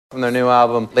From their new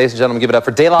album. Ladies and gentlemen, give it up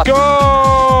for De La...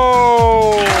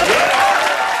 Go!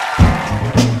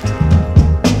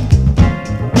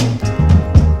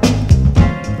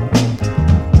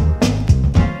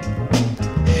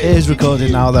 It is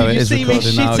recording now, though. It is see me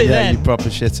recording now. shit it Yeah, then? you proper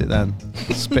shit it then.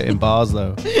 Spitting bars,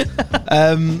 though.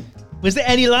 Was there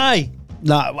any lie?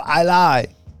 No, I lie.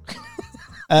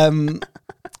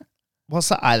 What's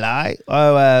that? I lie.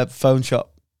 Oh, Phone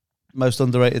Shop, most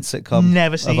underrated sitcom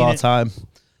Never seen of our it. time.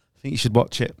 I think you should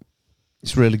watch it.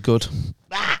 It's really good.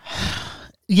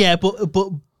 Yeah, but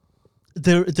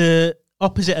the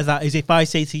opposite of that is if I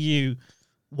say to you,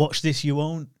 watch this, you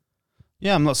won't.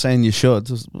 Yeah, I'm not saying you should.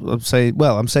 I'm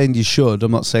saying you should.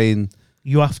 I'm not saying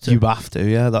You have to. you have to.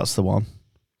 Yeah, that's the one.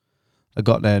 I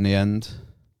got there in the end.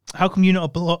 How come you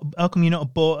not bought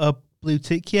a blue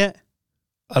tick yet?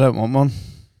 I don't want one.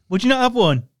 Would you not have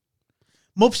one?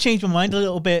 Mub's changed my mind a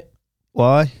little bit.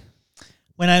 Why?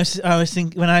 When I was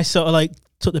thinking, when I sort of like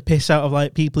took the piss out of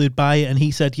like people who'd buy it, and he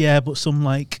said, yeah, but some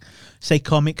like say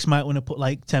comics might want to put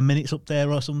like 10 minutes up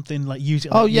there or something, like use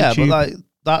it on but YouTube. like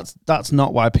that's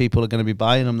not why people are going to be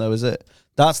buying them, though, is it?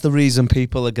 That's the reason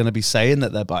people are going to be saying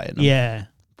that they're buying them. Yeah,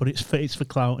 but it's for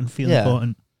clout and feel Yeah.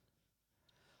 important.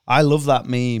 I love that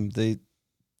meme.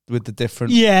 With the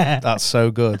different. Yeah, That's so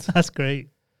good. that's great.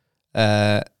 Adam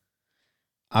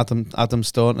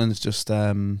Staunton's just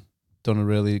done a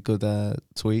really good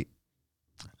tweet.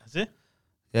 Is it?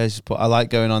 Yeah, he's just put, I like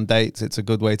going on dates. It's a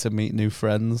good way to meet new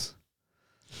friends.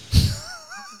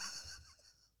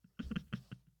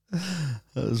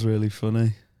 That was really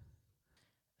funny.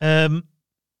 Um,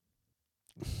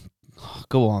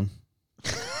 Go on.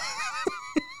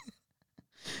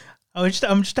 I'm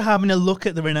just having a look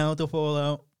at the Ronaldo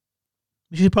fallout.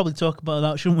 We should probably talk about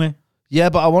that, shouldn't we? Yeah,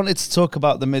 but I wanted to talk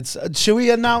about the mid. Should we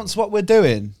announce what we're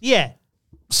doing? Yeah.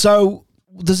 So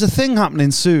there's a thing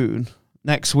happening soon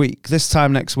next week. This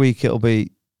time next week, it'll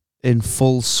be in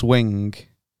full swing.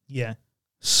 Yeah.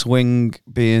 Swing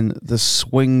being the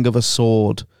swing of a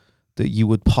sword that you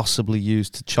would possibly use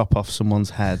to chop off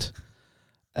someone's head.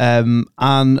 And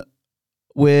I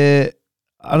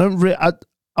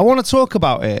want to talk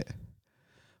about it,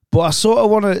 but I sort of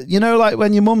want to, like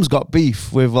when your mum's got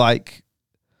beef with like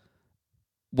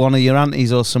one of your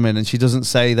aunties or something and she doesn't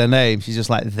say their name, she's just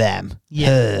like them.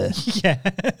 Yeah. Her, Yeah.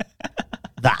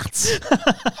 that.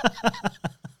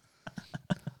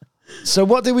 So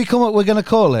what did we come up we're going to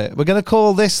call it? We're going to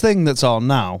call this thing that's on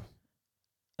now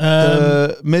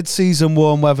the mid-season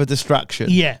warm weather distraction.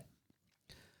 Yeah.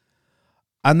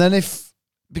 And then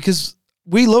because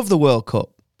we love the World Cup,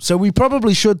 so we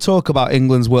probably should talk about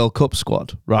England's World Cup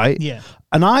squad, right? Yeah.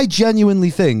 And I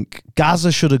genuinely think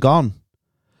Gaza should have gone.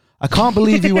 I can't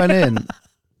believe he went in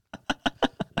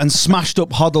and smashed up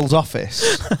Hoddle's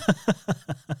office.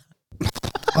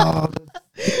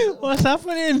 What's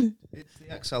happening? It's the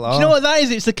XLR. Do you know what that is?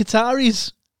 It's the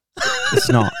Qataris. It's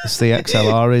not. It's the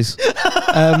XLRs.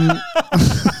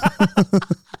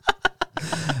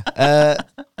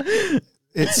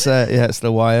 It's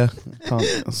the wire.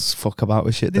 Can't fuck about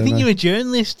with shit. They don't think I? you're a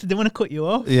journalist. They want to cut you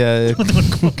off. Yeah. They want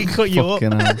to fucking cut you up.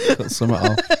 Fucking hell, cut something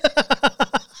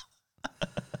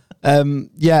off.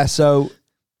 Yeah, so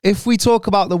if we talk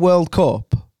about the World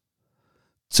Cup,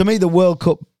 to me, the World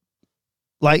Cup,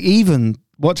 like even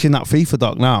watching that FIFA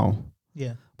doc now,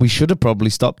 Yeah. we should have probably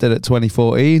stopped it at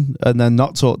 2014 and then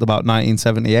not talked about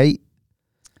 1978.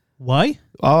 Why?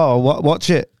 Oh, watch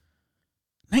it.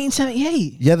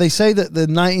 1978. Yeah, they say that the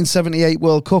 1978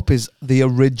 World Cup is the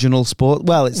original sport.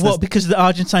 Well, it's What? Because of the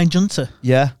Argentine junta.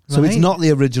 yeah. So it's Right. not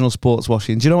the original sports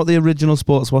washing. Do you know what the original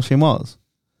sports washing was?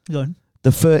 Go on.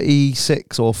 The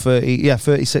 36 or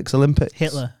 36 Olympics.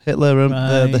 Hitler. The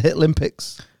Right. Hit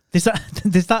Olympics. There's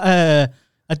that.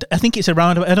 I think it's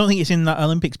around. I don't think it's in that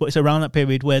Olympics, but it's around that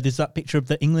period where there's that picture of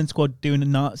the England squad doing the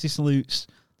Nazi salutes.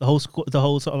 The whole sort of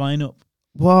lineup.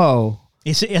 Whoa.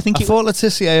 I think I thought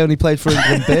Letitia only played for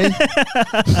England B.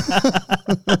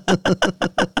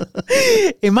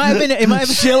 it might have been. It might have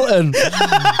been. Shilton.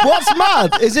 What's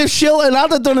mad is if Shilton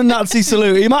had done a Nazi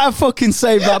salute, he might have fucking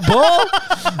saved that ball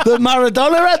that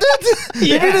Maradona headed.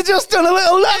 Yeah. If he'd have just done a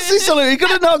little Nazi salute, he could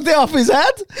have knocked it off his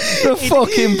head. The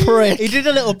fucking prick. He did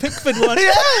a little Pickford one.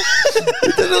 Yeah.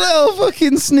 He did a little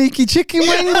fucking sneaky chicken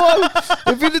wing one.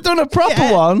 If he'd have done a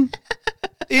proper one,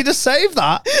 he'd have saved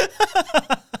that.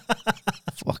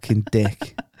 Fucking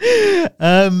dick.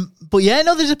 But yeah,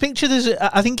 no, there's a picture.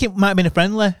 I think it might have been a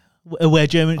friendly where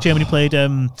Germany played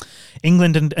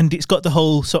England, and it's got the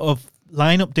whole sort of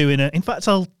lineup doing it. In fact,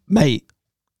 Mate,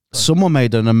 someone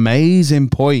made an amazing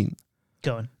point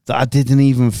go on. that I didn't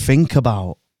even think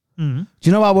about. Mm. Do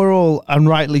you know how we're all, and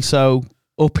rightly so,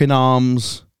 up in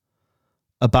arms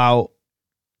about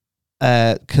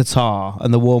Qatar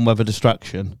and the warm weather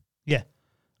distraction. Yeah.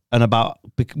 And about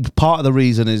part of the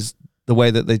reason is the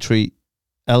way that they treat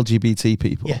LGBT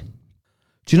people. Yeah.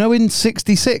 Do you know in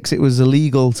 1966 it was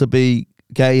illegal to be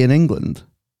gay in England?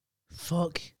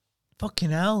 Fucking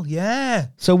hell, yeah.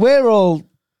 So we're all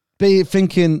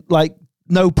thinking, like,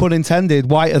 no pun intended,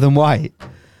 whiter than white.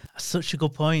 That's such a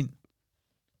good point.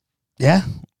 Yeah.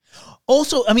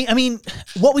 Also, I mean,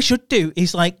 what we should do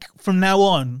is, like, from now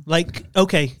on, like,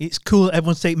 okay, it's cool,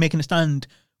 everyone's making a stand.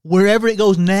 Wherever it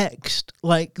goes next,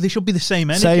 like, there should be the same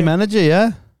energy. Same energy,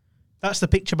 yeah. That's the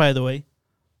picture, by the way.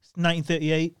 It's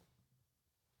 1938.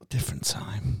 Different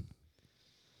time.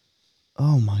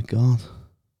 Oh, my God.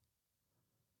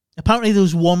 Apparently there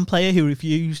was one player who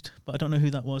refused, but I don't know who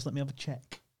that was. Let me have a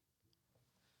check.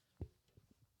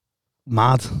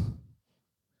 Mad.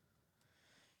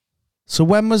 So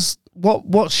when was...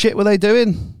 What shit were they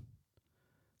doing?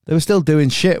 They were still doing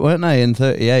shit, weren't they, in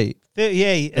 38?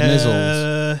 38. The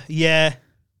Nizzles. Yeah.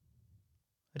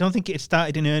 I don't think it had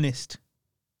started in earnest.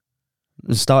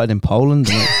 It started in Poland,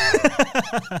 didn't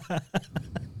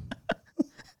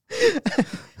it?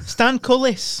 Stan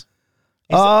Cullis.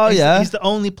 He's the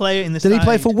only player in the Did side. he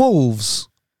play for Wolves?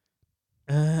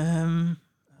 I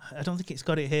don't think it's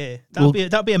got it here.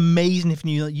 That'd be amazing if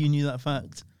you knew that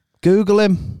fact. Google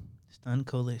him. Stan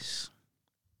Cullis.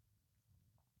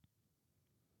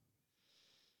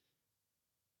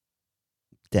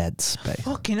 Dead space.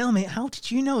 Fucking hell, mate. How did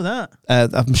you know that?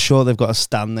 I'm sure they've got a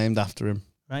stand named after him.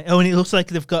 Right. Oh, and it looks like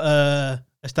they've got a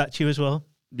statue as well.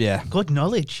 Yeah. Good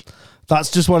knowledge.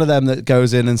 That's just one of them that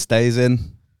goes in and stays in.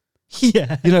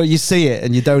 Yeah. You know, you see it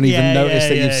and you don't even notice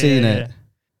that you've seen it. Yeah.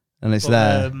 And it's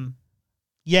there.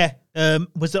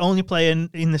 Was the only player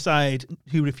in the side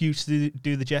who refused to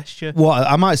do the gesture. What?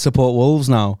 I might support Wolves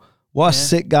now. What a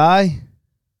sick guy.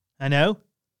 I know.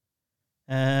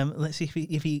 Let's see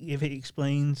if he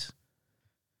explains.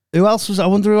 Who else was? I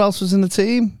wonder who else was in the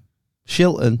team.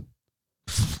 Shilton.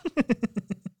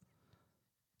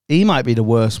 He might be the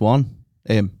worst one.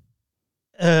 Him.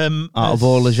 Out of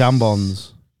all the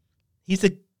jambons. He's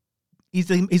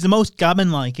the most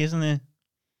gammon like, isn't he?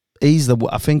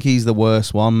 I think he's the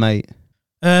worst one, mate.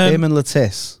 Him and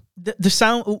Latisse. The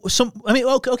sound.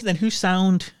 Okay. Then who's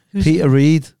sound? Peter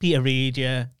Reid. Peter Reid.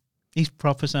 Yeah, he's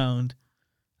proper sound.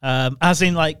 As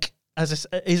in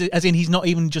he's not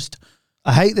even just.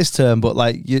 I hate this term, but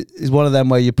like, it's one of them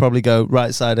where you probably go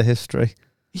right side of history.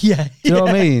 Yeah. Do you know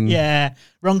what I mean? Yeah.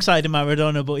 Wrong side of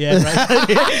Maradona, but yeah,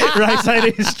 right side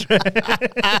of history.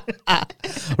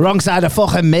 Wrong side of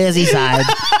fucking Merseyside.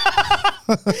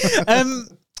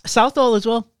 Southall as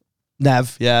well.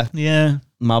 Nev, yeah. Yeah.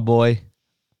 My boy.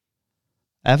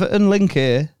 Everton link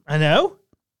here. I know.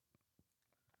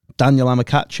 Daniel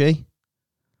Amakachi.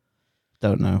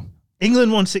 Don't know.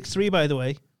 England won 6-3, by the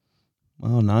way.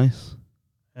 Oh, nice.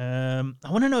 I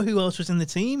want to know who else was in the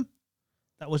team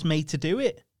that was made to do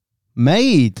it.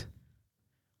 Made?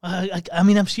 I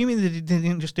mean, I'm assuming they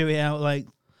didn't just do it out like...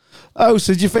 Oh,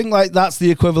 so do you think like that's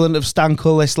the equivalent of Stan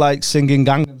Cullis like singing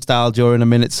Gangnam Style during a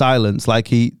minute's silence?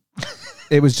 Like it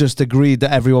was just agreed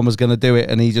that everyone was going to do it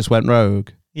and he just went rogue?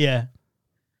 Yeah.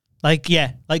 Like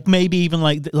maybe even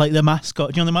like the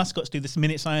mascot. Do you know the mascots do this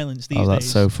minute silence these days? Oh, that's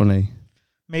so funny.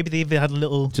 Maybe they even had a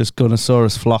little... Just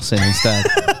Gunnosaurus flossing instead.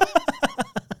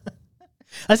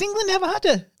 Has England ever had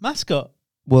a mascot?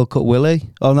 World Cup Willie?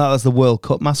 Oh, no, that's the World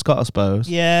Cup mascot, I suppose.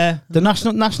 Yeah. The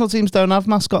national teams don't have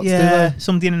mascots, do they?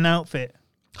 Somebody in an outfit.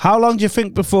 How long do you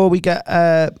think before we get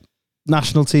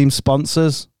national team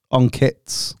sponsors on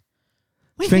kits?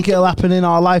 Do you think it'll happen in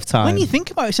our lifetime? When you think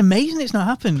about it, it's amazing it's not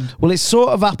happened. Well, it's sort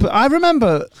of happened. I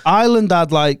remember Ireland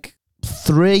had like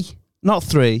 3, not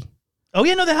 3. Oh,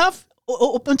 yeah, no, they have.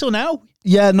 Up until now.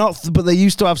 Yeah, but they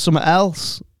used to have something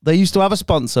else. They used to have a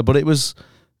sponsor, but it was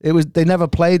they never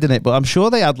played in it, but I'm sure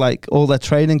they had like all their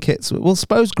training kits. Well,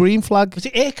 suppose Green Flag. Was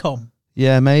it ACOM?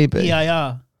 Yeah, maybe.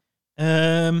 EIR.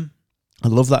 I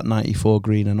love that 94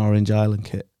 green and orange Ireland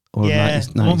kit. Or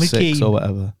 96 or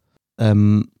whatever.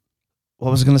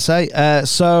 What was I going to say?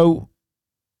 So...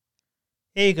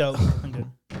 Here you go. Hang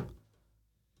on.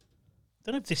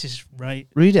 Don't know if this is right.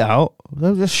 Read it out.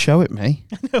 Don't just show it me.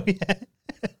 No,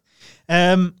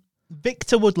 yeah.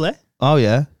 Victor Woodley. Oh,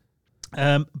 yeah.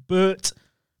 Bert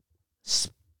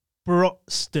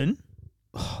Sprotston.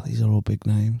 Oh, these are all big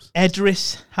names.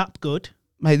 Edris Hapgood.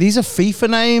 Mate, these are FIFA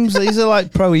names. These are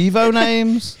like Pro Evo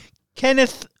names.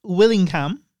 Kenneth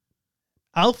Willingham.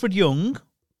 Alfred Young.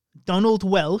 Donald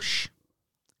Welsh.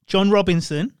 John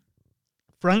Robinson.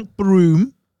 Frank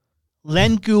Broom.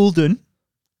 Len Goulden.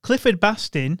 Clifford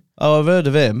Bastin. Oh, I've heard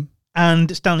of him.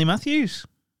 And Stanley Matthews.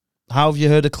 How have you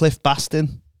heard of Cliff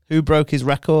Bastin? Who broke his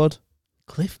record?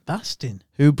 Cliff Bastin.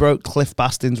 Who broke Cliff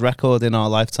Bastin's record in our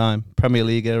lifetime? Premier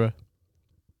League era.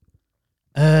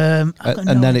 I've got And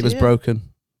no then it was idea. broken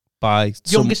by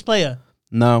Youngest player.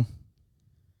 No.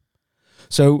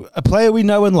 So a player we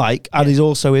know and like, and he's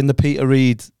also in the Peter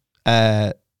Reid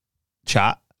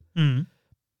chat,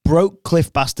 broke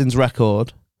Cliff Bastin's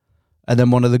record, and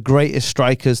then one of the greatest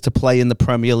strikers to play in the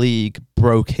Premier League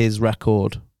broke his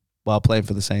record while playing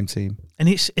for the same team. And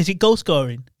is it goal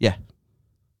scoring? Yeah.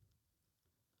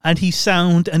 And he's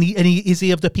sound, and is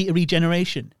he of the Peter Reid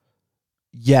generation?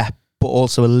 Yeah, but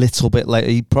also a little bit later.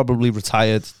 He probably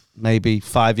retired maybe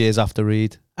 5 years after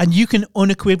Reid. And you can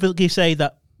unequivocally say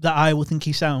that I will think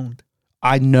he's sound.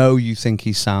 I know you think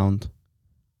he's sound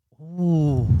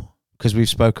Ooh. because we've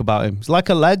spoke about him. He's like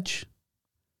a ledge.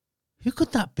 Who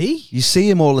could that be? You see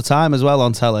him all the time as well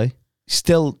on telly. He's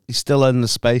still in the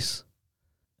space.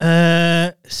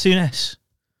 Souness.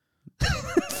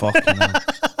 Fucking hell.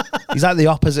 He's like the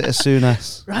opposite of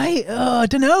Souness. Right? Oh, I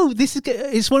don't know.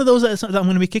 It's one of those that I'm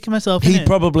going to be kicking myself in. He'd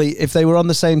probably, if they were on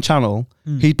the same channel,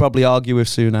 he'd probably argue with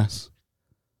Souness,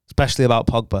 especially about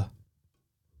Pogba.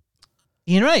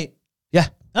 Ian Wright? Yeah.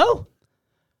 Oh.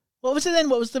 What was it then?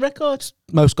 What was the record?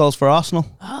 Most goals for Arsenal.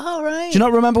 Oh, right. Do you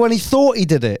not remember when he thought he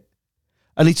did it?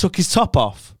 And he took his top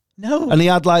off? No. And he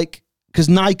had like, because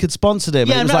Nike had sponsored him.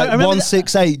 Yeah, and it was I like remember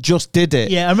 168, just did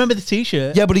it. Yeah, I remember the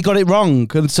T-shirt. Yeah, but he got it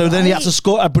wrong. And so then he had to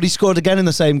score, but he scored again in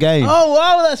the same game. Oh,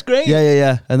 wow, that's great.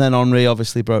 Yeah. And then Henry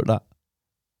obviously broke that.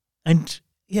 And,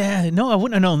 yeah, no, I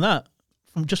wouldn't have known that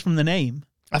from the name.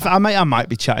 I might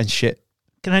be chatting shit.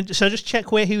 So I just check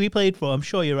who he played for? I'm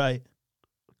sure you're right.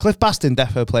 Cliff Bastin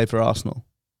defo played for Arsenal.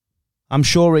 I'm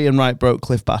sure Ian Wright broke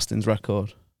Cliff Bastin's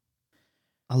record.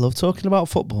 I love talking about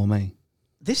football, mate.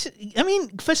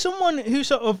 For someone who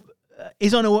sort of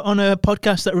is on a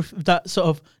podcast that sort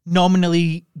of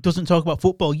nominally doesn't talk about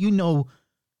football,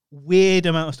 weird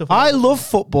amount of stuff. I love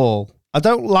football. I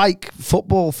don't like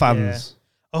football fans.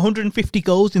 150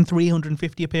 goals in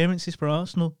 350 appearances for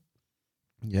Arsenal.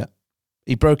 Yeah.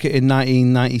 He broke it in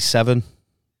 1997.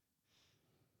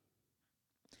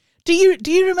 Do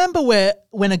you remember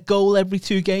when a goal every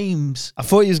 2 games? I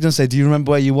thought you was going to say, do you remember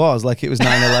where you was? Like it was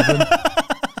 9/11.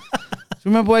 Do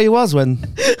you remember where you was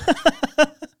when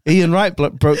Ian Wright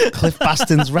broke Cliff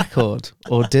Bastin's record?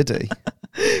 Or did he?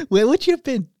 Where would you have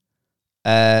been?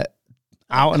 Out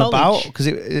and College. about, because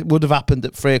it would have happened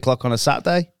at 3 o'clock on a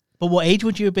Saturday. But what age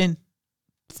would you have been?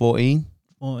 14.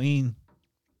 14.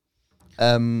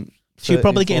 So you're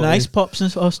probably getting ice pops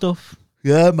and stuff.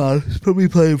 Yeah, man. He's probably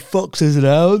playing Foxes and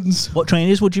Hounds. What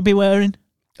trainers would you be wearing?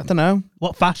 I don't know.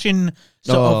 What fashion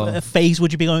sort of phase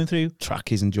would you be going through?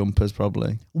 Trackies and jumpers,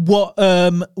 probably. What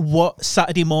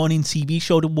Saturday morning TV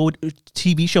show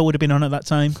would have been on at that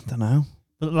time? I don't know.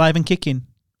 Live and Kicking.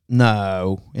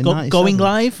 No. In 97. Going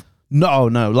Live? No.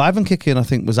 Live and Kicking, I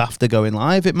think, was after Going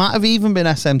Live. It might have even been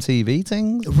SMTV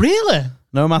things. Really?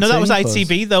 No, that was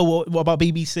ITV though. What about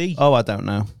BBC? Oh, I don't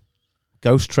know.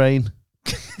 Ghost Train.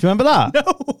 Do you remember that?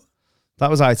 No. That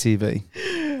was ITV.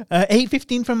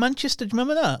 8:15 from Manchester. Do you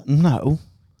remember that? No.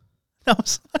 That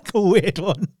was like a weird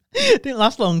one. It didn't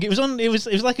last long. It was on. It was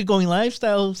like a Going Live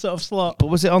style sort of slot. But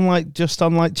was it on just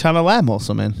on Channel M or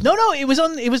something? No. It was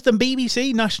on. It was the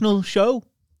BBC national show.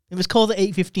 It was called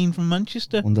 8:15 from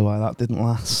Manchester. Wonder why that didn't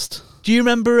last. Do you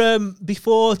remember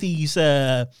before these?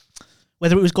 Whether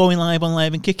it was Going Live on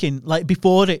Live and Kicking, like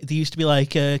before it, there used to be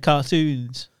like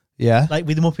cartoons, Yeah. like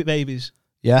with the Muppet Babies.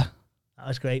 Yeah. That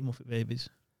was great, Muppet Babies.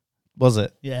 Was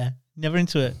it? Yeah, never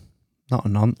into it. Not a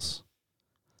nonce.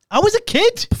 I was a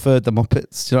kid. Preferred the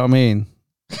Muppets. Do you know what I mean?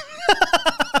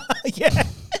 Yeah.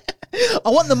 I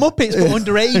want the Muppets, but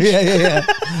underage. yeah.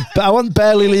 But I want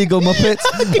Barely Legal Muppets.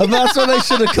 And that's what they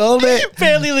should have called it.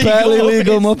 Barely Legal Barely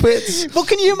Legal Muppets. Muppets. But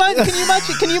can you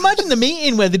imagine the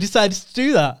meeting where they decided to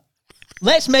do that?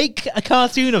 Let's make a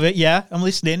cartoon of it. Yeah, I'm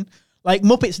listening. Like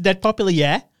Muppets are dead popular.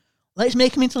 Yeah. Let's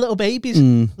make them into little babies.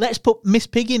 Let's put Miss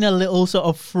Piggy in a little sort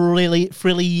of frilly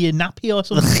nappy or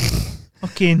something.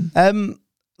 Fucking.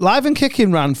 Live and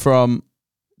Kicking ran from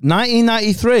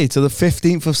 1993 to the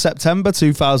 15th of September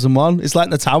 2001. It's like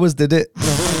the Towers did it.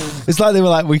 It's like they were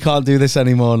like, we can't do this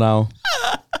anymore now.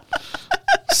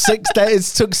 6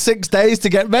 days. It took 6 days to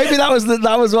get. Maybe that was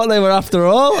what they were after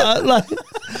all.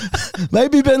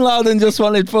 Maybe Bin Laden just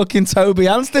wanted fucking Toby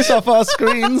Anstis off our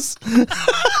screens.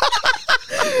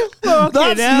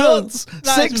 That's hell. nuts.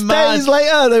 That's 6 mad. days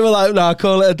later, they were like, no,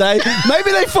 call it a day.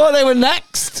 Maybe they thought they were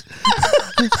next.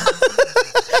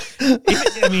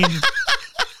 I mean,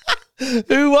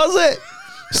 Who was it?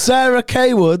 Sarah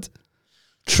Kaywood,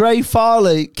 Trey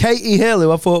Farley, Katie Hill,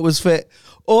 who I thought was fit.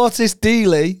 Otis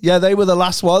Dealey. Yeah, they were the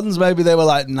last ones. Maybe they were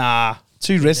like, nah,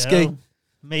 too risky. No.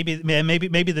 Maybe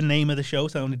the name of the show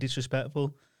sounded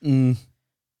disrespectful. Yeah,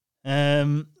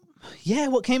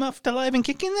 what came after Live and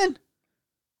Kicking then?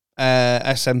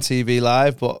 SMTV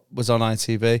Live, but was on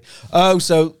ITV. Oh,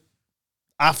 so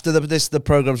after the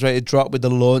program's rated drop with the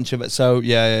launch of it. So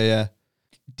yeah.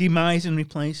 Demise and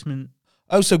Replacement.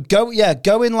 Oh, so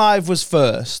Going Live was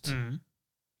first, and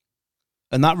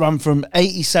that ran from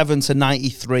 87 to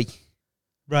 93,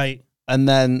 right? And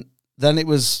then it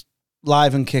was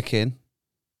Live and Kicking.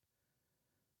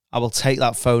 I will take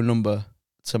that phone number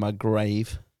to my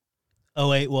grave.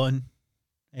 081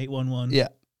 811. Yeah.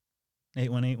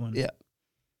 8181.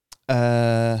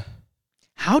 Yeah.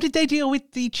 How did they deal with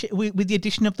the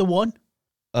addition of the one?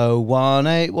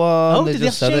 0181. Oh, did they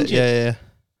have to change it?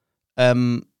 Yeah.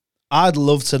 I'd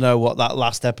love to know what that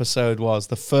last episode was.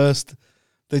 The first,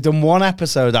 they'd done one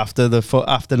episode after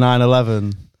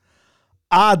 9/11.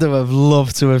 I'd have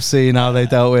loved to have seen how they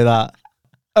dealt with that.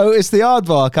 Oh, it's the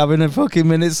Aardvark having a fucking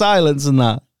minute silence and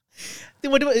that. They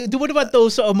would have had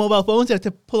those sort of mobile phones. They had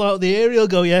to pull out the aerial,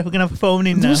 go, yeah, we're going to have a phone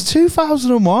in It now. was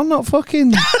 2001, not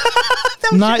fucking...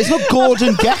 No, it's not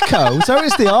Gordon Gecko, so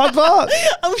it's the Aardvark.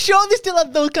 I'm sure they still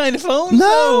had those kind of phones.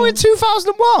 No, though. in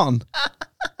 2001.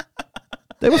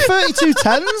 They were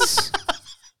 3210s.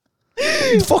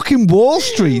 Fucking Wall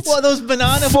Street. What are those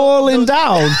banana falling phones?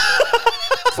 down.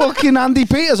 Fucking Andy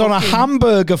Peters on a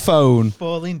hamburger phone.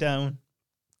 Falling down.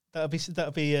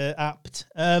 That'd be apt.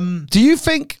 Do you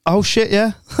think... Oh, shit,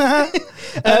 yeah.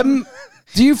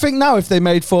 Do you think now if they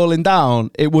made Falling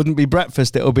Down, it wouldn't be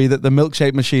breakfast, it'll be that the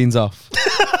milkshake machine's off?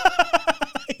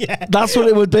 Yeah. That's what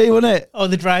it would be, wouldn't it? Or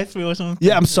the drive-through or something.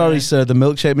 Yeah, I'm sorry, sir. The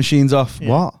milkshake machine's off. Yeah.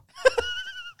 What?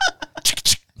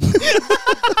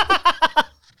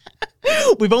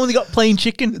 We've only got plain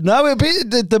chicken. No, it'd be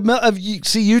the milk.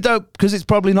 You don't, because it's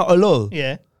probably not halal.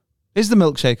 Yeah. Is the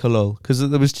milkshake halal? Because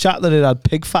there was chat that it had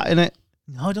pig fat in it.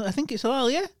 No, I think it's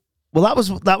all, yeah. Well,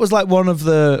 that was like one of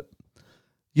the,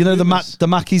 the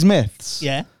Mackey's myths.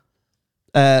 Yeah.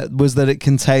 Was that it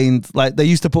contained, like, they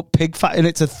used to put pig fat in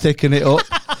it to thicken it up,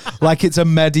 like it's a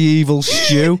medieval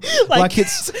stew, like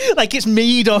it's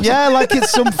mead or yeah, like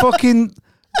it's some fucking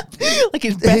like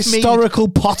it's best historical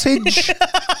pottage.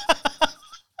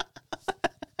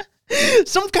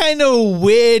 Some kind of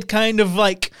weird kind of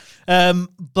like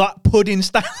black pudding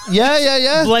style.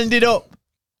 Yeah. Blended up.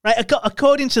 Right,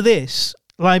 according to this,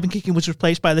 Live and Kicking was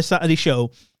replaced by the Saturday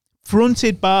Show,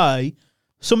 fronted by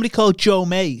somebody called Joe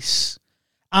Mace,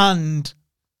 and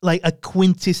like a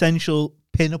quintessential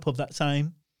pin-up of that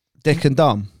time. Dick and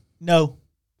Dom. No.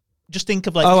 Just think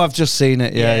of like... Oh, I've just seen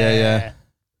it. Yeah.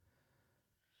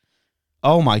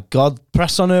 Oh my God.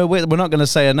 Press on her... We're not going to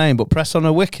say her name, but press on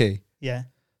her wiki. Yeah.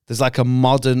 There's like a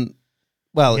modern...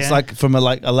 Well, it's like from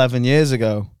like 11 years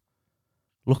ago.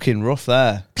 Looking rough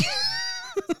there.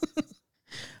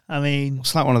 I mean...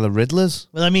 It's like one of the Riddlers.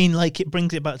 Well, I mean, like, it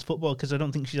brings it back to football because I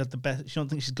don't think she's had the best... I don't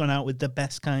think she's gone out with the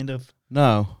best kind of...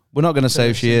 No. We're not going to say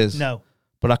if she is. No.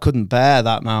 But I couldn't bear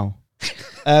that now.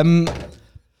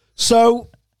 So,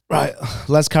 right,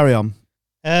 let's carry on.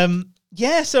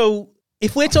 Yeah, so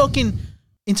if we're talking...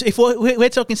 If we're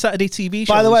talking Saturday TV shows...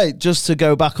 By the way, just to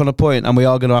go back on a point, and we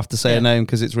are going to have to say her name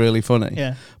because it's really funny.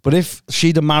 Yeah. But if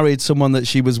she'd have married someone that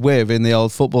she was with in the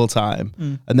old football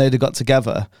time, and they'd have got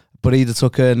together, but he'd have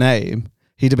took her name,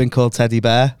 he'd have been called Teddy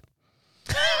Bear.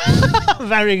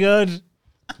 Very good.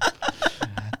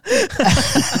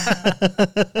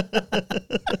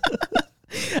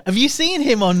 Have you seen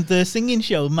him on the singing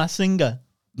show, Masked Singer?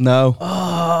 No.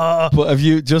 Oh. But have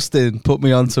you, Justin, put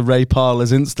me onto Ray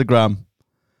Parler's Instagram?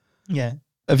 Yeah.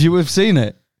 Have you seen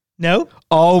it? No?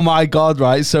 Oh my God,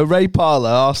 right. So Ray Parler,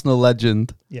 Arsenal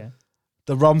legend. Yeah.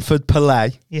 The Romford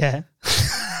Pelé. Yeah.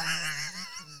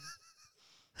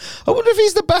 I wonder if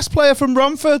he's the best player from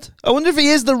Romford. I wonder if he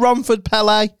is the Romford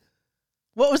Pelé.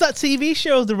 What was that TV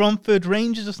show? The Romford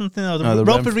Rangers or something? Or the the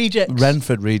Romford Rejects?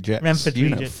 Renford Rejects. Renford you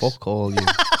Rejects. Know, fuck all you.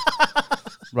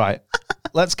 Right.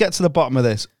 Let's get to the bottom of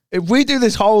this. If we do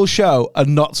this whole show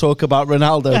and not talk about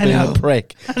Ronaldo being a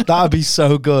prick, that'd be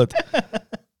so good.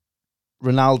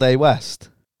 Ronaldo West.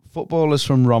 Footballers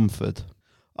from Romford.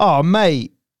 Oh,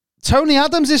 mate. Tony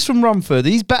Adams is from Romford.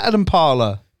 He's better than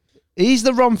Parler. He's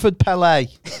the Romford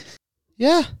Pelé.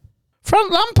 Yeah.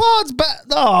 Frank Lampard's better.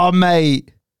 Oh,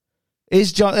 mate.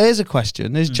 Here's a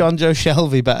question. Is John Joe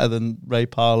Shelby better than Ray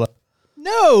Parler?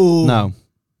 No. No.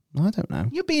 I don't know.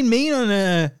 You're being mean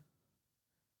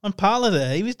on Parler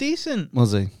there. He was decent.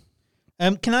 Was he?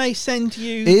 Can I send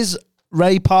you... Is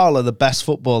Ray Parler the best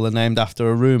footballer named after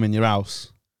a room in your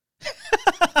house?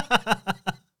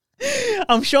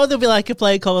 I'm sure there'll be like a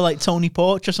player called like Tony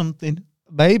Porch or something.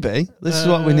 Maybe. This is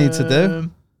what we need to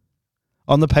do.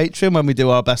 On the Patreon, when we do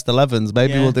our best 11s,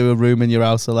 maybe we'll do a room in your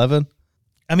house 11.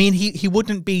 I mean, he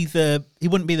wouldn't be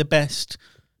the best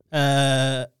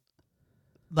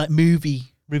like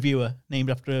movie reviewer named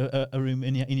after a room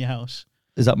in your house.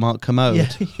 Is that Mark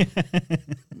Commode?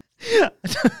 Yeah.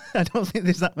 I don't think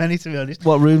there's that many, to be honest.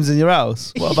 What rooms in your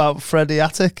house? What about Freddie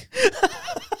Attic?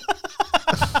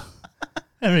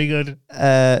 Very good.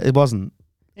 It wasn't.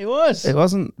 It was. It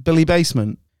wasn't. Billy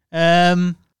Basement.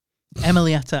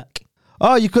 Emily Attack.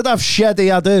 Oh, you could have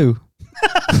Sheddy Adu.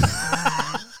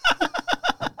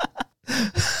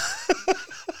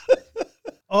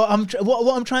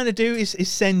 What I'm trying to do is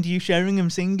send you Sheringham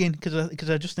singing because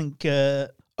I just think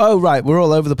Oh right, we're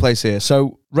all over the place here.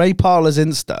 So Ray Parler's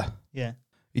Insta. Yeah.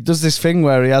 He does this thing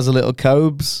where he has a little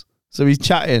cobes. So he's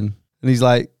chatting and he's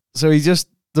like, so he just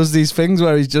does these things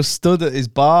where he's just stood at his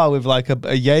bar with like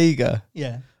a Jaeger.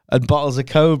 Yeah. And bottles of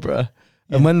Cobra.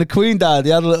 Yeah. And when the Queen died,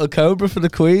 he had a little Cobra for the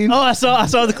Queen. Oh, I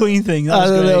saw the Queen thing. That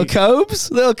was great. Little cobes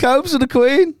for the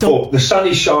Queen. The sun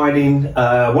is shining.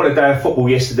 What a day of football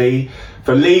yesterday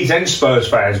for Leeds and Spurs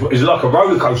fans. It was like a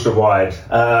roller coaster ride.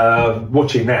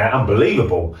 Watching that,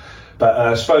 unbelievable.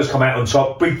 But Spurs come out on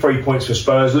top. Big 3 points for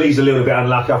Spurs. Leeds a little bit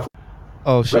unlucky.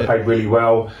 Oh shit! They played really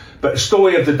well. But the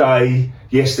story of the day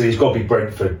yesterday's got to be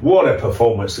Brentford. What a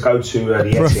performance to go to the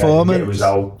Etihad and get a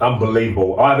result.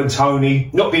 Unbelievable. Ivan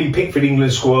Toney not being picked for the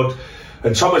England squad.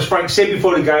 And Thomas Frank said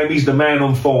before the game he's the man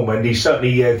on form, and he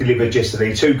certainly delivered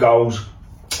yesterday. 2 goals.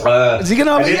 Is he going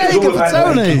to have a Jaeger for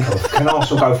Tony? Can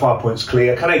Arsenal go 5 points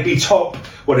clear? Can they be top?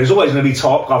 Well, there's always going to be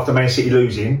top after Man City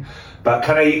losing. But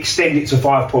can they extend it to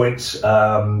 5 points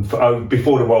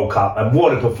before the World Cup? And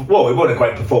what a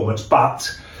great performance.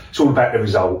 But it's all about the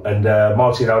result. And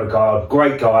Martin Odegaard,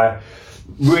 great guy,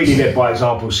 really led by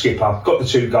example, skipper, got the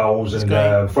 2 goals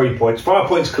and 3 points. 5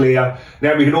 points clear.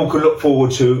 Now we can all look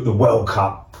forward to the World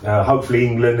Cup. Hopefully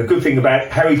England. The good thing about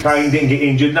Harry Kane didn't get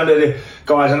injured. None of the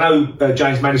guys, I know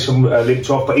James Maddison limped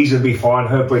off, but he's going to be fine.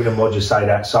 Heard Brendan Rodgers say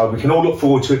that. So we can all look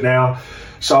forward to it now.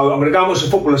 So I'm going to go and watch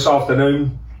some football this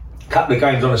afternoon. Couple of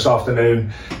games on this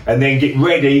afternoon, and then get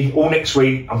ready all next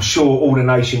week. I'm sure all the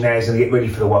nation now is going to get ready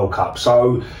for the World Cup.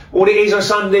 So all it is on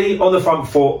Sunday, on the front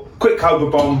foot, quick Cobra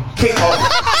bomb, kick off,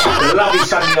 a lovely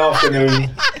Sunday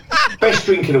afternoon. Best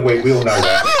drink of the week, we all know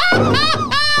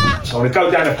that. So I'm going to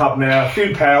go down the pub now, a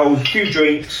few pals, a few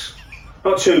drinks,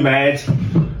 not too mad,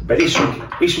 but this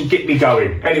will get me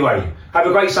going. Anyway, have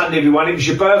a great Sunday, everyone. If it's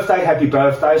your birthday, happy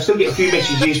birthday. I still get a few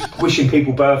messages wishing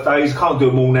people birthdays. I can't do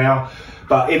them all now.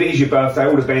 But if it is your birthday,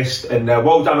 all the best. And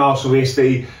well done, Arsenal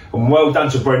yesterday. And well done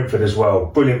to Brentford as well.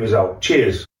 Brilliant result.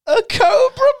 Cheers. A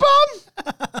Cobra bomb?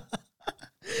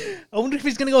 I wonder if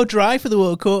he's going to go dry for the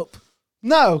World Cup.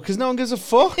 No, because no one gives a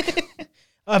fuck.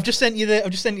 I've just sent you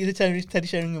the Teddy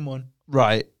Sheringham one.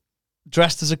 Right.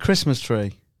 Dressed as a Christmas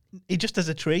tree. He just has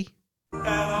a tree.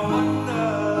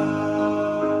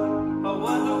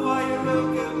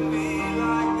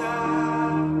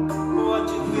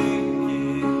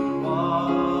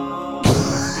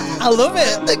 I love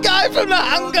it. The guy from The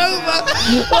Hangover.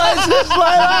 That's just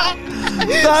like that.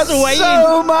 That's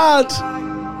so mad.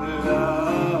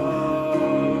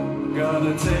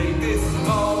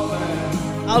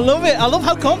 I love it. I love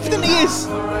how confident he is.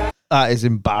 That is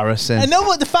embarrassing. I know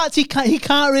what the fact he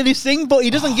can't really sing, but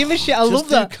he doesn't give a shit. I love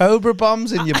that. Cobra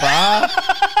bombs in your bar.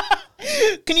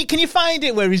 Can you find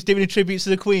it where he's doing a tribute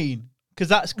to the Queen? Because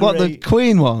that's great. What, the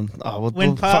Queen one? Oh,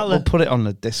 we'll put it on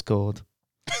the Discord.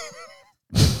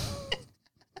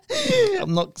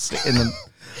 I'm not sitting and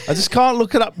I just can't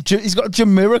look it up. He's got a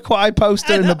Jamiroquai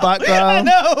poster in the background.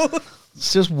 I know.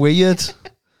 It's just weird.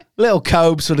 Little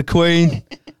Cobes for the Queen.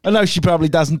 I know she probably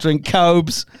doesn't drink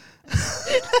Cobes.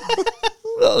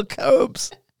 Little Cobes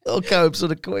for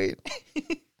the Queen.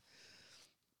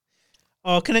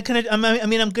 Oh, can I? I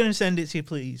mean, I'm going to send it to you,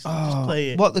 please. Just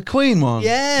play it. What, the Queen one?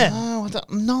 Yeah. Oh,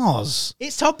 Nos.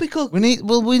 It's topical. We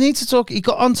need to talk. He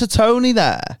got onto Tony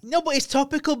there. No, but it's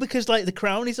topical because like The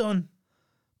Crown is on.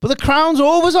 But The Crown's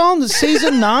always on. There's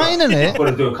season 9 in it. I've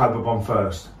got to do a Cobra bomb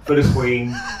first for the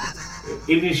Queen.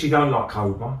 Even if she don't like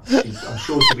Cobra, I'm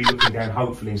sure she'll be looking down,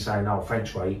 hopefully, and saying, "Oh,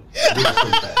 French way."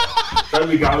 There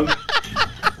we go.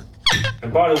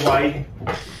 And by the way,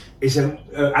 it's an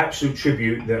absolute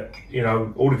tribute that, you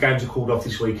know, all the games are called off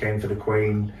this weekend for the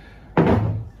Queen.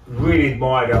 Really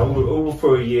admired her all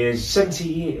through her years. 70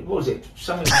 years, what was it?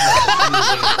 Something like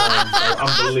that.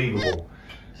 So unbelievable.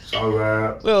 So,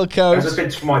 Little Cobes. as I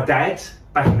said to my dad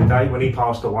back in the day when he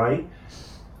passed away,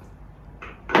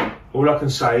 all I can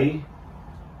say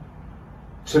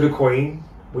to the Queen,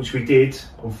 which we did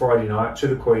on Friday night, to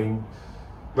the Queen.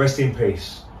 Rest in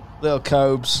peace. Little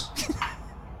Cobes.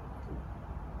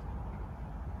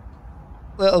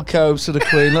 Little Cobes to the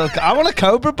Queen. Look, I want a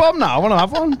Cobra bomb now. I want to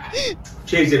have one.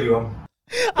 Cheers, everyone.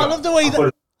 I love the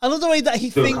way that he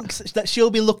thinks that she'll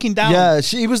be looking down. Yeah,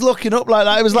 he was looking up like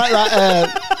that. It was like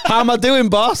that. How am I doing,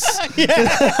 boss?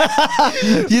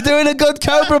 You're doing a good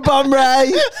Cobra bomb,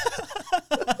 Ray.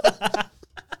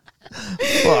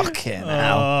 Fucking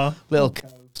hell. Little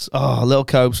Cobes. Oh, little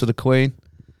Cobes for the Queen.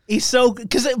 He's so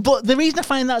but the reason I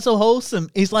find that so wholesome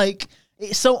is like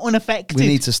it's so unaffected. We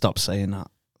need to stop saying that.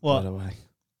 What? By the way,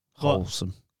 What?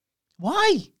 wholesome.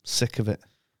 Why? Sick of it.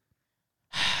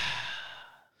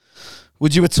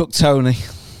 Would you have took Tony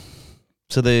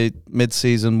to the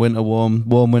mid-season winter warm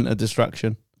winter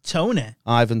distraction? Tony?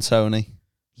 Ivan Tony.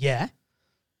 Yeah.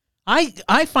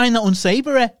 I find that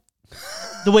unsavoury.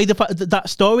 The way that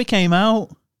story came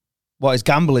out. What, his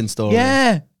gambling story?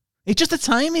 Yeah. It's just the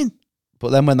timing. But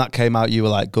then when that came out, you were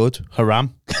like, good,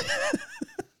 haram.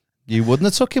 You wouldn't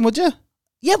have took him, would you?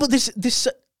 Yeah, but this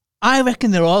I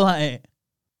reckon they're all at it.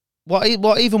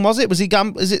 What even was it? Was he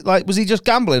was he just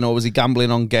gambling, or was he gambling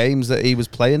on games that he was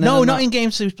playing in? No, not in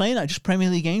games he was playing at, just Premier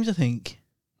League games, I think.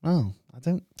 Oh, I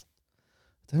don't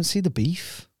see the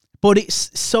beef. But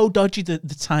it's so dodgy, the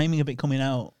timing of it coming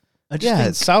out. I just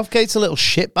think Southgate's a little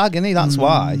shitbag, isn't he? That's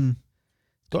why.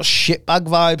 Got shitbag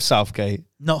vibes, Southgate.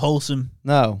 not wholesome.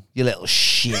 No, you little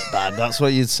shitbag. That's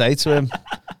what you'd say to him.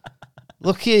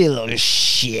 Look here, you little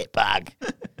shitbag.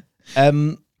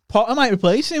 Potter might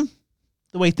replace him.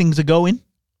 The way things are going.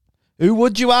 Who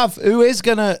would you have? Who is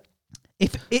gonna?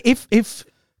 If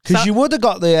Because you would have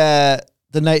got the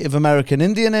Native American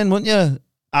Indian in, wouldn't you?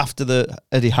 After the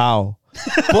Eddie Howe.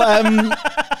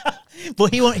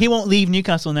 But he won't leave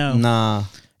Newcastle now. Nah.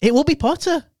 It will be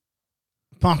Potter.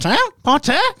 Potter?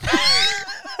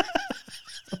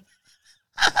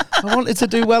 I wanted to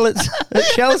do well at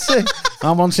Chelsea.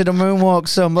 I wanted to moonwalk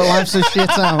some, but life's a shit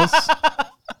house.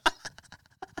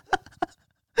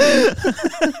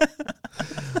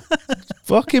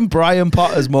 Fucking Brian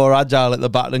Potter's more agile at the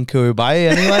back than Koulibaly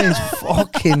anyway. He's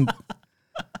fucking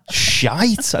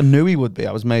shite. I knew he would be.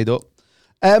 I was made up.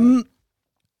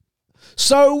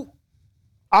 So,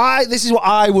 this is what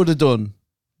I would have done.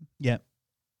 Yeah.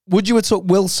 Would you have took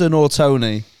Wilson or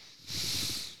Tony?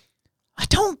 I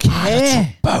don't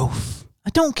care. Both. I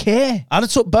don't care. I'd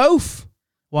have took both.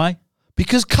 Why?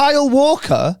 Because Kyle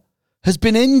Walker has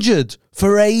been injured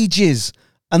for ages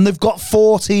and they've got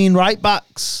 14 right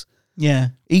backs. Yeah.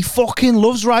 He fucking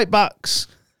loves right backs.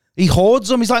 He hoards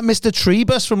them. He's like Mr.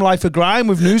 Trebus from Life of Grime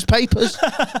with newspapers.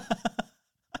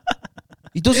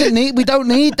 We don't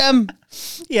need them.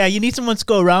 Yeah, you need someone to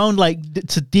go around to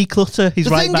declutter his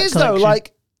right back collection. The thing is though,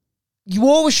 you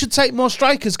always should take more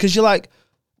strikers because you're like,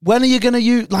 when are you going to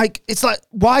use, it's like,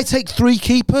 why take 3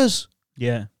 keepers?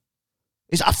 Yeah.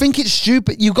 I think it's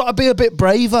stupid. You've got to be a bit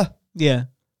braver. Yeah.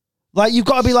 You've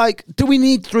got to be like, do we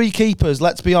need 3 keepers?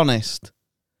 Let's be honest.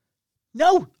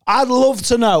 No. I'd love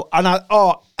to know. And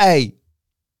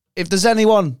if there's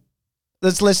anyone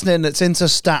that's listening that's into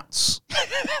stats,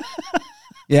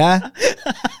 yeah?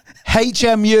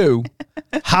 HMU,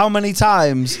 how many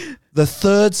times the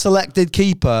 3rd selected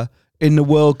keeper in the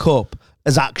World Cup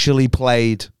has actually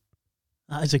played?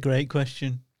 That is a great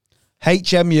question.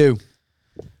 HMU.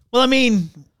 Well, I mean,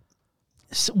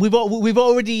 we've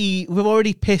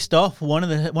already pissed off one of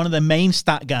the main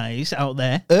stat guys out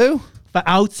there. Who? For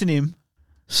outing him.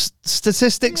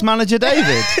 Statistics manager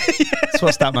David. That's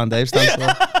what Statman Dave stands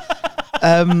for.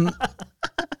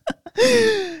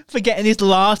 For getting his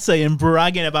latte and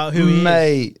bragging about who he is.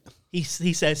 Mate. He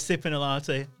says sipping a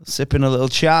latte. Sipping a little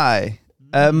chai.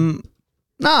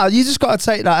 Nah, you just got to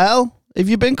take that L. If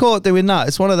you've been caught doing that,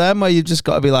 it's one of them where you've just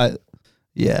got to be like,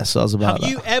 yeah, soz about that.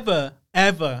 Have you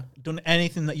ever done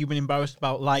anything that you've been embarrassed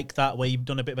about like that, where you've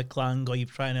done a bit of a clang or you're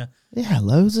trying to... Yeah,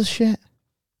 loads of shit.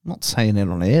 I'm not saying it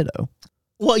on here, though.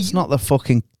 It's not the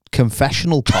fucking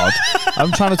confessional pod.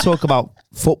 I'm trying to talk about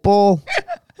football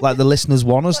like the listeners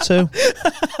want us to.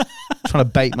 I'm trying to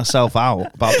bait myself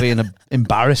out about being an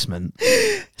embarrassment.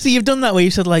 So you've done that where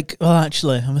you said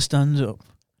actually, I'm a stand-up.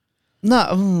 No,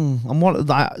 I'm one of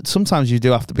that. Sometimes you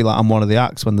do have to be like, I'm one of the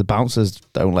acts when the bouncers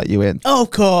don't let you in. Oh, of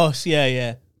course,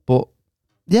 yeah. But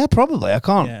yeah, probably I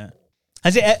can't. Yeah.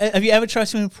 Have you ever tried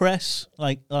to impress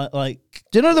like? Do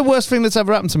you know the worst thing that's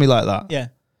ever happened to me like that? Yeah.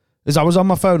 Is I was on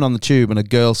my phone on the tube and a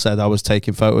girl said I was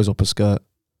taking photos up her skirt.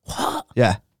 What?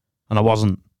 Yeah, and I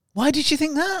wasn't. Why did you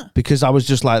think that? Because I was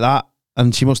just like that,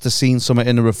 and she must have seen something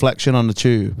in the reflection on the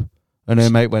tube, and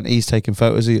her mate went, "He's taking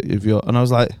photos of your," and I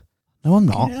was like, "No, I'm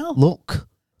not. Look."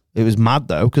 It was mad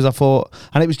though, because I thought,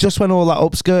 and it was just when all that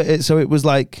upskirted, so it was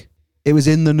like, it was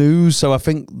in the news, so I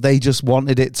think they just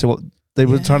wanted it to, they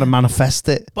were trying to manifest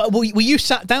it. But were you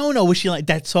sat down or was she like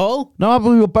dead tall? No,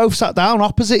 we were both sat down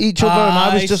opposite each other, and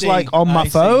I was just see. like on my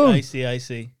phone. I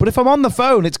see. But if I'm on the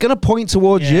phone, it's going to point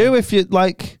towards you if you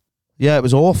like, yeah, it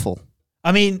was awful.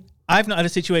 I mean, I've not had a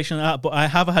situation like that, but I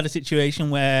have had a situation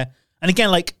where, and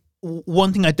again, like,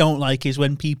 one thing I don't like is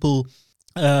when people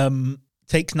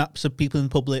take snaps of people in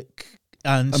public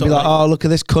and be like, oh, look at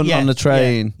this cunt on the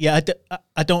train. Yeah,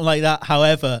 I don't like that.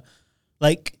 However,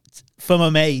 like, for my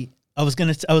mate, I was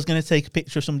gonna take a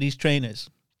picture of some of these trainers.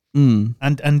 And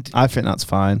I think that's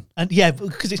fine. And yeah,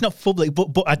 because it's not public,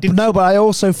 but I didn't. No, but I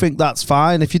also think that's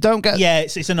fine. If you don't get,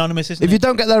 it's anonymous, isn't it? if you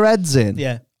don't get their heads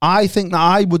in, I think that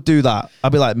I would do that.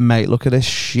 I'd be like, mate, look at this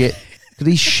shit. Look at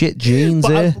these shit jeans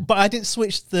here. But I didn't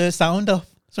switch the sound off.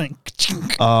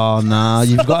 Oh nah,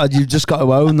 you've just got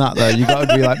to own that though. You got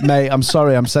to be like, mate, I'm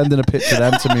sorry, I'm sending a picture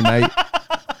of them to me, mate.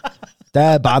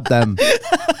 They're bad, them.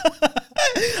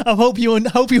 I hope you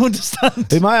understand.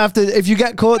 They might have to, if you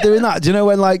get caught doing that. Do you know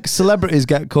when like celebrities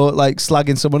get caught like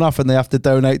slagging someone off and they have to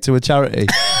donate to a charity?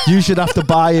 You should have to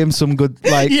buy him some good,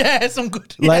 like, some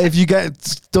good. Like if you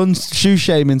get done shoe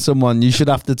shaming someone, you should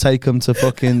have to take them to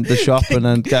fucking the shop and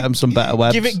then get them some better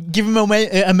webs. Give him a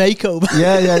makeover.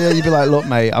 Yeah. You'd be like, look,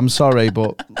 mate, I'm sorry,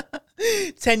 but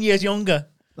 10 years younger.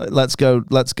 Let's go.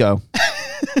 Let's go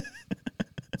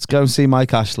and see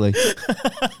Mike Ashley.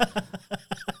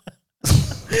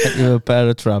 Get you a pair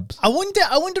of trabs. I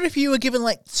wonder if you were given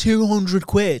like 200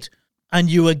 quid and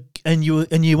you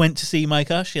went to see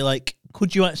Mike Ashley, like,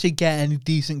 could you actually get any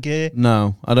decent gear?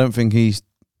 No, I don't think he's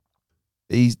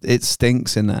it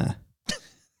stinks in there.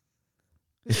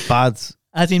 It's bad.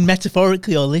 As in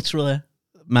metaphorically or literally?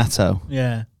 Meto.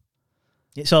 Yeah.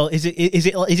 So is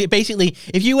it basically,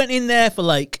 if you went in there for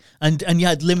like and you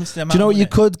had limited amount? Do you know what you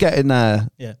money, could get in there?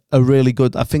 Yeah. A really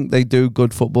good, I think they do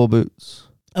good football boots.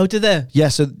 Oh, do they? Yeah,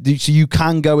 so you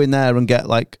can go in there and get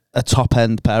like a top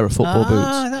end pair of football boots.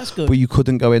 Ah, that's good. But you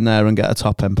couldn't go in there and get a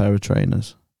top end pair of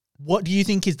trainers. What do you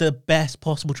think is the best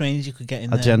possible trainers you could get in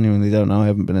there? I genuinely don't know. I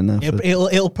haven't been in there.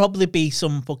 It'll probably be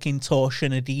some fucking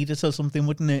Torsion Adidas or something,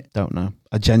 wouldn't it? Don't know.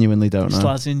 I genuinely don't know.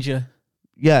 Slazenger.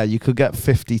 Yeah, you could get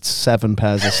 57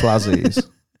 pairs of Slazzies.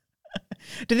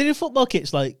 Do they do football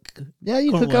kits like? Yeah,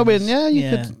 you could current go in. ones? Yeah, you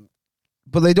could.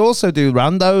 But they'd also do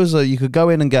randos, or you could go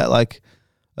in and get like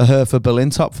a Hereford Berlin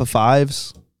top for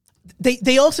 $5s.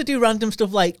 They also do random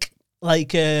stuff like go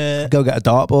get a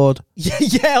dartboard.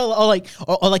 Yeah, or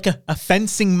like a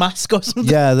fencing mask or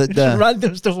something. Yeah, Just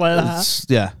random stuff like that.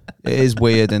 Yeah, it is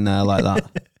weird in there like that.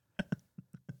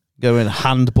 Go in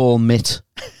handball mitt.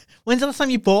 When's the last time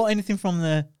you bought anything from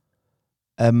there?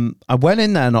 I went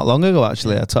in there not long ago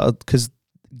actually. I told because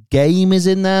Game is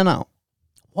in there now.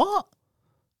 What?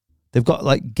 They've got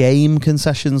like Game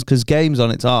concessions because Game's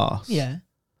on its arse. Yeah.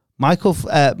 Michael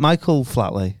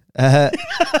Flatley.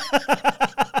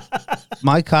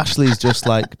 Mike Ashley's just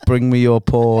like, bring me your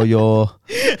paw,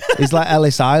 he's like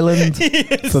Ellis Island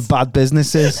for bad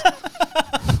businesses.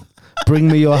 Bring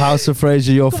me your House of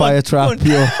Fraser, your Fire Trap,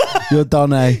 your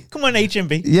Donny. Come on,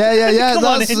 HMB. Yeah. Come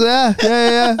on in.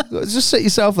 Yeah. Just sit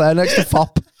yourself there next to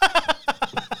Fop.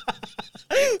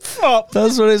 Fop.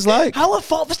 That's what it's like. How are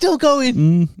Fop still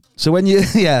going? So when you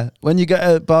get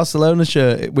a Barcelona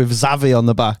shirt with Xavi on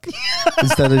the back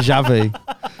instead of Xavi,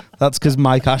 that's because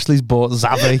Mike Ashley's bought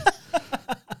Xavi.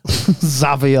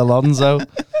 Xavi Alonso.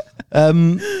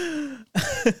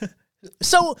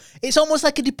 So it's almost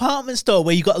like a department store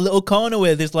where you got a little corner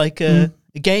where there's like a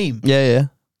game. Yeah.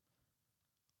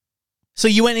 So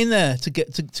you went in there to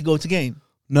go to game?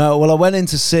 No, well I went in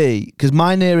to see because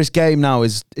my nearest game now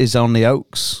is on the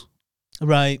Oaks.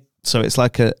 Right. So it's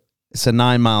a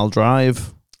 9-mile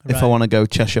drive if I Right. want to go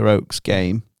Cheshire Oaks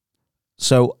game.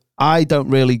 So I don't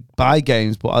really buy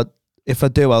games, but if I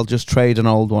do, I'll just trade an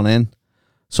old one in.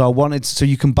 So so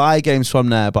you can buy games from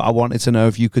there, but I wanted to know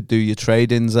if you could do your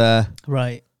trade-ins there.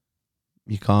 Right.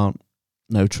 You can't.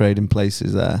 No trading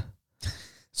places there.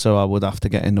 So I would have to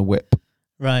get in the whip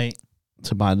Right.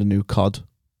 to buy the new COD.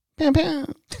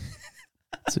 To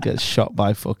get shot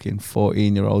by fucking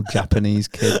 14-year-old Japanese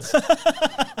kids.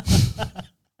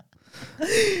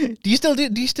 Do you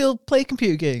still play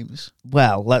computer games?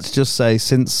 Well, let's just say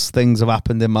since things have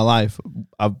happened in my life,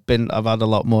 I've had a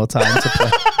lot more time to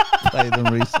play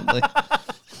them recently.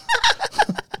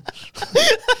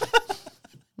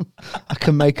 I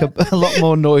can make a lot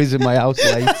more noise in my house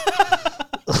late.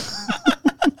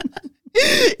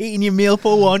 Eating your meal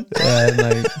for one. Yeah,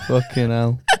 mate. Fucking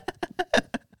hell.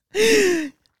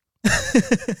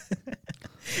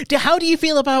 How do you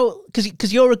feel about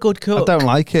because you're a good I cook? don't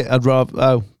like it. I'd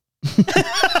rather.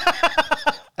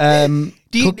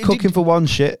 Cooking for one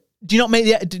shit. Do you not make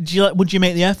the? Would you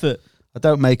make the effort? I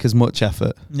don't make as much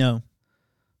effort. No.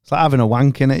 It's like having a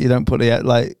wank in it. You don't put it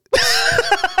like.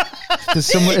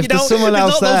 If there's someone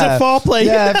else there. Loads of foreplay.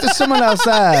 Yeah, if there's someone else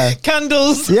there.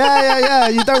 Candles. Yeah.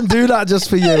 You don't do that just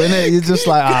for you, innit? You're just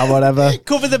like, whatever.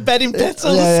 Cover the bed in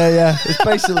petals. Yeah. It's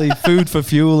basically food for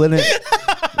fuel, innit?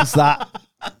 It's that.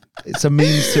 It's a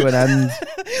means to an end.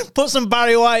 Put some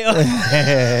Barry White on.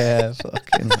 Yeah,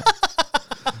 fucking.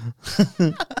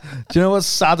 Do you know what's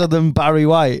sadder than Barry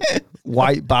White?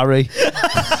 White Barry.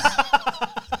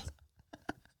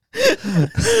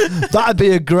 That'd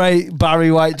be a great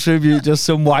Barry White tribute. Just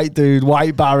some white dude,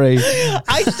 White Barry.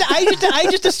 I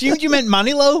just assumed you meant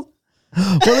Manilow.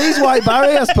 Well, he's White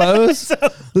Barry, I suppose.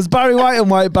 There's Barry White and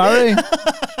White Barry.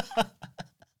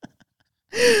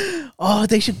 Oh,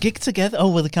 they should gig together. Oh,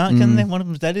 well, they can't, can they? One of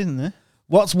them's dead, isn't there?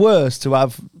 What's worse to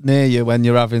have near you when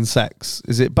you're having sex?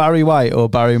 Is it Barry White or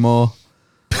Barry Moore?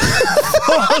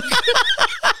 I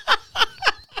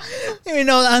don't even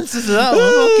know the answer to that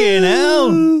one. Fucking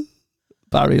hell.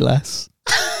 Barry Less.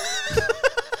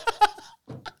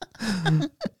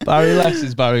 Barry Less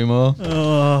is Barry Moore.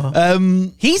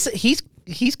 Oh. He's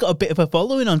got a bit of a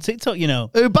following on TikTok, you know.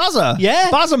 Who, Bazza? Yeah.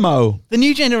 Bazamo. The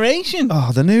new generation.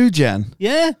 Oh, the new gen.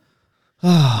 Yeah.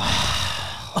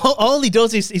 All he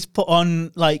does is put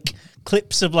on like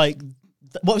clips of like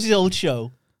what was his old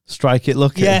show? Strike It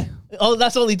Lucky. Yeah. Oh,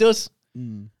 that's all he does.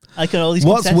 Like all these.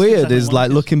 What's contestants weird having is like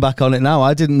one. looking back on it now,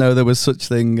 I didn't know there was such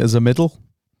thing as a middle.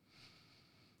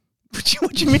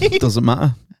 What do you mean? Doesn't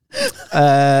matter.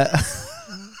 I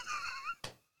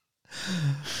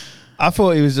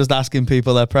thought he was just asking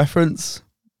people their preference.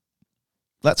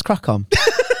 Let's crack on.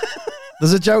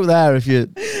 There's a joke there. If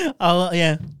you, I'll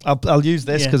use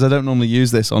this Yeah. because I don't normally use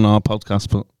this on our podcast.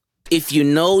 But If you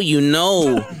know, you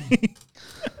know.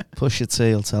 Pusha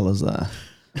T will tell us there.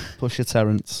 Pusha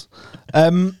Terrence.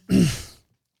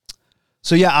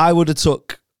 So yeah, I would have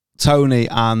took Tony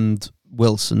and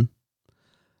Wilson,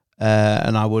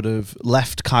 and I would have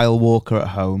left Kyle Walker at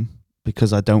home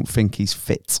because I don't think he's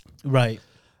fit. Right.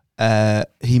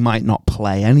 He might not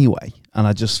play anyway, and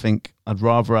I just think I'd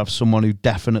rather have someone who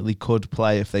definitely could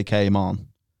play if they came on.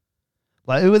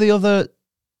 Like, who are the other?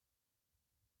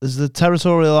 There's the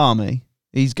Territorial Army.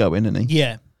 He's going, isn't he?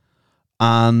 Yeah.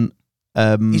 And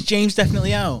Is James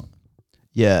definitely out?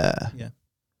 yeah, Yeah.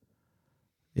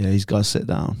 he's got to sit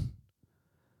down.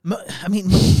 I mean,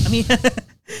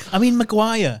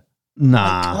 Maguire.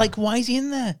 Nah, Like, why is he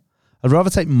in there? I'd rather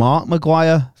take Mark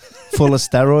Maguire, full of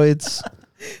steroids.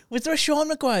 Was there a Sean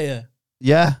Maguire?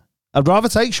 Yeah, I'd rather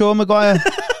take Sean Maguire.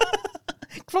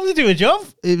 Could probably do a job.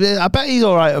 I bet he's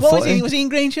all right at What was footy. he? Was he in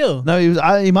Grange Hill? No,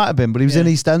 he might have been, but he was in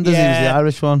EastEnders. He was the Yeah.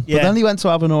 Irish one. But Yeah. then he went to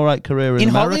have an all right career in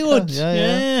America. Hollywood.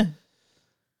 Yeah.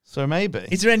 So maybe.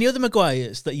 Is there any other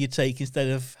Maguires that you'd take instead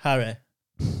of Harry?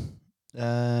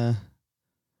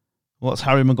 What's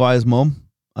Harry Maguire's mum?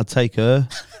 I'd take her.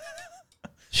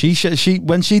 She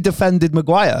when she defended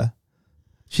Maguire,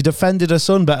 she defended her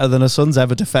son better than her son's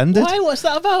ever defended. Why? What's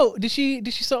that about? Did she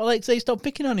sort of like say stop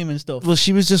picking on him and stuff? Well,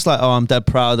 she was just like, "Oh, I'm dead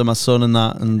proud of my son," and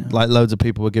that, and like loads of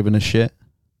people were giving a shit.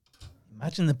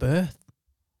 Imagine the birth.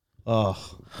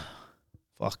 Oh,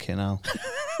 fucking hell!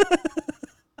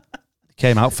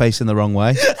 Came out facing the wrong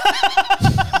way.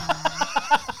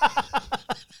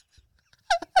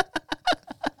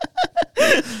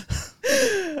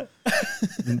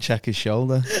 Didn't check his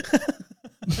shoulder.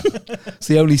 It's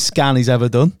the only scan he's ever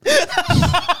done.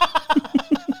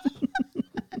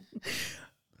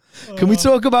 Can we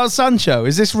talk about Sancho?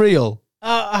 Is this real?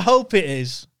 I hope it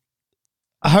is.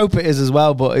 I hope it is as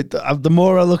well, but the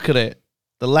more I look at it,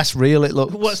 the less real it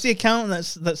looks. What's the account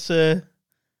that's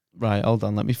Right, hold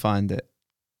on, let me find it.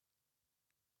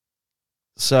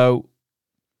 So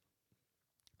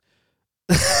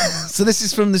so this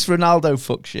is from this Ronaldo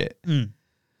fuck shit.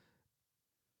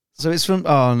 So it's from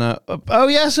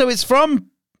so it's from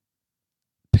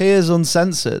Piers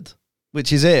Uncensored,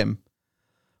 which is him.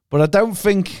 But I don't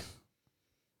think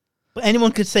But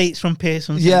anyone could say it's from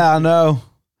Pearson. Yeah, I know.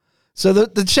 So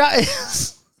the chat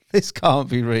is this can't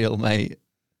be real, mate.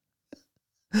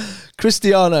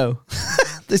 Cristiano.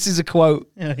 This is a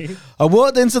quote. I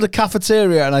walked into the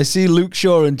cafeteria and I see Luke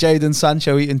Shaw and Jadon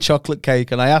Sancho eating chocolate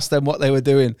cake, and I asked them what they were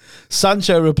doing.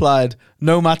 Sancho replied,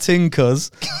 "No, my ting, cuz."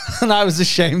 And I was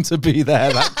ashamed to be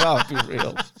there. That can't be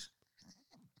real.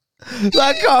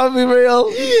 That can't be real.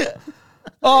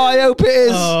 Oh, I hope it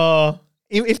is. Oh,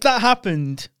 if that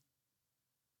happened,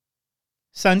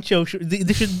 Sancho should.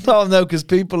 They should. Oh no, because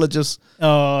people are just.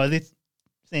 Oh,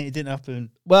 Saying it didn't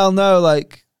happen. Well, no,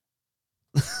 like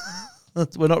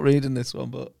we're not reading this one,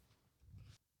 but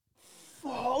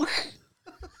Fuck.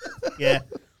 Yeah,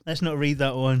 let's not read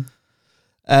that one.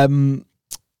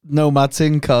 no mad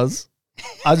thing, cuz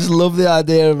I just love the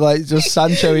idea of like just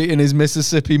Sancho eating his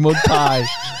Mississippi mud pie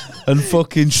and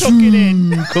fucking Chucking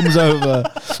in. comes over.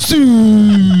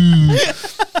 Shoo.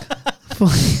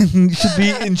 Fucking should be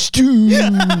eating stew.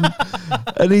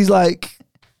 And he's like,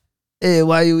 hey,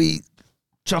 why you eat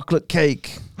chocolate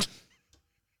cake?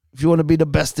 If you want to be the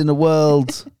best in the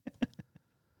world.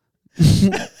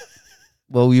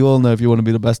 Well, you all know if you want to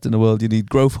be the best in the world, you need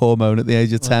growth hormone at the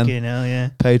age of 10. Fucking hell, yeah.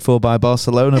 Paid for by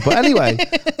Barcelona. But anyway,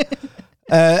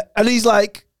 and he's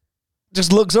like,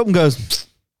 just looks up and goes,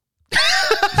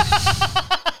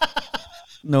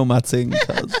 no mad thing,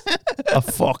 cuz. Oh,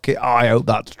 fuck it. Oh, I hope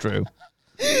that's true.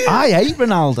 I hate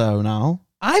Ronaldo now.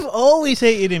 I've always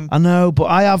hated him. I know, but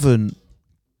I haven't.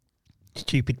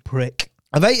 Stupid prick.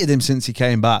 I've hated him since he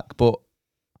came back, but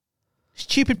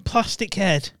Stupid plastic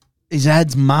head. his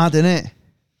head's mad, innit?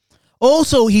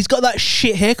 Also, he's got that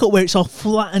shit haircut where it's all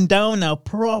flattened down now,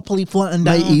 properly flattened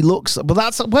down. Mate, he looks... But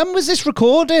that's... When was this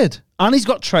recorded? And he's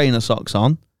got trainer socks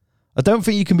on. I don't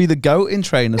think you can be the GOAT in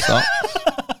trainer socks.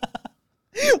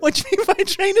 What do you mean by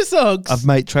trainer socks?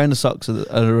 Mate, trainer socks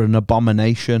are an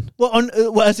abomination. What on?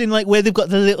 What, as in like where they've got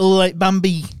the little like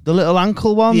Bambi? The little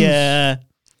ankle ones? Yeah.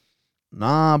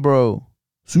 Nah, bro.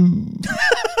 Shoo.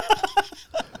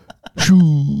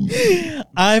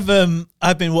 I've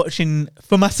been watching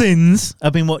for my sins.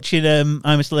 I've been watching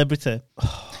I'm a Celebrity.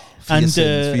 For your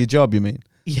sins, for your job, you mean?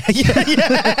 Yeah.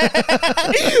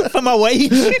 For my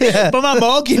wage, for my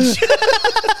mortgage.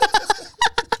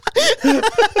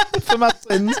 For my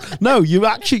sins. No, you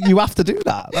have to do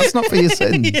that. That's not for your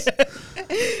sins.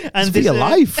 And It's for your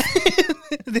life.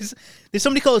 There's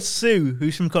somebody called Sue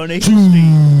who's from Coronation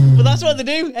Street. But that's what they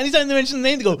do. Anytime they mention the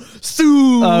name, they go,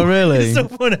 Sue. Oh, really? It's so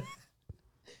funny.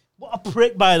 What a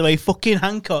prick, by the way. Fucking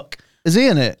Hancock. Is he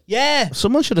in it? Yeah.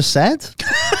 Someone should have said.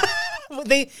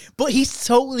 But he's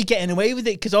totally getting away with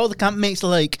it because all the campmates are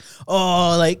like,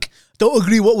 oh, like, don't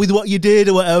agree with what you did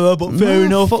or whatever, but fair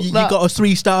enough. You got us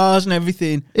 3 stars and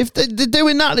everything. If they're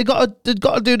doing that, they've got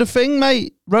to do the thing,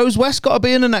 mate. Rose West got to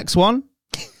be in the next one.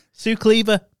 Sue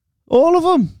Cleaver. All of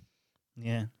them.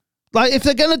 Yeah. Like, if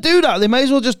they're going to do that, they may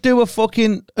as well just do a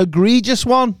fucking egregious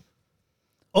one.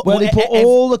 Where they put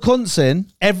all the cunts in.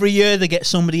 Every year they get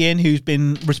somebody in who's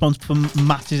been responsible for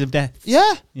matters of death.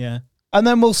 Yeah. Yeah. And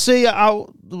then we'll see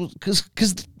how...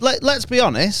 Because let's be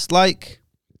honest, like...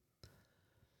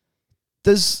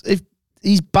 If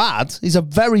he's bad, he's a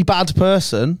very bad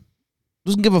person,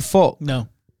 doesn't give a fuck. No.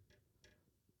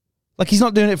 Like, he's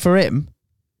not doing it for him.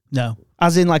 No.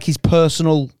 As in, like, his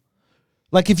personal...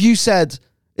 Like, if you said...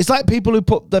 It's like people who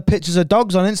put their pictures of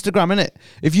dogs on Instagram, innit?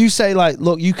 If you say, like,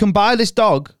 look, you can buy this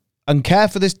dog and care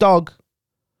for this dog,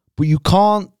 but you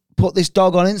can't put this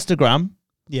dog on Instagram,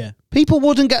 Yeah. people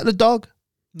wouldn't get the dog.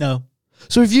 No.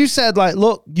 So if you said, like,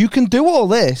 look, you can do all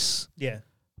this, Yeah.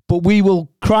 but we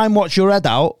will crime watch your head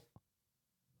out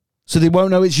so they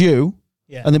won't know it's you.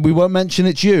 Yeah. And then we won't mention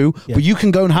it's you, Yeah. but you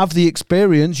can go and have the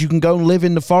experience. You can go and live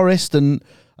in the forest and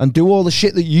do all the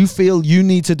shit that you feel you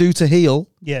need to do to heal.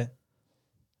 Yeah.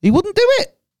 He wouldn't do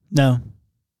it. No.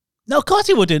 No, of course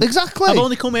he wouldn't. Exactly. I've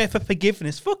only come here for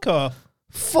forgiveness. Fuck off.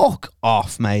 Fuck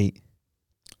off, mate.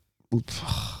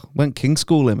 Went King's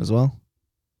School him as well.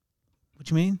 What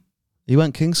do you mean? He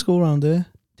went King's School around here.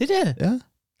 Did you? Yeah.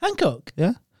 Hancock?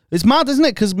 Yeah. It's mad, isn't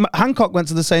it? Because Hancock went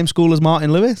to the same school as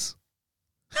Martin Lewis.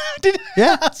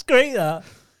 Yeah. That's great, that.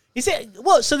 Is it...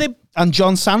 What? So they... And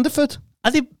John Sandiford.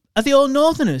 Are they all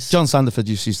Northerners? John Sandiford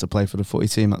used to play for the footy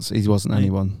team. He wasn't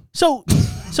anyone. So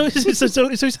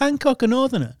is Hancock a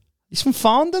Northerner? He's from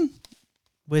Farndon.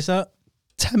 Where's that?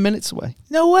 10 minutes away.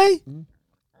 No way.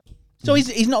 So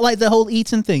he's not like the whole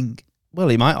Eton thing? Well,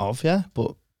 he might have, yeah,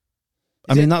 but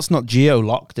I mean that's not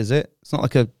geo-locked, is it? It's not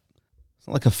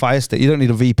like a fire stick. You don't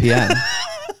need a VPN.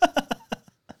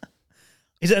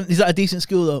 Is that a decent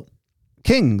school though?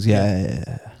 Kings,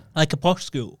 yeah. Like a posh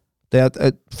school? They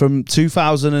had from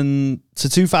 2000 to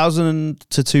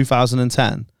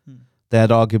 2010. They had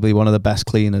arguably one of the best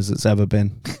cleaners that's ever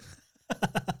been.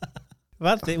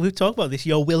 We've talked about this.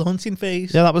 Your Will Hunting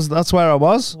phase. Yeah, that's where I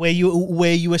was. Where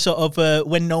you were sort of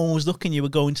when no one was looking, you were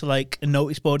going to like a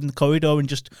notice board in the corridor and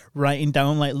just writing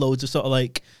down like loads of sort of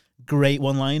like great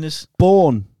one-liners.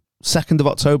 Born 2nd of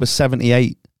October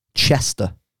 78,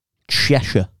 Cheshire.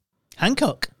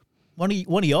 Hancock, one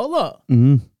of your lot.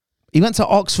 Mm-hmm. He went to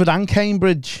Oxford and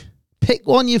Cambridge. Pick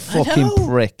one, you fucking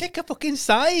prick. Pick a fucking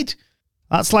side.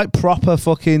 That's like proper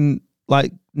fucking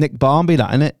like Nick Barmby,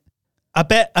 that, innit? I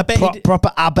bet he did,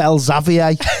 proper Abel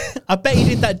Xavier. I bet he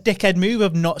did that dickhead move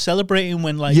of not celebrating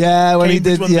when like Yeah, when he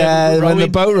Cambridge did. won Yeah, when the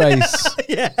rowing. boat race.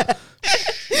 Yeah.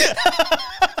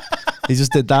 He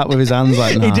just did that with his hands,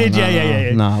 like nah, He did, nah,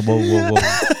 yeah. Nah, whoa.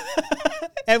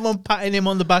 Everyone patting him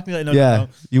on the back and like, no, Yeah, no.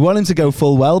 you want him to go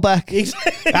full Welbeck.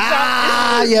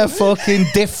 Exactly. You fucking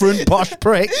different posh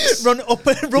pricks. Run up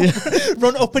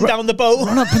and down the boat.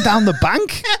 Run up and down the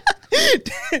bank.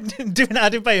 Doing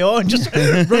Adebayor and just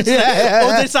run to the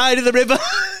other side of the river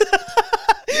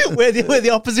where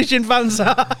the opposition fans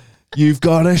are. You've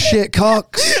got a shit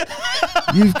cocks.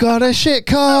 You've got a shit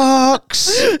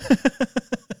cocks.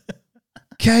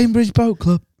 Cambridge Boat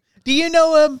Club. Do you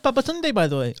know Babatunde, by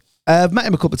the way? I've met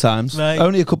him a couple of times. Right.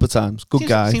 Only a couple of times. Good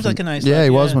guy. Seems like a nice Yeah, lad, he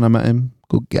was yeah. when I met him.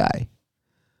 Good guy.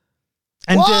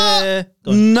 And What?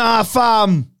 go on. Nah,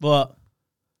 fam. What?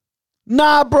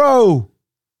 Nah, bro.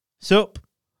 Sup?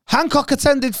 Hancock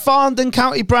attended Farndon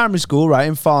County Primary School, right,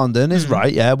 in Farndon, is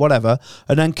right, yeah, whatever.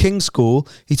 And then King's School.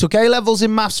 He took A-levels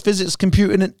in maths, physics,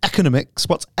 computing, and economics.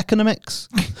 What's economics?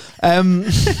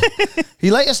 He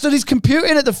later studied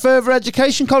computing at the Further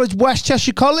Education College, West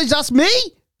Cheshire College. That's me.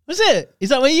 Was it? Is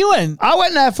that where you went? I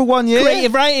went there for 1 year.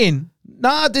 Creative writing?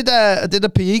 Nah, I did a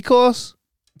PE course.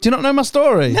 Do you not know my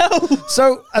story? No.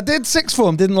 So I did sixth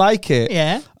form, didn't like it.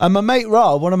 Yeah. And my mate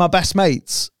Rob, one of my best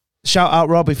mates, shout out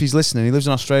Rob if he's listening. He lives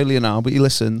in Australia now, but he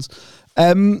listens.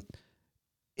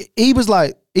 He was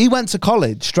like, he went to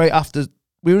college straight after.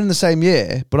 We were in the same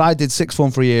year, but I did sixth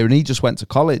form for a year, and he just went to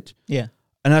college. Yeah.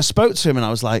 And I spoke to him, and I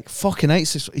was like, "Fucking hate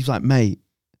sixth." He's like, "Mate,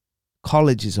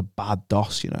 college is a bad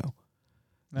DOS, you know.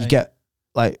 You Right. get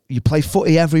like you play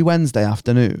footy every Wednesday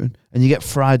afternoon, and you get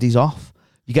Fridays off.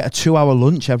 You get a 2-hour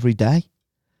lunch every day."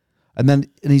 And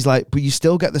he's like, "But you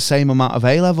still get the same amount of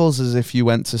A-levels as if you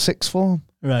went to sixth form."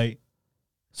 Right.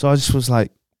 So I just was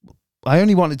like, I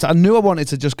knew I wanted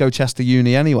to just go Chester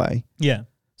Uni anyway. Yeah.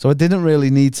 So I didn't really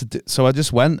need to so I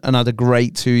just went and had a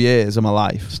great 2 years of my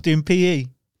life. Just doing PE.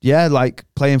 Yeah, like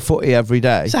playing footy every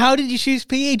day. So how did you choose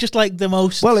PE? Just like the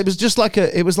most... Well, it was just like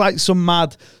it was like some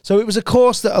mad, so it was a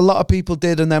course that a lot of people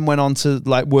did and then went on to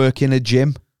like work in a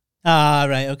gym. Ah,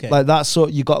 right, okay. Like that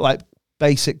sort, you got like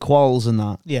basic quals and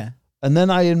that. yeah, And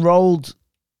then I enrolled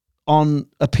on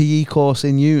a PE course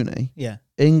in uni, yeah.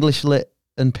 English Lit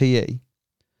and PE.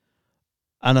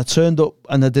 And I turned up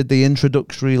and I did the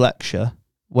introductory lecture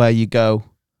where you go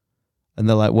and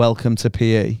they're like, "Welcome to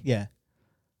PE." Yeah.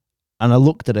 And I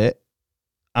looked at it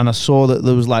and I saw that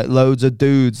there was like loads of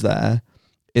dudes there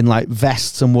in like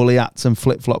vests and woolly hats and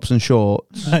flip-flops and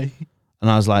shorts. Right. And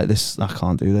I was like, I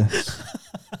can't do this.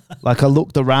 Like I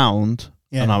looked around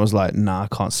Yeah. and I was like, nah, I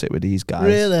can't sit with these guys.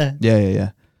 Really?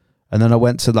 Yeah. And then I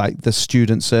went to like the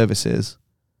student services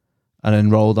and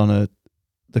enrolled on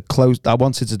I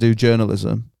wanted to do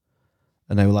journalism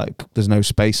and they were like, there's no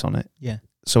space on it. Yeah.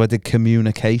 So I did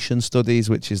communication studies,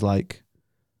 which is like,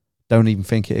 don't even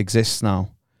think it exists now.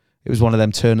 It was one of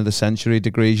them turn of the century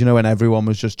degrees, you know, when everyone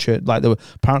was just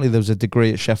apparently there was a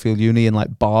degree at Sheffield Uni in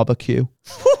like barbecue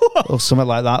or something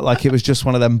like that. Like it was just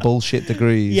one of them bullshit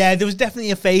degrees. Yeah, there was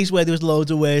definitely a phase where there was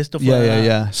loads of weird stuff like that.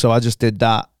 Yeah. So I just did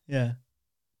that. Yeah.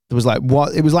 There was like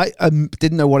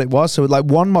didn't know what it was. So like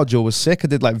one module was sick. I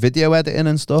did like video editing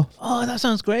and stuff. Oh, that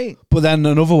sounds great. But then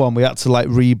another one we had to like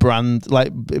rebrand,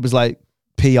 like it was like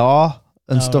PR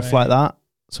and stuff right. like that.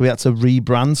 So we had to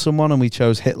rebrand someone and we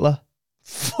chose Hitler.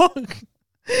 Fuck.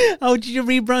 How did you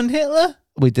rebrand Hitler?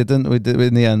 We didn't. We did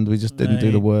in the end. We just didn't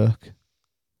do the Right. work.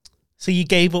 So you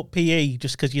gave up PE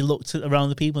just because you looked around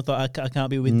the people and thought, I can't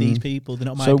be with these people. They're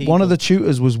not my So people. one of the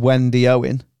tutors was Wendy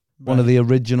Owen, one of Right. the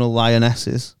original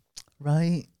Lionesses.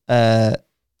 Right. I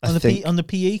On think. the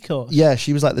PE course? Yeah,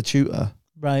 she was like the tutor.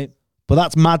 Right. But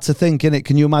that's mad to think, innit?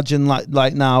 Can you imagine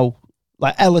like now,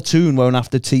 like Ella Toon won't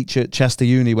have to teach at Chester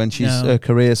Uni when her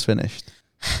career's finished.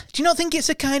 Do you not think it's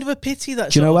a kind of a pity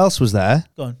that... Do you know who else was there?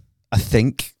 Go on. I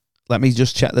think. Let me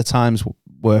just check the times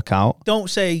workout. Don't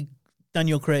say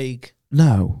Daniel Craig.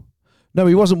 No,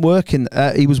 he wasn't working.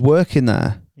 He was working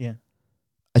there. Yeah.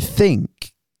 I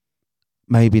think.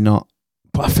 Maybe not.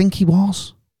 But I think he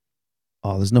was.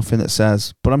 Oh, there's nothing that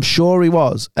says. But I'm sure he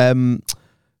was.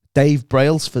 Dave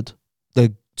Brailsford,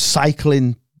 the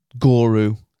cycling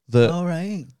guru. All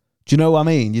right. Do you know what I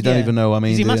mean? You don't even know what I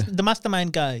mean. Is he do you? the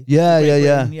mastermind guy? Yeah.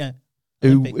 Yeah.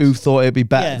 Who thought it'd be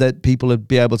better Yeah. that people would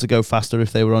be able to go faster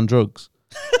if they were on drugs?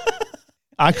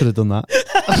 I could have done that.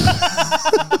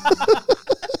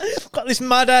 Got this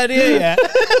mad idea, yeah.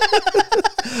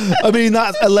 I mean,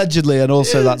 that's allegedly, and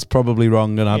also that's probably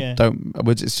wrong. And I Yeah. don't.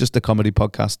 It's just a comedy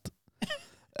podcast.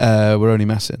 We're only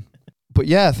messing. But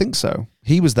yeah, I think so.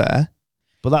 He was there,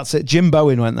 but that's it. Jim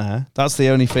Bowen went there. That's the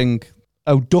only thing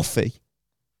Duffy.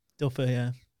 Duffer,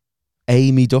 yeah.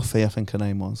 Amy Duffy, I think her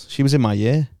name was. She was in my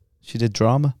year. She did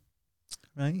drama.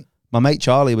 Right. My mate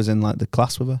Charlie was in like the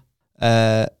class with her.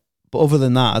 But other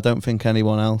than that, I don't think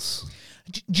anyone else.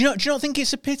 Do you not think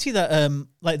it's a pity that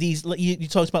like these like you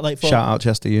talked about like Shout out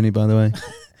Chester Uni, by the way.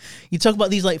 you talk about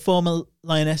these like former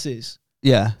lionesses.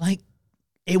 Yeah. Like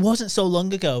it wasn't so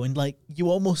long ago, and like you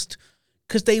almost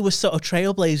because they were sort of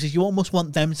trailblazers, you almost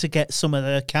want them to get some of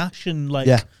the cash and like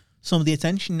some of the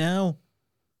attention now.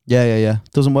 Yeah.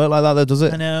 Doesn't work like that though, does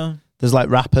it? I know. There's like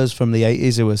rappers from the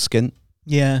 80s who were skint.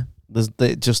 Yeah.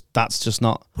 That's just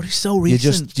not. But it's so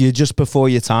recent. You're just before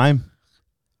your time.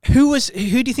 Who do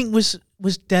you think was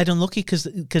dead unlucky because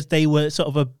they were sort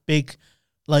of a big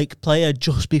like player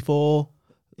just before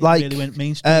it like really went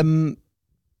mainstream?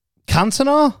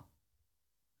 Cantona?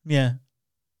 Yeah.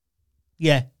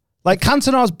 Like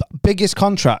Cantona's biggest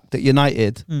contract at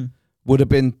United would have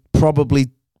been probably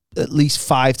at least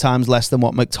 5 times less than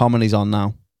what McTominay's on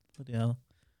now. Bloody hell.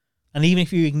 And even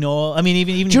if you ignore, I mean,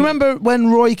 even do you remember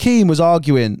when Roy Keane was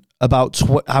arguing about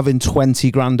having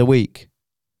 20 grand a week?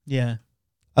 Yeah.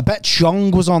 I bet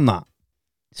Chong was on that.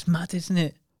 It's mad, isn't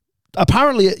it?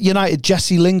 Apparently at United,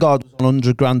 Jesse Lingard was on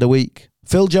 100 grand a week.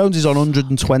 Phil Jones is on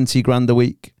 120 grand a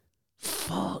week.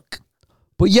 Fuck.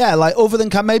 But yeah, like other than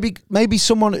maybe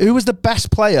someone who was the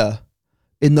best player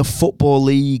in the Football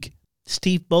League.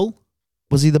 Steve Bull.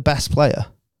 Was he the best player?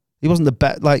 He wasn't the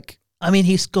best. Like, I mean,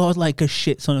 he scored like a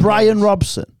shit ton of Brian goals.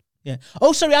 Robson. Yeah.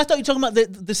 Oh, sorry. I thought you were talking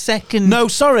about the second. No,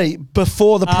 sorry.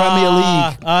 Before the Premier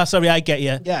League. Sorry. I get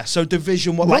you. Yeah. So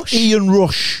Division 1. Rush? Like Ian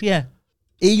Rush. Yeah.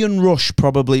 Ian Rush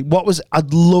probably.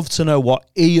 I'd love to know what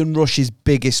Ian Rush's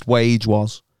biggest wage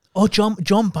was. Oh,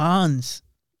 John Barnes.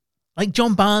 Like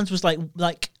John Barnes was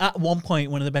like at one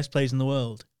point one of the best players in the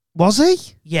world. Was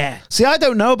he? Yeah. See, I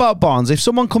don't know about Barnes. If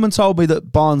someone come and told me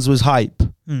that Barnes was hype,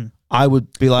 I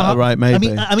would be like, all right,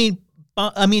 maybe. I mean,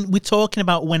 we're talking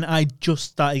about when I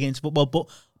just started getting into football, but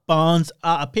Barnes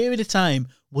at a period of time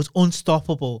was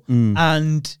unstoppable,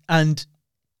 and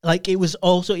like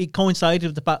it coincided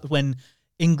with the fact when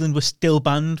England was still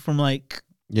banned from like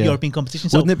European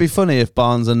competitions. Wouldn't it be funny if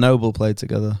Barnes and Noble played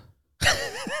together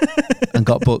and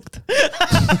got booked?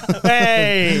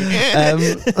 Hey.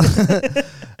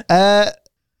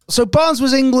 So Barnes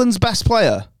was England's best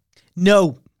player?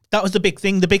 No, that was the big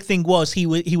thing. The big thing was he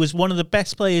was one of the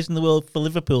best players in the world for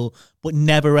Liverpool, but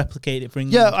never replicated it for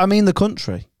England. Yeah, I mean the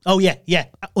country. Oh yeah,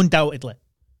 undoubtedly.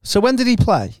 So when did he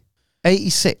play?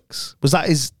 86. Was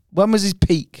that when was his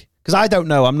peak? Because I don't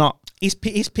know. I'm not. His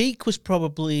peak was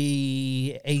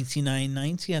probably 89,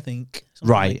 90, I think.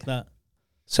 Something Right. like that.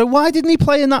 So why didn't he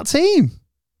play in that team?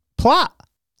 Platt.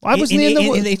 Why wasn't he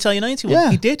in the Italian 91?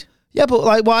 Yeah. He did. Yeah, but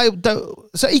like why?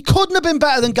 So he couldn't have been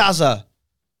better than Gaza.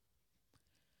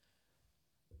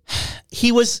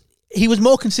 He was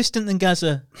more consistent than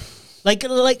Gaza. Like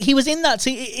he was in that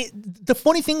team. The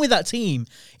funny thing with that team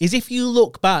is if you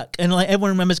look back and like everyone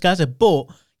remembers Gaza, but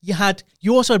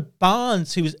you also had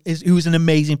Barnes who was an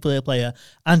amazing player,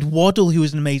 and Waddle who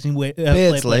was an amazing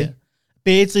player.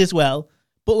 Beardsley as well.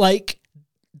 But like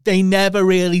they never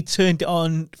really turned it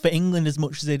on for England as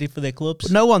much as they did for their clubs.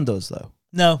 But no one does though.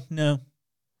 No.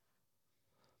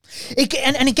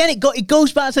 It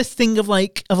goes back to this thing of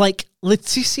like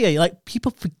Letizia. Like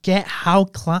people forget how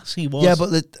classy he was. Yeah, but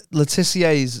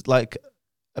Letizia is like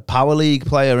a power league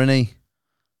player, isn't he?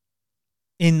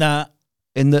 In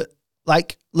the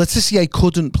like Letizia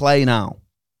couldn't play now.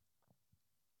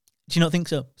 Do you not think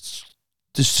so?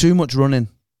 There's too much running.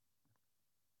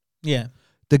 Yeah.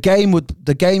 The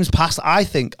game's past, I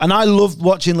think, and I love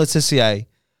watching Letizia,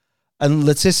 and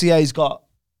Letizier's got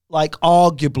like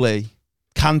arguably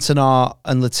Cantona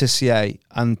and Letizia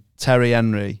and Terry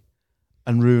Henry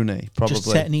and Rooney probably.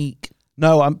 Just technique.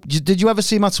 No, did you ever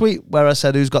see my tweet where I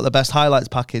said who's got the best highlights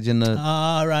package in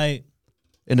the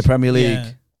in the Premier League?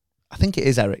 Yeah. I think it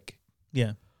is Eric.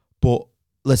 Yeah. But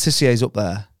Letizier's up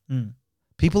there.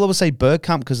 People always say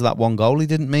Bergkamp because of that one goal he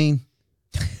didn't mean.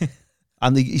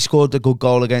 And he scored a good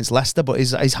goal against Leicester, but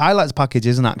his highlights package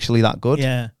isn't actually that good.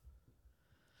 Yeah.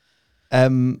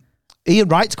 Ian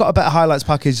Wright's got a better highlights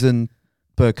package than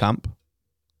Bergkamp. Do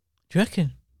you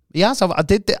reckon? He has. I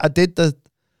did the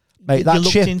mate,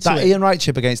 that Ian Wright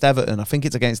chip against Everton. I think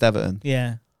it's against Everton.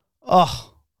 Yeah.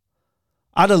 Oh,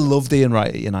 I'd have loved Ian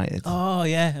Wright at United. Oh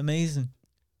yeah, amazing.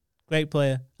 Great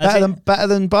player. Better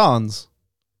than Barnes.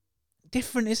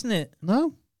 Different, isn't it?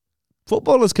 No.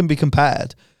 Footballers can be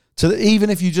compared to even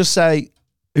if you just say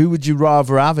who would you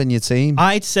rather have in your team?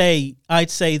 I'd say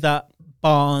that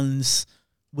Barnes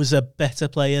was a better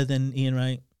player than Ian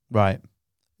Wright. Right.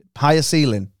 Higher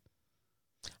ceiling.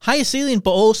 higher ceiling,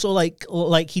 but also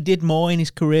like he did more in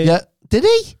his career. Yeah, did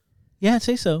he? Yeah, I'd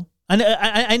say so. And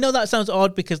I know that sounds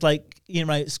odd because like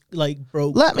right, it's like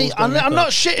broke. I'm not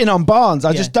shitting on Barnes.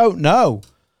 I just don't know.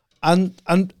 And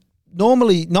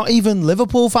normally, not even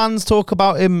Liverpool fans talk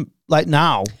about him like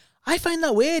now. I find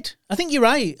that weird. I think you're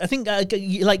right. I think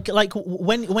like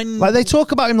when Like they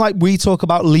talk about him like we talk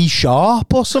about Lee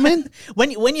Sharp or something.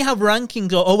 when you have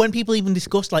rankings or when people even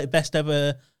discuss like best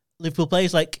ever Liverpool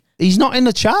players, like He's not in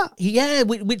the chat. yeah,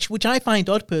 which I find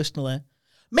odd personally.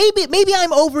 Maybe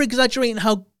I'm over exaggerating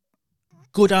how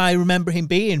good I remember him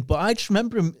being, but I just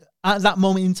remember him at that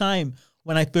moment in time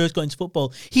when I first got into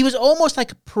football. He was almost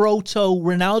like a proto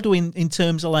Ronaldo in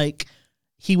terms of like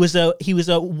he was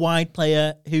a wide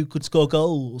player who could score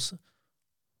goals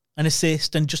and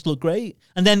assist and just look great.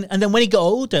 And then when he got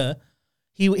older,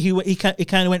 he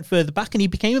kind of went further back and he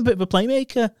became a bit of a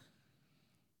playmaker.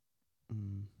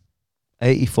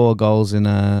 84 goals in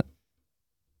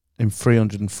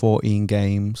 314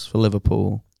 games for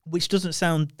Liverpool. Which doesn't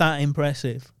sound that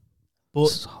impressive, but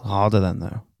It's harder then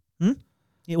though.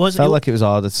 it was. Felt like it was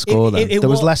harder to score then. There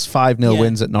was less 5-0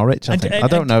 wins at Norwich, I think. I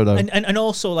don't know though. And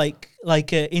also like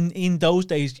in those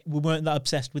days we weren't that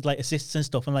obsessed with like assists and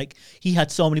stuff, and like he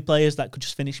had so many players that could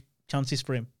just finish chances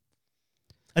for him.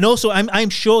 And also I'm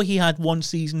sure he had one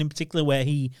season in particular where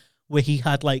he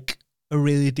had like a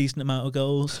really decent amount of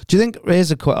goals. Do you think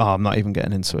here's a I'm not even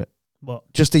getting into it. What?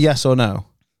 Just a yes or no.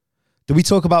 Do we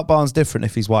talk about Barnes different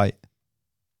if he's white?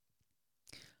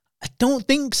 I don't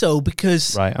think so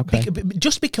because Right, okay.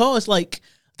 Just because like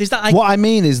there's that. What I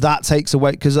mean is that takes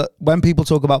away because when people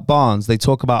talk about Barnes, they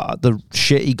talk about the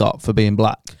shit he got for being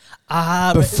black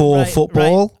before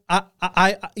football. Right.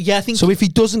 I think So if he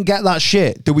doesn't get that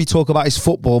shit, do we talk about his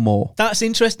football more? that's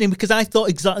interesting because I thought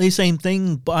exactly the same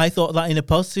thing, but I thought that in a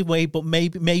positive way. But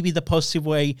maybe the positive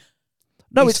way.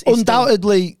 No, it's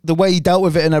undoubtedly the way he dealt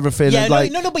with it and everything. Yeah, and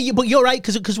like, no, but you're right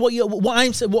because what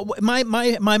my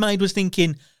mind was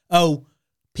thinking. Oh,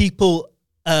 people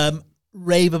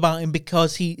rave about him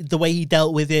because the way he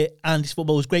dealt with it and his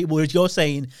football was great. Whereas you're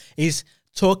saying is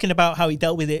talking about how he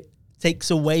dealt with it takes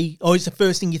away, or it's the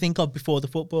first thing you think of before the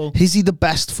football. is he the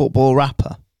best football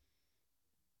rapper?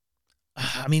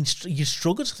 I mean, you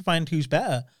struggle to find who's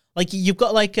better. Like you've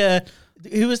got like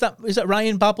who was that? Is that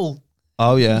Ryan Babel?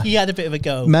 Oh yeah, He had a bit of a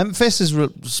go. Memphis has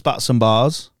spat some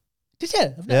bars. Did you?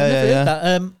 I've Yeah, never yeah,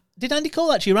 heard that. Did Andy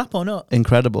Cole actually rap or not?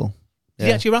 Incredible. Did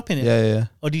he actually rap in it? Yeah.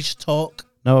 Or did he just talk?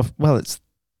 No, well, it's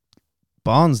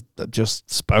Barnes that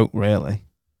just spoke really.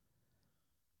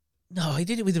 No, he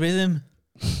did it with rhythm.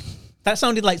 That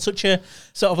sounded like such a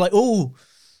sort of like, oh,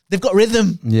 they've got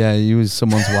rhythm. Yeah, he was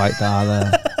someone's white guy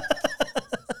there.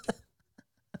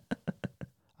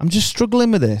 I'm just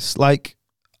struggling with this. Like,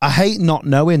 I hate not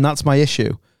knowing. That's my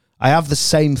issue. I have the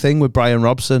same thing with Brian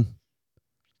Robson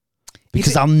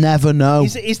because I'll never know.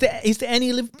 Is there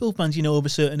any Liverpool fans you know of a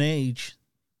certain age?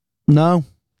 No.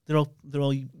 They're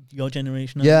all your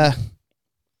generation. Aren't Yeah.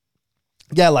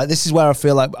 Yeah, like this is where I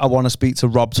feel like I want to speak to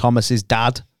Rob Thomas's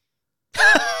dad. Do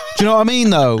you know what I mean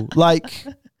though? Like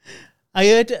I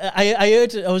heard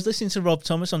I was listening to Rob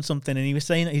Thomas on something and he was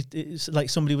saying that it's like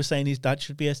somebody was saying his dad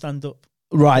should be a stand-up.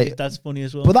 right. His dad's funny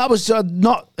as well. But that was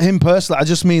not him personally. I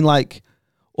just mean like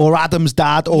or Adam's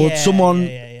dad or someone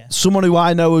who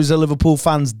I know who's a Liverpool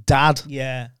fan's dad.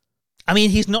 Yeah. I mean,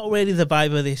 he's not really the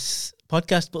vibe of this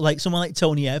podcast, but like someone like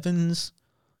Tony Evans.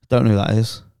 Don't know who that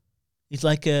is. He's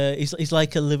like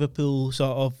a Liverpool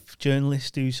sort of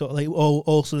journalist who sort of like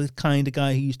also the kind of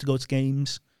guy who used to go to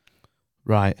games.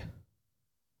 Right.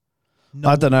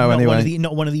 I don't know. Anyway,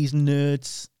 not one of these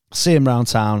nerds. See him round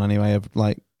town anyway.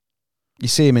 Like you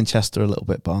see him in Chester a little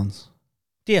bit, Barnes.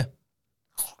 Yeah.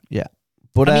 Yeah.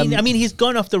 But I mean, he's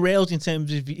gone off the rails in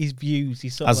terms of his views.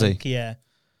 He's sort of like, yeah,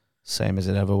 same as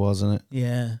it ever was, isn't it?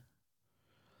 yeah.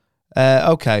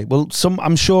 Okay. Well,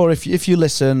 I'm sure if you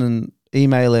listen and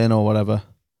email in or whatever,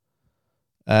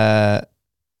 and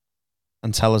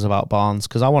tell us about Barnes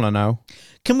because I want to know.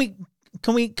 Can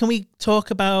we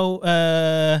talk about?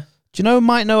 Do you know who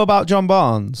might know about John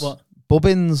Barnes? What?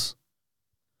 Bubbins.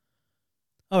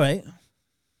 All right.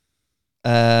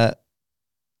 Let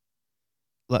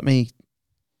me.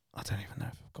 I don't even know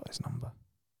if I've got his number.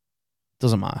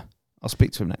 Doesn't matter. I'll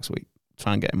speak to him next week.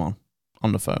 Try and get him on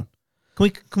the phone.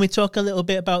 Can we talk a little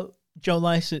bit about Joe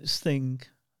Lycett's thing?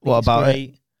 What about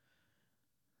it?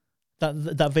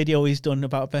 That video he's done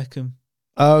about Beckham.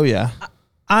 Oh yeah.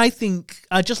 I think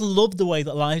I just love the way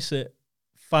that Lycett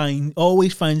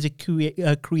always finds a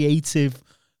creative,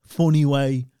 funny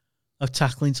way of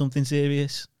tackling something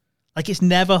serious. Like it's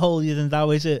never holier than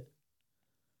thou, is it?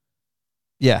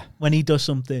 Yeah. When he does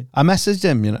something. I messaged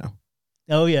him, you know.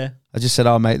 Oh yeah, I just said,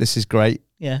 "Oh mate, this is great,"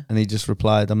 yeah. and he just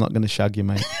replied, "I'm not going to shag you,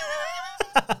 mate."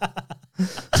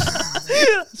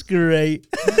 That's great.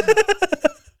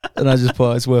 And I just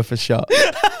put, "It's worth a shot."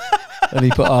 And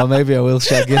he put, "Oh, maybe I will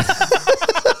shag you."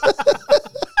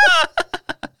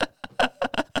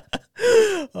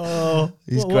 Oh,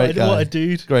 He's what, great guy. What a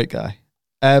dude. Great guy.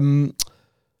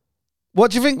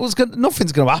 What do you think was going?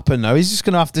 Nothing's going to happen though. He's just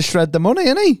going to have to shred the money,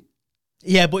 isn't he?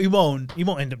 Yeah, but he won't. He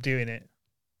won't end up doing it.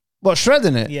 What,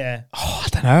 shredding it? Yeah. Oh, I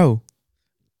don't know.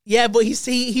 Yeah, but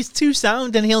he's too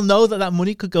sound, and he'll know that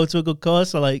money could go to a good cause.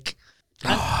 So like,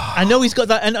 I know he's got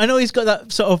that, and I know he's got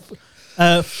that sort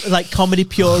of like comedy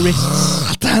purists.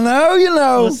 I don't know. You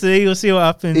know, We'll see what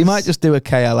happens. he might just do a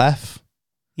KLF.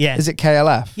 Yeah. Is it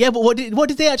KLF? Yeah, but what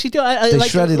did they actually do? They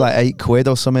shredded like £8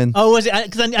 or something. Oh, was it?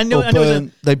 Because I know. Or I know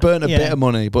burnt, they burnt a yeah. bit of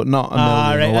money, but not a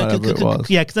million or whatever it was.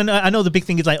 Yeah, because I know the big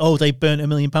thing is like, oh, they burnt £1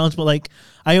 million, but like,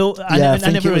 I think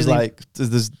never it was really like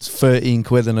there's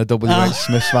 £13 in a WH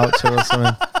Smith voucher or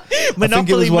something. I think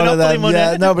it was one of them. money.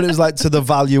 Yeah, no, but it was like to the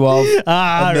value of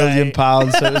 £1 million.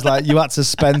 So it was like you had to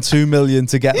spend 2 million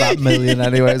to get that million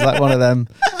anyway. It was like one of them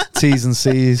T's and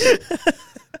C's.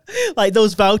 Like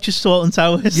those vouchers, Salt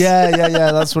Towers. Yeah.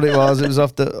 That's what it was. It was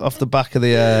off the back of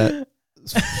the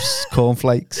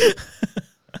cornflakes.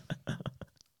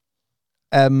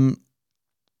 Right,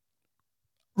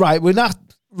 we're not.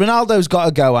 Ronaldo's got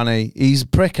to go, Annie. He's a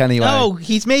prick anyway. No,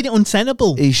 he's made it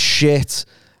untenable. He's shit.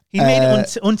 He's made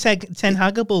it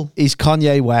untenhaggable. He's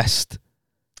Kanye West.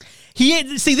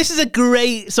 See, this is a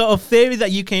great sort of theory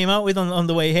that you came out with on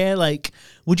the way here. Like,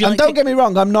 would you? And don't get me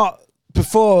wrong, I'm not.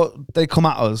 Before they come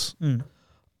at us,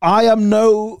 I am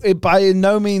by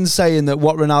no means saying that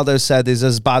what Ronaldo said is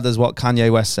as bad as what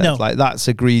Kanye West said. No. Like, that's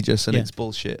egregious and it's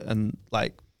bullshit and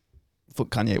like, fuck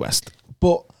Kanye West.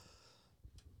 But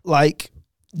like,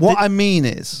 what I mean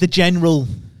is the general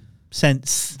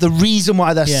sense. The reason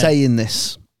why they're saying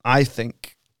this, I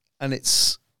think, and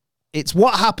it's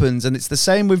what happens, and it's the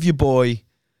same with your boy,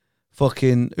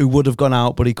 fucking who would have gone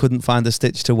out but he couldn't find a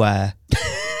stitch to wear.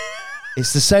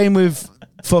 It's the same with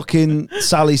fucking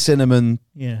Sally Cinnamon.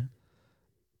 Yeah.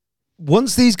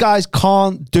 Once these guys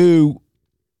can't do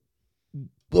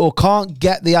or can't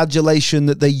get the adulation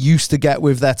that they used to get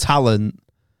with their talent,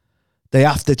 they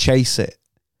have to chase it.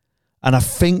 And I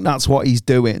think that's what he's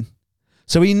doing.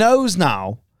 So he knows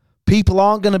now people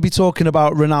aren't going to be talking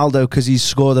about Ronaldo because he's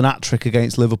scored an hat-trick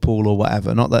against Liverpool or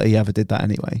whatever. Not that he ever did that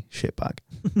anyway. Shitbag.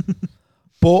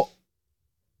 But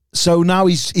so now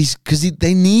he's because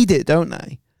they need it, don't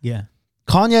they? Yeah.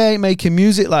 Kanye ain't making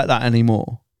music like that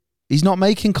anymore. He's not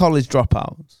making College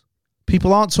Dropouts.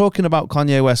 People aren't talking about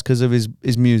Kanye West because of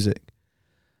his music.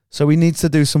 So he needs to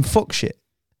do some fuck shit.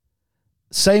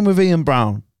 Same with Ian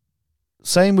Brown.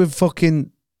 Same with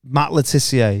fucking Matt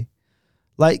Letizia.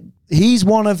 Like, he's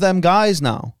one of them guys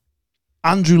now.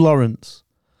 Andrew Lawrence.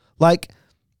 Like,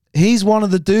 he's one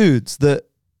of the dudes that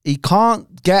he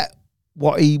can't get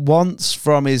what he wants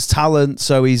from his talent,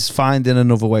 so he's finding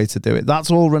another way to do it. That's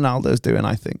all Ronaldo's doing,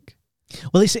 I think.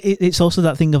 Well, it's also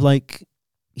that thing of like,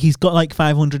 he's got like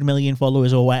 500 million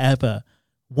followers or whatever.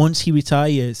 Once he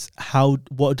retires,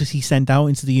 what does he send out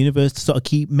into the universe to sort of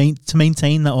to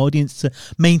maintain that audience, to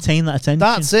maintain that attention?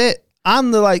 That's it.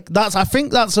 And I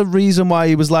think that's a reason why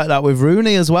he was like that with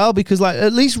Rooney as well, because like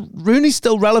at least Rooney's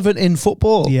still relevant in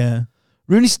football. Yeah.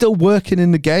 Rooney's still working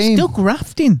in the game. Still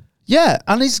grafting. Yeah,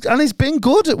 and he's been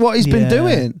good at what he's been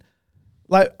doing.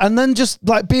 Like, and then just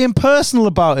like being personal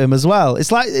about him as well.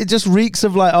 It's like it just reeks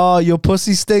of like, oh, your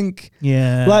pussy stink.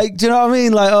 Yeah. Like, do you know what I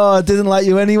mean? Like, oh, I didn't like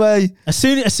you anyway. As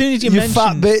soon as you mention,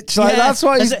 fat bitch. Like, that's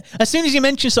why. As soon as you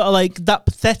mention sort of like that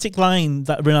pathetic line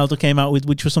that Ronaldo came out with,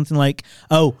 which was something like,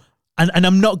 oh. And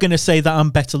I'm not going to say that I'm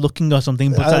better looking or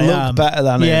something, but I look am better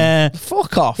than him. Yeah.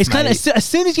 Fuck off. It's kind of as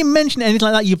soon as you mention anything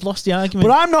like that, you've lost the argument.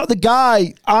 But I'm not the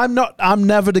guy. I'm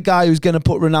never the guy who's going to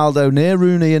put Ronaldo near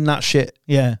Rooney and that shit.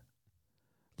 Yeah.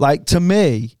 Like, to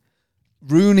me,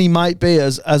 Rooney might be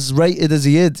as rated as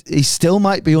he is. He still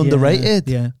might be underrated.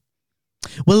 Yeah.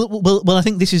 Well. I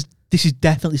think this is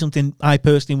definitely something I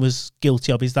personally was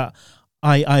guilty of. Is that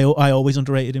I always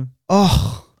underrated him.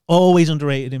 Oh, always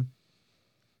underrated him.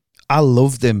 I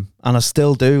loved him, and I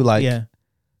still do. Like, mate,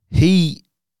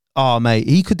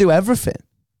 he could do everything.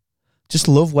 Just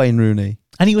love Wayne Rooney,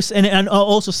 and he was and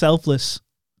also selfless.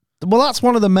 Well, that's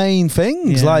one of the main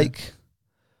things. Yeah. Like,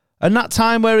 and that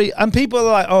time where and people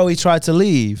are like, oh, he tried to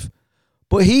leave,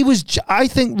 but I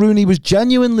think Rooney was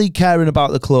genuinely caring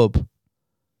about the club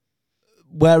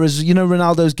Whereas,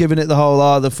 Ronaldo's giving it the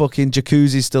whole, the fucking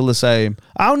jacuzzi's still the same.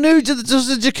 How new does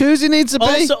the jacuzzi need to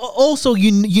be? Also,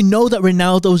 you know that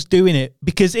Ronaldo's doing it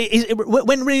because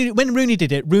when Rooney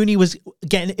did it, Rooney was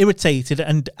getting irritated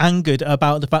and angered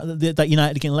about the fact that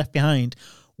United are getting left behind.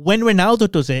 When Ronaldo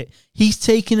does it, he's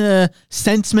taking a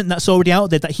sentiment that's already out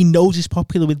there that he knows is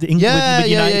popular with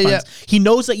United fans. He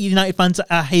knows that United fans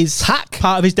are his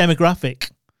part of his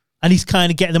demographic. And he's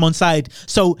kind of getting them on side.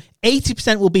 So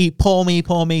 80% will be poor me,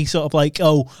 sort of like,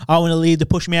 oh, I want to leave, they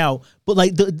push me out. But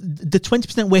like the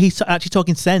 20% where he's actually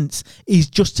talking sense is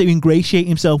just to ingratiate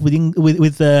himself with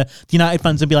the United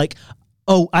fans and be like,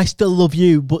 oh, I still love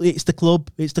you, but it's the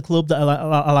club. It's the club that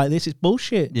I like this. It's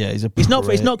bullshit. Yeah, he's a It's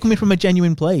not coming from a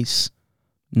genuine place.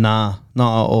 Nah,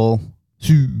 not at all.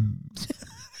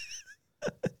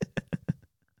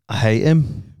 I hate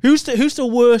him. Who's the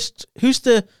worst? Who's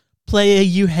the player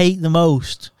you hate the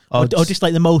most, or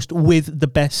dislike the most with the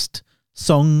best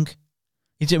song?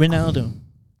 Is it Ronaldo?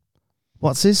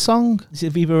 What's his song? Is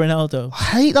it Viva Ronaldo? I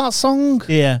hate that song.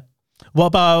 Yeah. What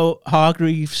about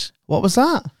Hargreaves? What was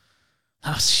that?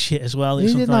 That's shit as well. He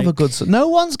didn't have a good song. No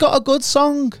one's got a good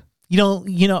song. You're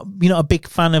not a big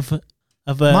fan of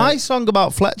my song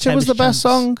about Fletcher was the best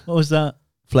song. What was that?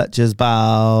 Fletcher's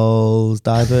bowels,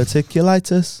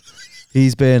 diverticulitis.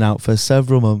 He's been out for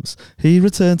several months. He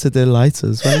returned to delight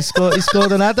us when he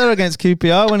scored an header against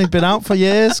QPR when he'd been out for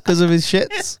years because of his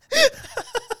shits.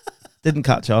 Didn't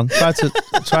catch on. Tried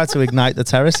to ignite the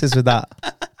terraces with that.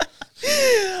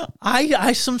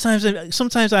 I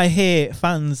sometimes I hear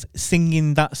fans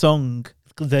singing that song,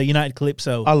 the United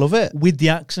Calypso. I love it with the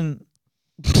accent,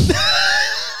 and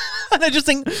I just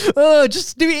think, oh,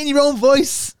 just do it in your own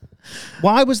voice.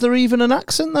 Why was there even an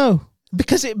accent though?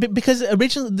 Because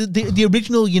originally the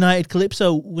original United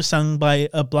Calypso was sung by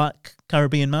a black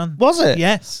Caribbean man. Was it?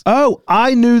 Yes. Oh,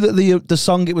 I knew that the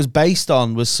song it was based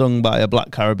on was sung by a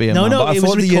black Caribbean man. No, but I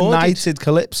thought the United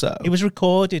Calypso. It was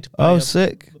recorded.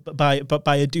 Sick. By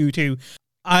a dude who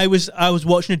I was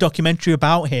watching a documentary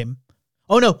about him.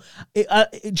 Oh no, do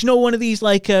you know one of these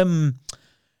like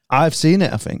I've seen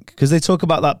it, I think, because they talk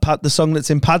about the song that's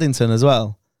in Paddington as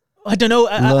well. I don't know.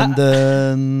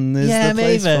 London is the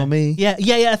place for me. Yeah.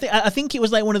 I think it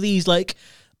was like one of these like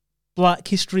Black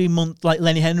History Month, like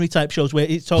Lenny Henry type shows where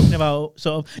it's talking about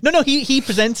sort of. No, he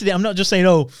presented it. I'm not just saying.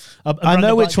 Oh, I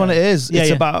know which one it is. Yeah,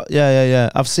 it's about. Yeah.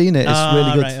 I've seen it. It's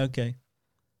really good. Right, okay.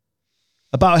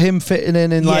 About him fitting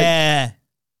in like. Yeah.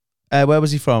 Where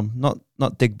was he from? Not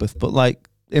Digbeth, but like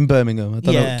in Birmingham. I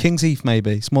don't know. Kings Heath,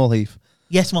 maybe Small Heath.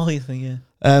 Yeah, Small Heath thing.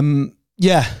 Yeah.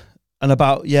 Yeah, and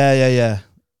about yeah.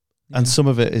 And some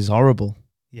of it is horrible.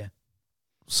 Yeah.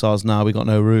 Soz, now we got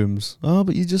no rooms. Oh,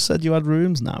 but you just said you had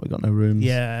rooms. Now we got no rooms.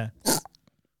 Yeah.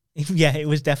 Yeah, it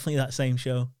was definitely that same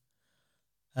show.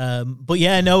 But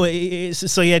yeah, no,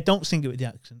 it's so yeah, don't sing it with the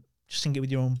accent. Just sing it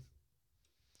with your own.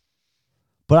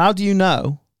 But how do you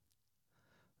know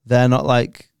they're not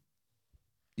like,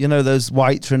 those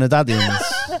white Trinidadians?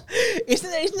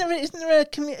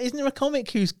 Isn't there a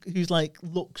comic who's like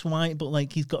looks white but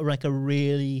like he's got like a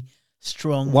really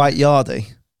strong White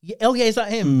Yardie. Yeah, oh yeah, is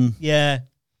that him? Yeah.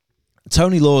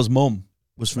 Tony Law's mum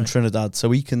was from Trinidad,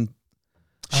 so he can.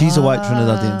 She's a white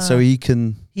Trinidadian, so he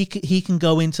can. He can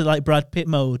go into like Brad Pitt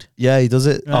mode. Yeah, he does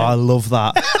it. Right. Oh, I love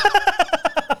that.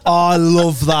 I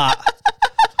love that.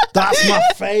 That's my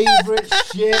favourite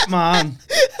shit, man.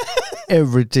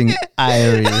 Everything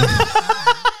airy.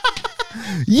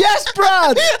 Yes,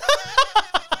 Brad.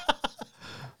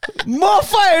 More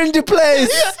fire in the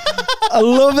place. I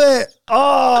love it.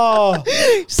 Oh,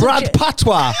 Brad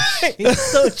Patois.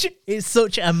 It's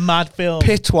such a mad film.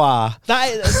 Patois.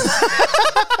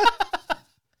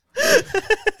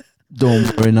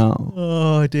 Don't worry now.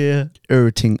 Oh dear.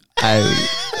 Everything airy.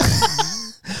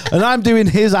 And I'm doing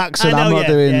his accent. I'm not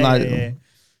doing yeah.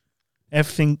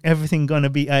 Everything gonna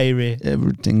be airy.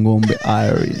 Everything gonna be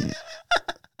airy.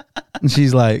 And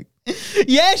she's like,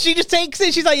 yeah, she just takes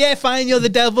it. She's like, yeah, fine, you're the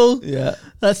devil. Yeah,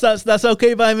 that's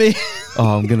okay by me.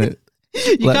 Oh, I'm gonna.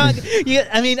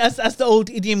 I mean, as the old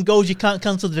idiom goes, you can't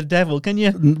cancel the devil, can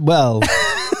you? Well,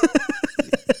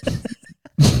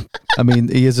 I mean,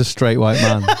 he is a straight white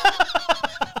man.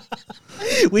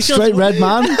 Straight red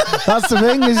man. That's the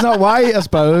thing. He's not white, I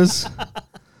suppose.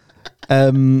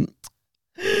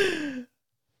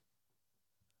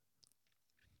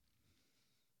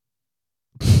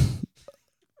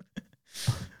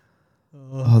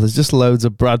 Oh, there's just loads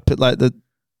of Brad Pitt, like the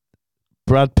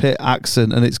Brad Pitt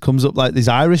accent, and it comes up like this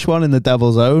Irish one in The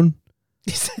Devil's Own.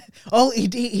 Oh, he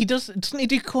does. Doesn't he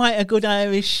do quite a good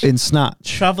Irish in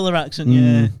Snatch traveller accent?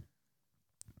 Yeah.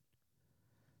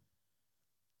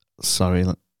 Sorry,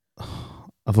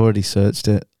 I've already searched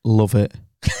it. Love it.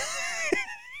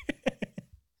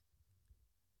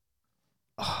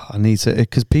 I need to,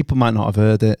 because people might not have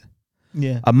heard it.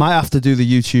 Yeah. I might have to do the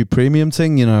YouTube Premium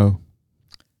thing, you know.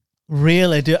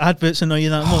 Really? Do adverts annoy you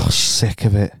that Oh, much? sick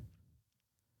of it.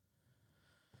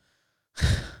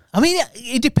 I mean,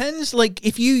 it depends. Like,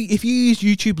 if you use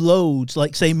YouTube loads,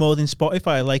 like say more than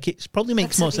Spotify, like it probably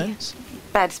makes more sense.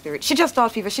 Bad spirit. She just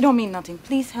thought fever. She don't mean nothing.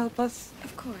 Please help us.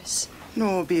 Of course.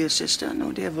 No, be a sister,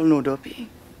 no devil, no dopey.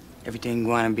 Everything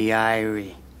gonna be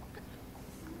irie.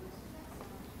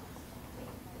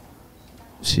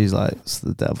 She's like, it's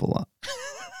the devil.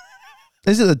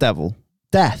 Is it the devil?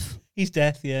 Death. He's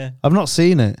death, yeah. I've not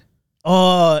seen it.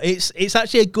 Oh, it's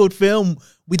actually a good film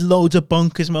with loads of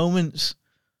bonkers moments.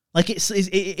 Like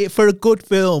it for a good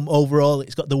film overall,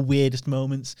 it's got the weirdest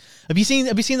moments. Have you seen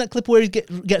that clip where he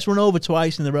gets run over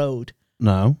twice in the road?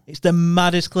 No. It's the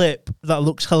maddest clip that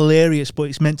looks hilarious, but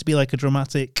it's meant to be like a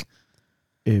dramatic.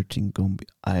 Everything gonna be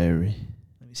irie.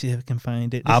 Let me see if I can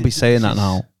find it. I'll be saying that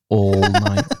now all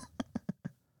night.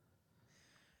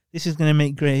 This is going to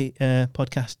make great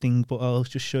podcasting, but I'll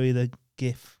just show you the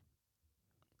GIF.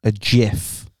 A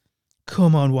GIF.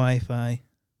 Come on, Wi-Fi.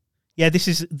 Yeah, this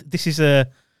is a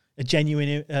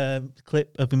genuine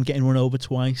clip of him getting run over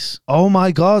twice. Oh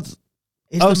my god!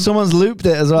 Someone's looped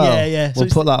it as well. Yeah, yeah. We'll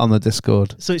put that on the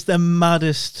Discord. So it's the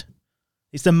maddest.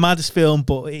 It's the maddest film,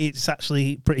 but it's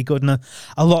actually pretty good. And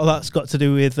a lot of that's got to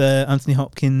do with Anthony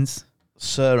Hopkins.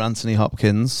 Sir Anthony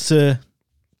Hopkins. Sir.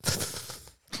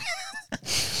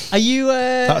 Are you?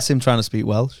 That's him trying to speak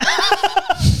Welsh.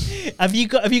 Have you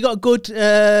got good?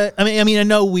 I mean, I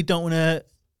know we don't want to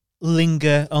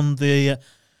linger on the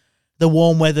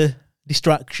warm weather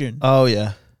distraction. Oh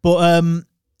yeah, but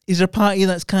is there a party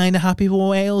that's kind of happy for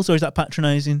Wales, or is that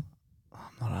patronising? I'm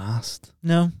not asked.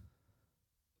 No.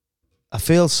 I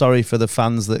feel sorry for the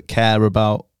fans that care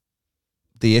about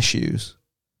the issues.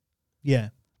 Yeah,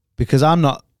 because I'm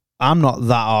not that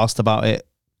arsed about it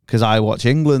because I watch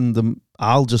England and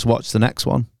I'll just watch the next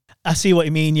one. I see what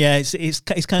you mean. Yeah, it's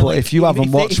kind of. But like, if you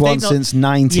haven't watched one since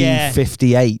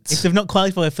 1958, if they've not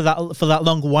qualified for that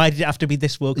long, why did it have to be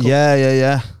this World Cup?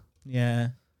 Yeah.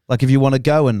 Like if you want to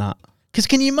go and that. Because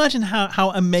can you imagine how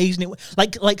amazing it was?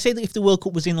 Like say that if the World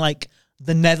Cup was in like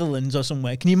the Netherlands or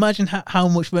somewhere, can you imagine how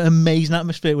much of an amazing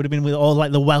atmosphere it would have been with all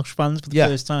like the Welsh fans for the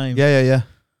first time? Yeah.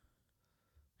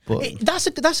 But that's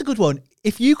a good one.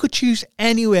 If you could choose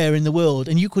anywhere in the world,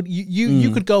 and you could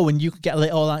go and you could get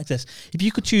all access. If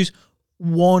you could choose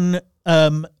one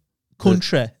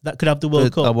country that could have the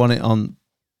World Cup, I want it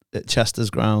at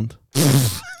Chester's ground,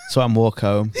 so I can walk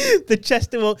home. The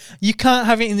Chester World. You can't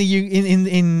have it in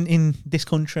this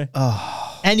country.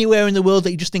 Oh. Anywhere in the world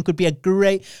that you just think would be a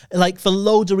great, like for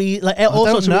loads of reasons. I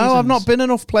don't know. I've not been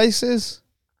enough places.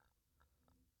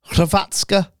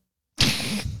 Hrvatska.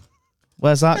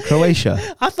 Where's that? Croatia.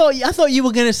 I thought you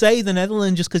were going to say the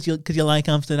Netherlands just because you like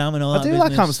Amsterdam and all that. I do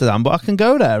like Amsterdam, but I can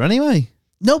go there anyway.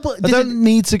 No, but I don't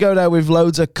need to go there with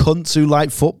loads of cunts who like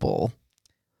football.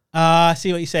 I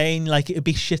see what you're saying. Like it'd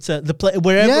be shitter.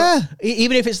 Wherever,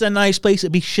 even if it's a nice place,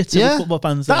 it'd be shitter with football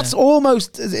fans. That's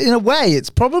almost, in a way,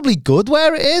 it's probably good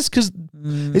where it is because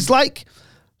it's like,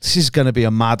 this is going to be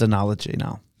a mad analogy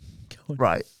now.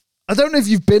 Right. I don't know if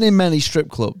you've been in many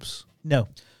strip clubs. No.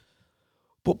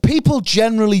 But people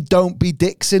generally don't be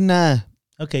dicks in there.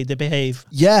 Okay, they behave.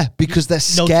 Yeah, because they're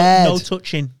scared. No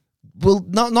touching. Well,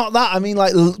 not that. I mean,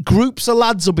 like, groups of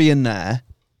lads will be in there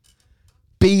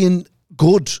being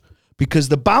good because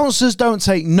the bouncers don't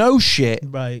take no shit.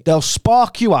 Right. They'll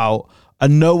spark you out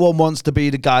and no one wants to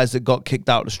be the guys that got kicked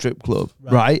out of the strip club.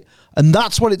 Right? And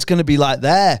that's what it's going to be like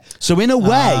there. So in a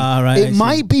way, it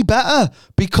might be better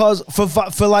because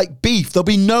for like beef, there'll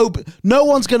be no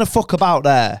one's going to fuck about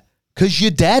there. Because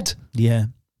you're dead. Yeah.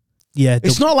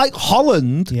 It's not like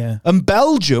Holland and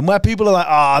Belgium where people are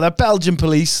like, the Belgian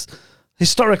police.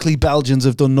 Historically, Belgians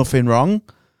have done nothing wrong.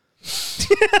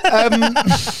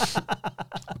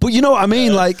 But you know what I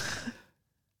mean? Like,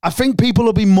 I think people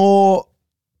will be more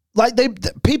like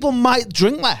people might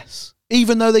drink less,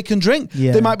 even though they can drink.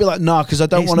 Yeah. They might be like, nah, because I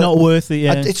don't want to. It's not worth it.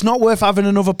 Yeah. It's not worth having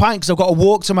another pint because I've got to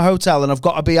walk to my hotel and I've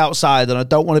got to be outside and I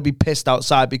don't want to be pissed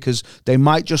outside because they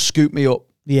might just scoop me up.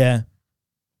 Yeah.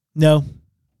 No.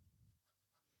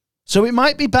 So it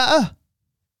might be better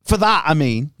for that. I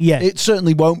mean, it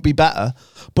certainly won't be better.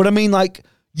 But I mean, like,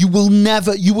 you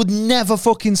would never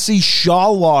fucking see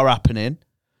Charleroi happening.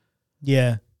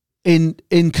 Yeah. In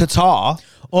Qatar,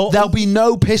 there'll be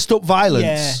no pissed up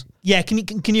violence. Yeah. Can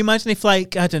you imagine if,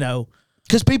 like, I don't know,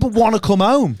 because people want to come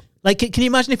home. Like, can you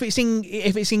imagine if it's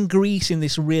in Greece, in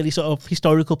this really sort of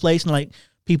historical place, and like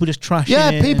People just trashing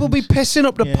Yeah, it people and- be pissing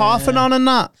up the Yeah. Parthenon and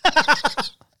that.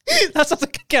 That sounds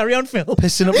like a Carry On film.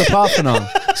 Pissing up the Parthenon.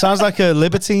 Sounds like a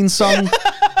Libertine song.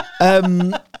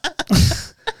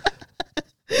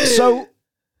 So,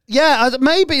 yeah,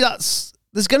 maybe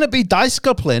there's going to be dice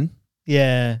coupling.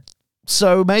 Yeah.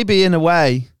 So maybe in a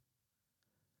way,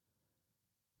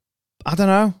 I don't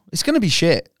know. It's going to be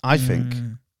shit, I think.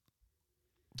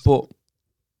 But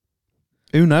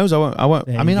who knows? I won't.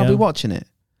 There I mean, you I'll be go. watching it.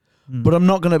 But I'm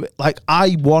not going to,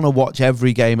 I want to watch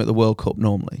every game at the World Cup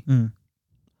normally.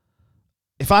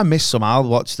 If I miss some, I'll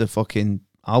watch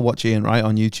Ian Wright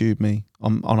on YouTube,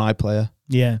 on iPlayer.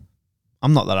 Yeah.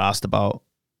 I'm not that asked about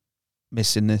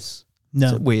missing this. No.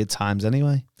 It's at weird times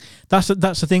anyway. That's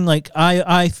the thing. Like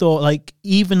I thought, like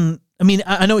even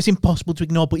I know it's impossible to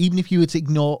ignore, but even if you were to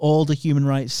ignore all the human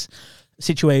rights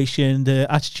situation, the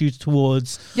attitudes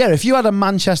towards If you had a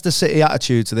Manchester City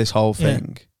attitude to this whole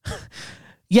thing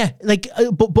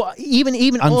but even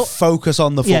and all, focus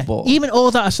on the football. even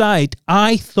all that aside,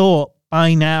 I thought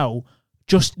by now,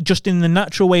 just in the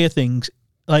natural way of things,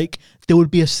 like there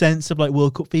would be a sense of like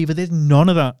World Cup fever. There's none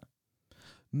of that.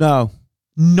 No.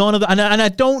 None of that, and I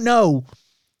don't know.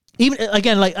 Even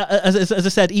again, like as I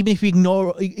said, even if you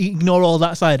ignore all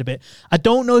that side of it, I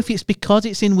don't know if it's because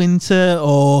it's in winter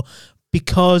or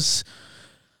because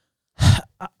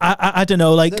I don't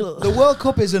know. Like the World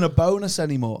Cup isn't a bonus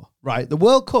anymore, right? The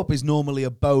World Cup is normally a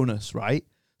bonus, right?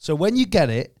 So when you get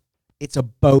it, it's a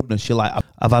bonus. You're like,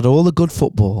 I've had all the good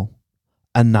football,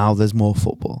 and now there's more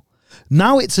football.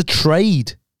 Now it's a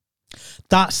trade.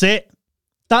 That's it.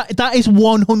 That is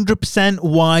 100%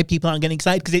 why people aren't getting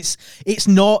excited, because it's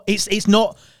not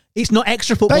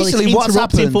extra football. Basically, it's what's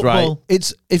interrupting happened, football. right?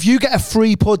 It's if you get a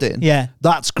free pudding,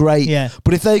 that's great. Yeah.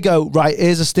 But if they go, right,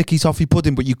 here's a sticky toffee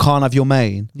pudding, but you can't have your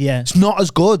main, it's not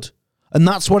as good, and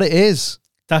that's what it is.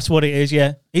 That's what it is.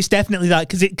 Yeah, it's definitely that,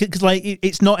 because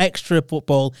it's not extra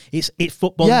football. It's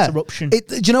football interruption. Do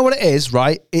you know what it is?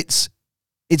 Right? It's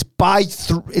buy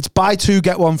two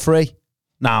get one free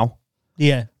now.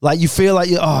 Yeah. Like you feel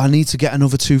like I need to get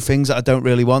another two things that I don't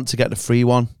really want to get the free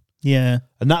one. Yeah.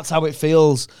 And that's how it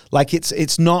feels. Like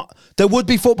it's not. There would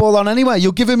be football on anyway.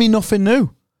 You're giving me nothing new.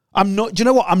 I'm not. Do you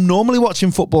know what? I'm normally watching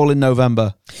football in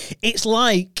November. It's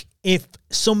like if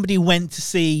somebody went to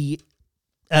see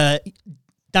Danny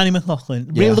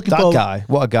McLaughlin. Really looking forward. That guy.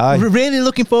 What a guy. Really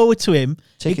looking forward to him.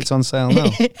 Tickets on sale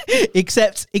now.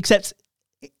 except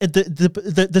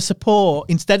the support,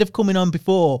 instead of coming on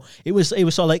before, it was sort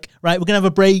of like, right, we're gonna have a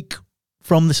break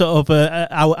from the sort of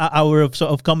hour of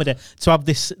sort of comedy to have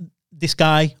this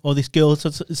guy or this girl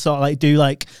to sort of like do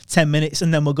like 10 minutes,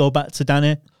 and then we'll go back to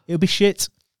Danny. It'll be shit.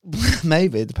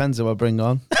 Maybe it depends who I bring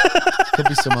on. Could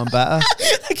be someone better.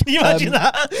 Can you imagine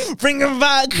that? Bring them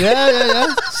back.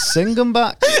 Yeah. Sing them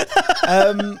back.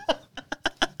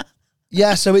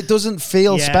 Yeah, so it doesn't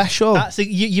feel special.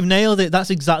 You've nailed it. That's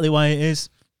exactly why it is.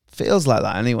 Feels like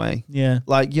that anyway. Yeah.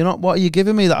 Like, what are you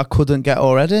giving me that I couldn't get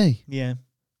already? Yeah.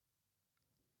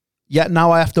 Yet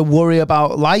now I have to worry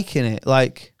about liking it.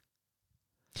 Like,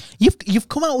 you've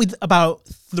come out with about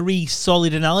 3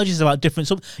 solid analogies about different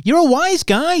stuff. You're a wise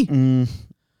guy.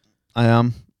 I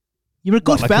am. You're a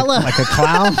good fella. Like a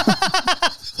clown.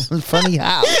 Funny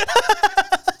how.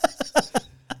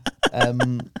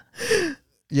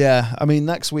 Yeah, I mean,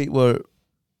 next week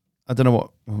I don't know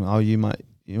what. Oh, you might.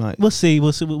 We'll see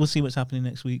what's happening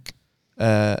next week.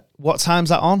 What time's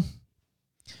that on?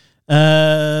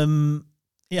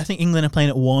 I think England are playing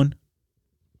at 1.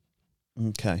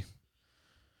 Okay.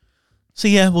 So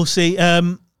yeah, we'll see.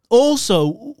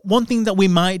 Also, one thing that we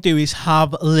might do is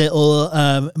have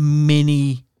little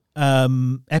mini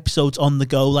episodes on the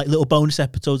go, like little bonus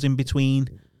episodes in between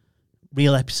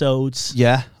real episodes.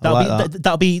 Yeah,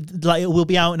 that'll be like, it will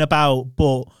be out and about,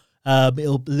 but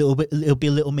it'll be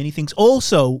little mini things.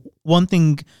 Also, one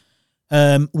thing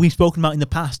we've spoken about in the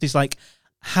past is like,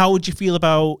 how would you feel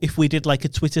about if we did like a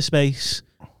Twitter space,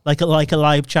 like a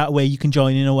live chat where you can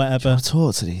join in or whatever? Do you want to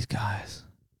talk to these guys?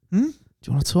 Do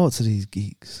you want to talk to these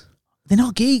geeks? They're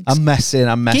not geeks. I'm messing.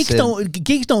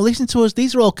 Geeks don't listen to us.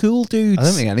 These are all cool dudes. I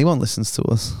don't think anyone listens to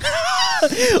us.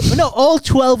 No, all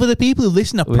 12 of the people who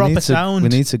listen are proper sound. We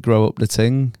need to grow up the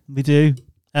ting. We do.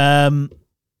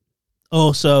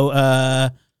 Also,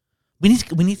 we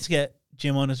need to get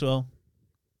Jim on as well.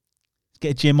 Let's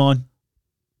get Jim on.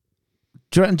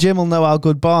 Do you reckon Jim will know how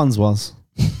good Barnes was?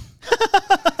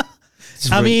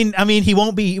 I mean, he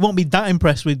won't be that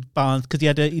impressed with Barnes because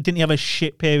he didn't have a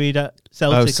shit period at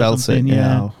Celtic. Oh, Celtic. Or something.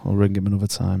 Yeah, I'll ring him another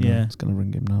time. Yeah, it's gonna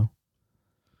ring him now.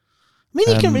 I mean,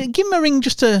 you can give him a ring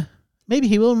just to maybe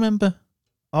he will remember.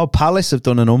 Oh, Palace have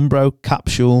done an Umbro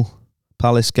capsule.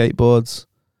 Palace skateboards.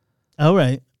 Oh,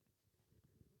 right.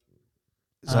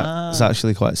 It's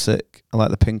actually quite sick. I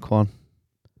like the pink one.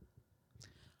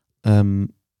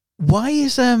 Why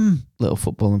is Little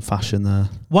football and fashion there.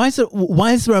 why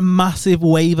is there a massive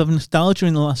wave of nostalgia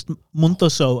in the last month or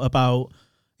so about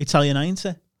Italia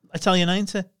 90?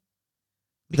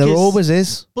 There always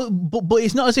is. But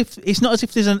it's not as if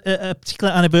there's a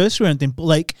particular anniversary or anything. But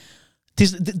like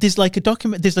there's like a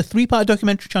document. There's a 3-part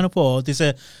documentary Channel 4. I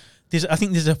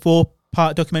think there's a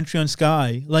 4-part documentary on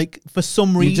Sky. Like for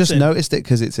some reason, You just noticed it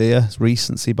because it's here. It's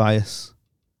recency bias.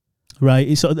 right?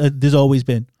 It's there's always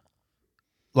been.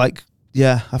 Like,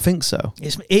 yeah, I think so.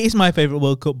 It is my favourite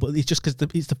World Cup, but it's just because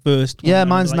it's the first one. Yeah, and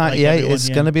mine's like 98. everyone, It's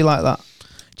going to be like that.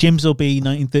 Jim's will be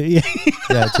 1938.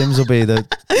 Yeah, Jim's will be the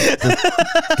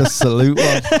salute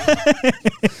one.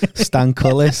 Stan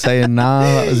Cullis saying, nah,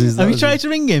 that was his... Have you tried to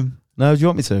ring him? No, do you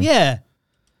want me to? Yeah.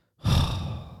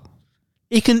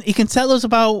 He can tell us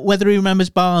about whether he remembers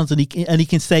Barnes, and he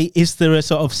can say, is there a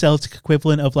sort of Celtic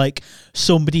equivalent of like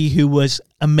somebody who was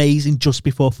amazing just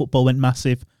before football went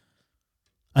massive?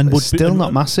 And It's still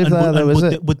not massive there, though, is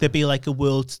it? Would there be like a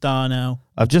world star now?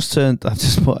 I've just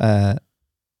put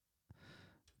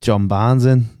John Barnes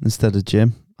in instead of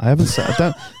Jim. I haven't said... I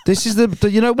don't... This is the...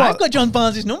 You know what? I've got John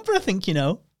Barnes' number, I think, you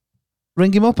know.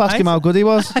 Ring him up, ask him how good he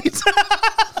was.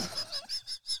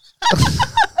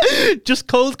 Just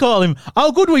cold call him.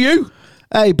 How good were you?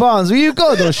 Hey, Barnes, were you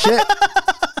good or shit?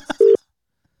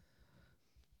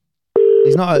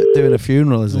 He's not doing a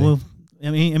funeral, is he? Well,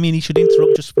 I mean, he should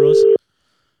interrupt just for us.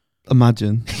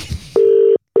 Imagine.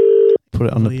 Put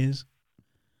it on He the... is.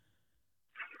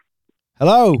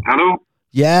 Hello. Hello.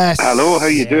 Yes. Hello, how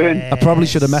you doing? I probably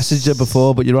should have messaged her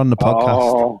before, but you're on the podcast.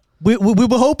 Oh, We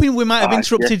were hoping we might have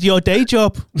interrupted your day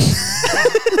job.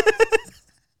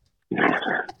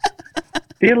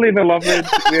 dearly beloved,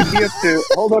 we're here to...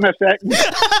 Hold on a second.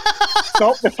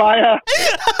 Stop the fire.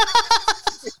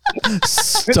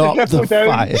 Stop the Put the down.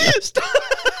 fire.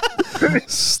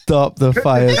 Stop the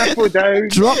fire. Go down.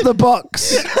 Drop the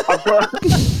box.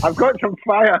 I've got some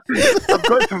fire. I've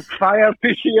got some fire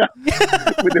to share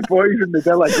with the boys in the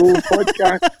Dilla Gold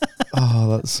podcast.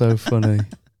 Oh, that's so funny.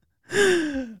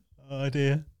 Oh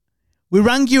dear. We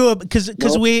rang you up because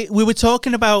we were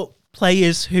talking about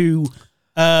players who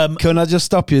Can I just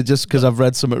stop you just because I've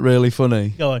read something really funny?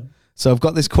 go on. So I've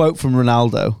got this quote from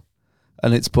Ronaldo,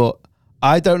 and it's put,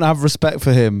 I don't have respect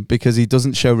for him because he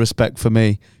doesn't show respect for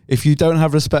me. If you don't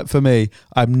have respect for me,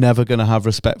 I'm never going to have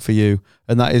respect for you.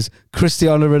 And that is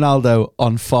Cristiano Ronaldo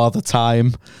on Father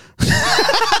Time.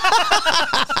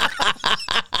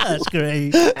 That's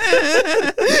great.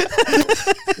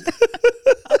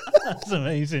 That's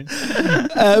amazing.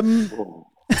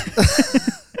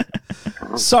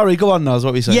 Sorry, go on, Naz.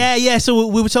 What were you saying? Yeah. So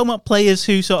we were talking about players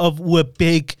who sort of were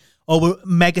big or were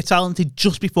mega talented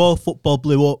just before football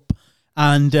blew up.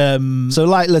 And So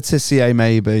like Letitia,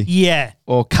 maybe. yeah,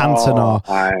 Or Cantona.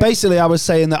 aye. Basically, I was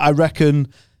saying that I reckon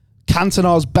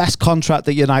Cantona's best contract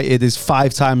at United is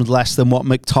 5 times less than what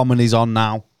McTominay's on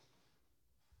now.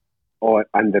 Oh,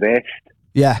 and the rest.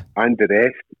 Yeah, And the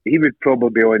rest. He would probably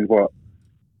be on what?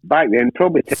 Back then,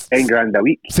 probably 10 grand a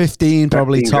week. 15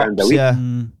 probably 15 grand a tops. week. Yeah.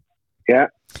 Yeah.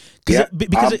 Yeah,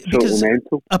 because absolutely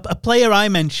mental. a player I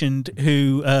mentioned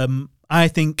who I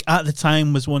think at the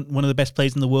time was one of the best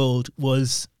players in the world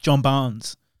was John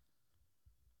Barnes.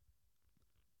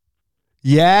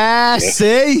 Yeah,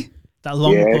 see? That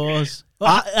long Yes. pause.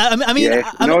 I mean,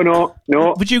 Yes. I mean, No.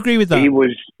 would you agree with that? He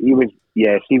was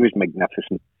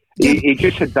magnificent. He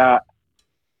just had that.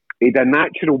 He had a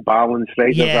natural balance,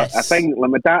 right? Yes. I think like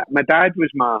my dad was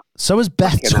my. So is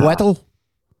Beth Fucking Tweddle.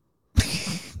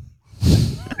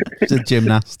 She's a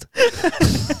gymnast.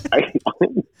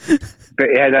 But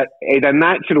he had a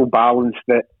natural balance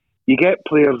that you get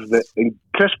players that, and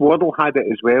Chris Waddle had it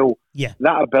as well. Yeah.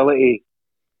 That ability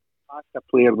to pass a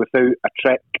player without a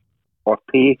trick or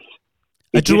pace.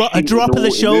 He A just seemed to drop of know- the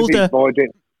he moved his shoulder. body.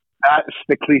 That's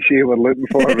the cliche we're looking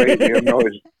for right there. No,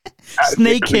 that's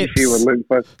Snake the cliche hips. we're looking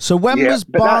for. So when Yeah, was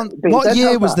but Barnes... they What did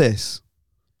year have was that. this?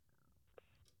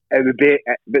 It would be,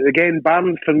 but again,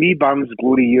 Barnes, for me, Barnes'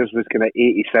 glory years was kind of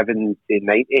 87 to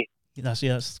 90. That's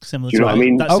similar Do you to know what I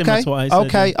mean? That's similar Okay, to what I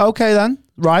said. okay then.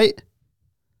 Right.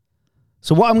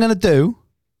 So what I'm going to do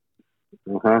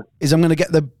Uh-huh. is I'm going to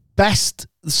get the best...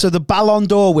 So the Ballon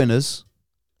d'Or winners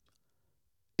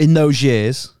in those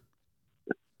years,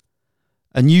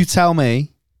 and you tell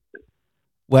me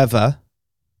whether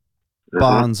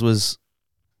Barnes was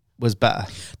better.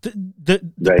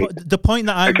 The point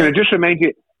that I Can I just remind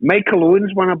you, Michael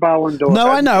Owens won a Ballon d'Or. No,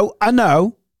 I know.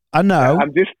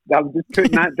 I'm just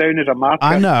putting that down as a marker.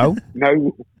 I know.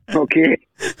 No, okay.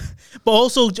 But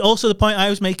also the point I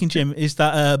was making, Jim, is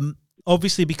that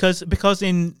obviously because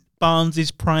in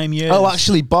Barnes' prime years. Oh,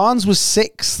 actually, Barnes was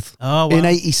 6th in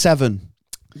 87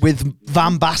 with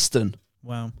Van Basten.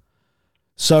 Wow.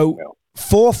 So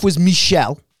 4th was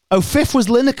Michel. Oh, 5th was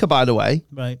Lineker, by the way.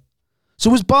 Right. So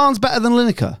was Barnes better than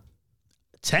Lineker?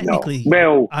 Technically,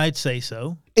 well, I'd say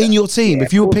so. In your team, Yeah,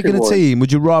 if you were of course picking it a was. team,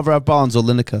 would you rather have Barnes or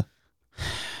Lineker?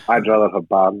 I'd rather have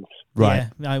Barnes. Right.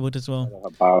 Yeah, I would as well.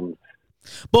 Have Barnes.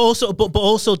 But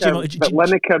also, Jim. But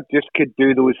Lineker just could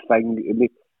do those things. I mean,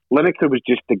 Lineker was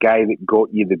just the guy that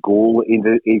got you the goal.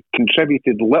 He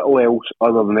contributed little else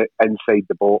other than it inside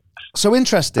the box. So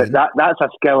interesting. But that's a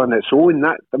skill in its own.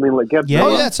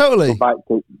 Yeah, totally. Go back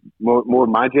to more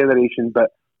my generation, but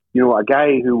a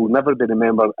guy who will never be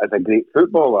remembered as a great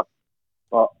footballer,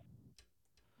 but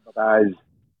as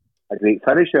a great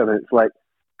finisher. And it's like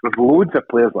there's loads of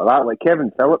players like that, like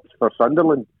Kevin Phillips for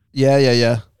Sunderland.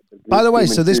 Yeah. By the way,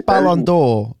 so this Ballon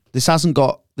d'Or, this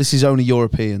is only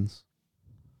Europeans.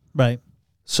 Right.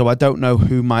 So I don't know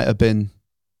who might have been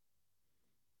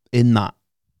in that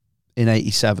in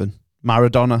 87.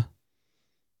 Maradona.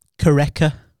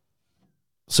 Correca.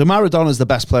 So Maradona's the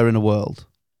best player in the world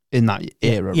in that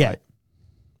era, Yeah. right?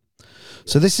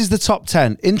 So this is the top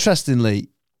 10. Interestingly,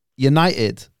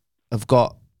 United have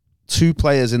got 2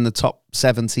 players in the top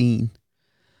 17.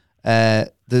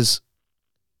 There's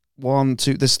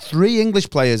 3 English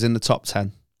players in the top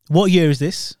 10. What year is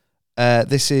this?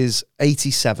 This is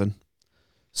 87.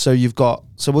 So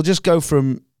we'll just go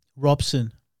from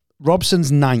Robson's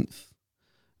 9th,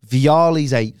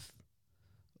 Vialli's 8th,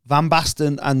 Van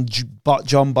Basten and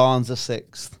John Barnes are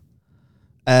 6th.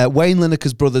 Wayne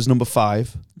Lineker's brother's number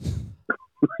 5.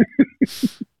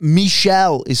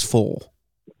 Michel is 4.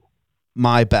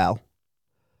 My Bell.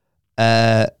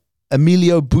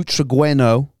 Emilio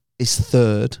Butragueno is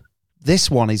 3rd.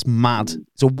 This one is mad.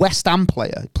 He's a West Ham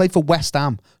player. He played for West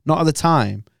Ham, not at the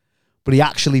time, but he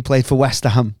actually played for West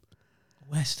Ham.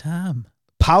 West Ham.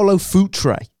 Paulo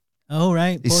Futre Oh,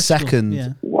 right. is Portugal. 2nd.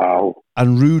 Yeah. Wow.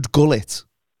 And Ruud Gullit,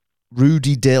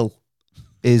 Rudy Dill,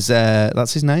 is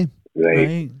that's his name,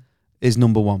 Right. is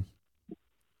number 1.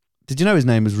 Did you know his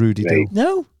name was Rudy Dill?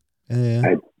 No.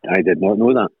 Yeah. I did not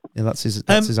know that. Yeah, that's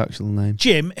his actual name.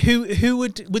 Jim, who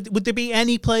would there be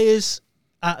any players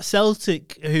at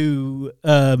Celtic who,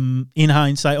 in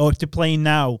hindsight, or if they're playing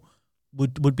now,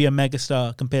 would be a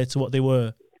megastar compared to what they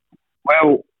were?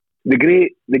 Well, the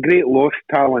great lost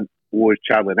talent was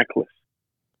Charlie Nicholas.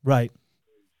 Right.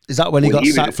 Is that when he When got he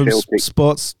was sacked at from Celtic.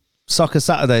 Sports Soccer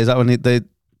Saturday? Is that when is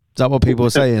that what people were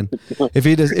saying?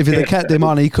 if they kept him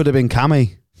on, he could have been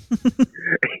Cammy.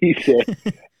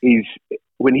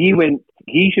 When he went,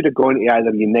 he should have gone to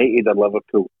either United or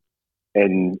Liverpool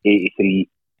in '83.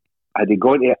 Had he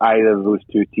gone to either of those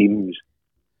 2 teams,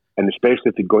 and especially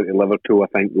if he'd gone to Liverpool, I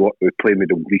think we were playing with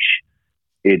Dalglish,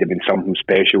 it'd have been something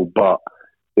special. But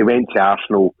he went to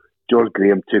Arsenal. George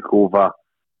Graham took over.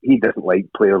 He doesn't like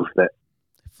players that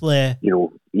Flair. he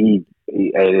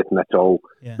anything at all.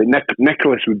 Yeah. But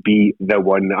Nicholas would be the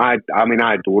one. I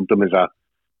adored him as I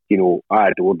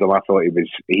adored him. I thought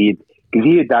because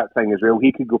he had that thing as well.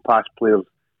 He could go past players.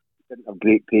 He didn't have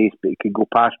great pace, but he could go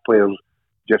past players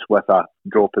just with a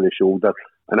drop of the shoulder.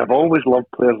 And I've always loved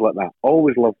players like that.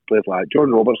 Always loved players like that.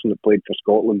 John Robertson that played for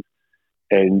Scotland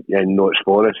in Notts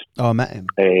Forest. Oh, I met him.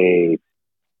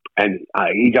 And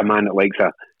he's a man that likes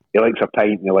a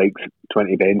pint and he likes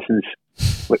 20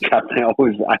 Bensons, which I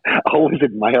always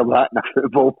admire that in a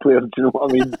football player. Do you know what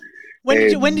I mean?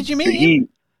 When did you meet him?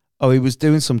 He was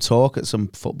doing some talk at some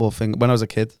football thing when I was a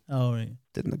kid. Oh, right.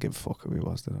 Didn't give a fuck who he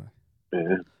was, did I?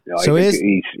 Yeah, So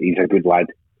he's a good lad.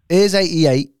 Here's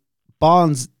 88.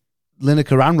 Barnes,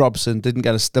 Lineker and Robson didn't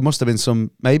get there must have been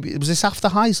some, maybe, was this after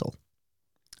Heysel?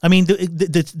 I mean,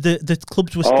 the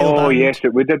clubs were still Oh, banned. yes,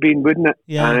 it would have been, wouldn't it?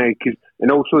 Yeah.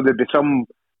 And also there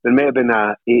may have been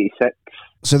a 86.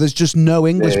 So there's just no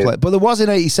English Yeah. player. But there was in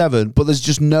 87, but there's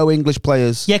just no English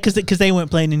players. Yeah, because they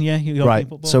weren't playing in European Right.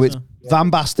 football. So it's Van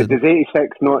But Basten, does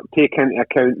 86 not take into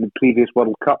account the previous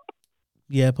World Cup?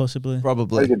 yeah, possibly. How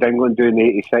probably. did England do in the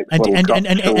 86 World Cup?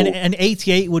 And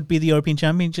 88 would be the European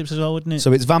Championships as well, wouldn't it?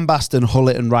 So it's Van Basten,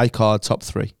 Hullet and Rijkaard, top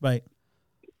 3. Right.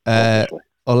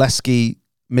 Oleski,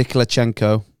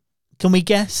 Mikhailchenko. Can we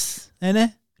guess, Anna?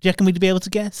 Do you reckon we'd be able to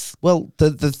guess? Well,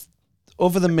 the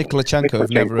other than Mikhailchenko, I've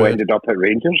never heard. ended up at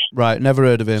Rangers. Right, never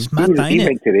heard of him. It's mad, that, He innit?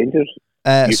 went to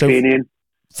Rangers. So Ukrainian.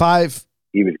 5,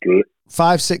 He was great.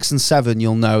 5, 6, and 7,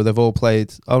 you'll know. They've all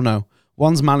played. Oh, no.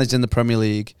 One's managed in the Premier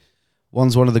League.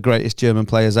 One's one of the greatest German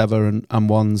players ever, and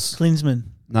one's... Klinsmann.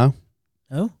 No?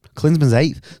 Oh, Klinsmann's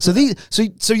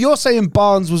 8th. So you're saying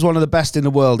Barnes was one of the best in the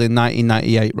world in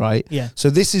 1998, right? Yeah. So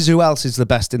this is who else is the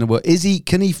best in the world? Is he?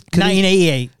 Can he?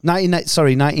 1988.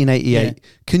 1988. Yeah.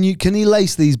 Can he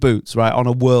lace these boots right on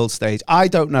a world stage? I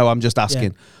don't know. I'm just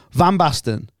asking. Van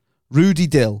Basten, Rudy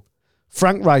Dill,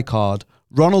 Frank Rijkaard,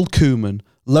 Ronald Koeman,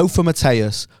 Lothar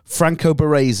Matthäus, Franco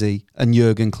Baresi, and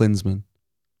Jurgen Klinsmann.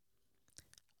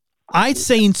 I'd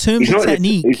say in terms of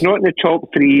technique, He's not in the top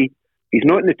 3. He's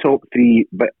not in the top 3,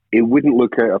 but he wouldn't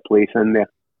look out of place in there.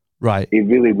 Right. He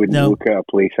really wouldn't look out of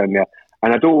place in there.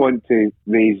 And I don't want to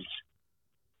raise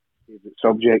the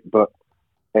subject, but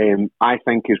I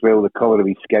think as well the colour of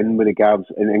his skin with regards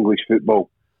in English football.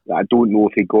 I don't know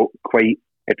if he got quite.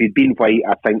 If he'd been white,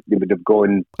 I think they would have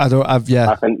gone. I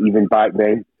think even back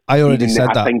then. I already said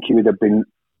that. I think he would have been.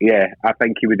 Yeah, I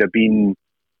think he would have been.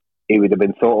 He would have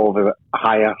been thought of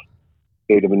higher.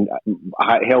 He would have been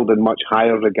held in much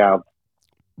higher regard.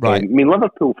 Right. I mean,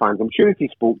 Liverpool fans. I'm sure if he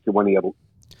spoke to one of your,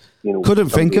 couldn't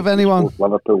think of anyone.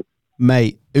 Liverpool,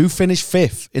 mate, who finished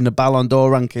 5th in the Ballon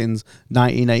d'Or rankings,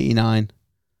 1989.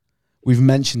 We've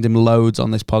mentioned him loads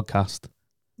on this podcast.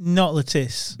 not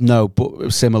Latisse. No,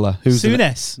 but similar. Who's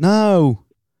Souness? No.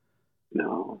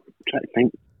 No. I'm trying to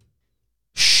think.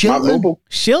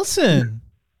 Shilton.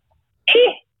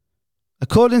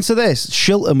 According to this,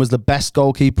 Shilton was the best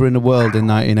goalkeeper in the world in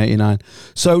 1989.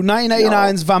 So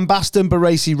 1989's Van Basten,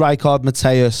 Baresi, Rijkaard,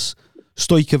 Matthäus,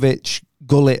 Stojkovic,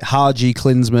 Gullit, Hagi,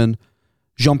 Klinsmann,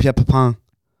 Jean-Pierre Papin.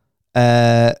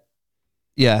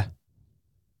 Yeah.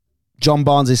 John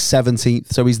Barnes is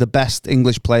 17th, so he's the best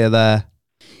English player there.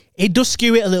 It does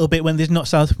skew it a little bit when there's not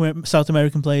South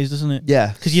American players, doesn't it?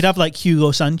 Yeah. Because you'd have like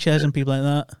Hugo Sanchez and people like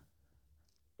that.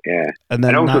 Yeah. And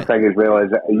then also thing as well is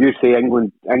that you say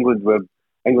England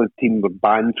team were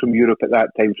banned from Europe at that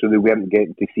time, so they weren't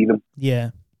getting to see them. Yeah.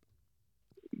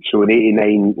 So in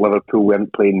 '89, Liverpool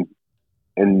weren't playing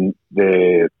in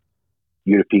the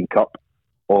European Cup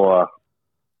or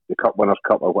the Cup Winners'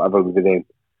 Cup or whatever it was then.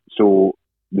 So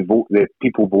the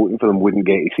people voting for them wouldn't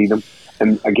get to see them.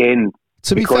 And again,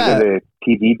 because of the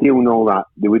TV deal and all that,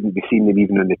 they wouldn't be seeing them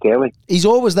even on the telly. He's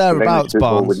always thereabouts,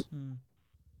 Barnes.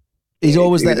 He's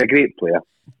always there. He's a great player.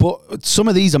 But some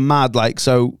of these are mad. Like,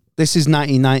 so this is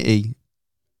 1990.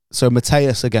 So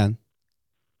Matthäus again.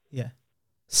 Yeah.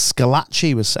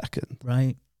 Scalacci was second.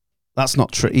 Right. That's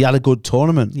not true. He had a good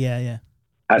tournament. Yeah, yeah.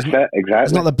 That's it, exactly.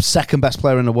 He's not the second best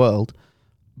player in the world.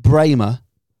 Bremer.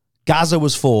 Gaza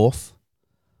was 4th.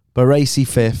 Baresi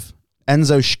 5th.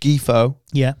 Enzo Schifo.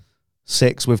 Yeah.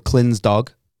 6th with Klinsdog.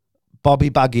 Bobby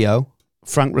Baggio.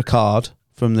 Frank Rijkaard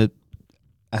from the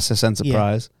SS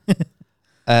Enterprise.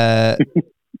 Yeah.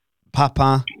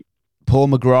 Papin. Paul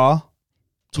McGrath.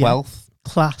 12th. Yeah.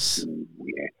 Class.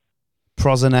 Yeah.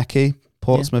 Prozinecki.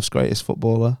 Portsmouth's greatest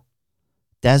footballer.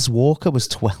 Des Walker was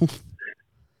 12th.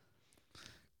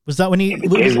 Was that when he...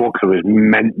 Des Walker was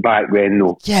mint back then,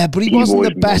 though. Yeah, but he wasn't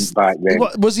the best. Back then.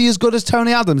 Was he as good as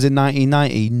Tony Adams in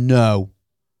 1990? No.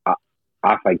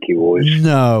 I think he was.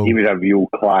 No. He was a real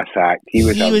class act. He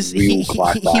was a real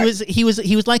class act. He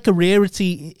was like a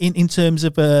rarity in terms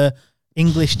of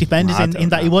English defenders in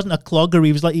that he wasn't a clogger.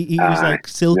 He was like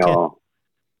silky. No.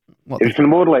 It was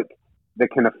more like the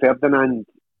kind of Ferdinand.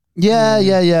 Yeah.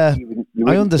 You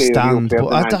I understand,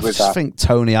 but I Ferdinand just think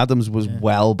Tony Adams was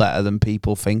well better than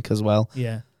people think as well.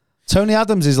 Yeah. Tony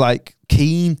Adams is like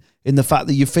Keane in the fact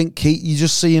that you think you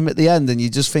just see him at the end and you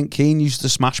just think Keane used to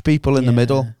smash people in the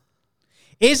middle.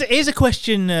 Here's a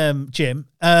question, Jim.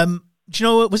 Do you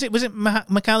know, was it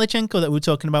Mikhailichenko that we were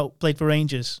talking about played for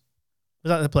Rangers? Was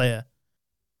that the player?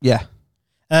 Yeah.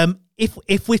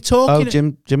 If we're talking... Oh,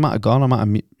 Jim might have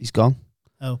gone. He's gone.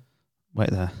 Oh.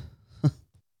 Wait there.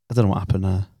 I don't know what happened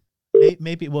there.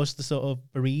 Maybe it was the sort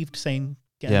of bereaved saying...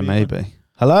 Maybe.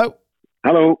 Hello?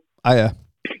 Hello. Hiya.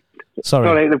 Sorry.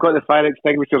 All right, they've got the fire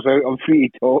extinguishers out. I'm free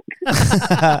to talk.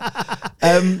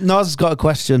 Noz's got a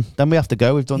question. Then we have to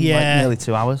go. We've done nearly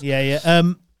 2 hours. Yeah.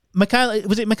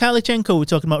 Was it Mikhailichenko we're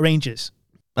talking about Rangers?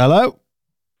 Hello?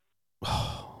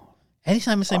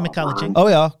 Anytime I say Mikhailichenko... Oh,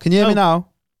 yeah. Can you hear me now?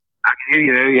 I can hear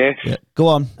you now, yes. Yeah. Go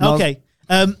on. Okay.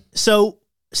 So,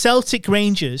 Celtic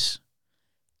Rangers,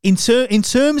 in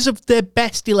terms of their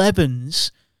best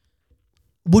 11s,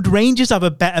 would Rangers have a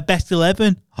better best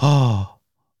 11? Oh.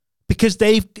 Because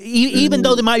they've, even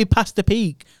though they might be past the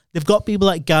peak, they've got people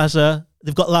like Gaza,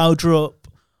 they've got Laudrup,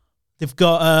 they've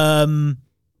got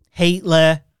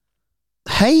Haitley.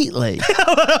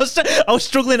 I was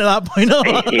struggling at that point.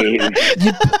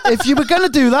 If you were going to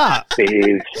do that,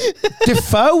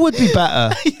 Defoe would be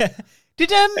better. Yeah.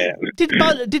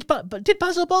 Did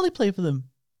Basil Boli play for them?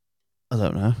 I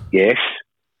don't know. Yes.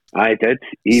 I did.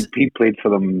 He played for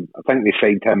them. I think they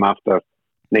signed him after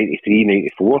 93,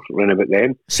 94, around about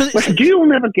then. Listen, do you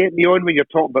never get me on when you're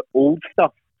talking about old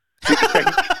stuff?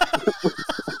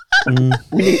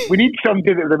 we need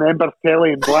somebody that remembers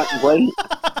telly in black and white.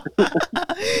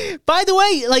 By the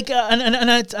way, like,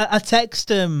 I text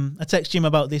Jim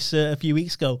about this a few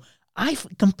weeks ago. I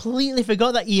completely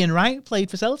forgot that Ian Wright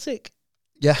played for Celtic.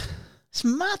 Yeah, it's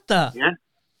mad that. Yeah,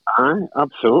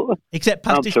 absolutely. Except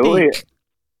past his peak.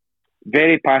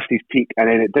 Very past his peak, and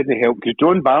then it didn't help because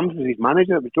John Barnes was his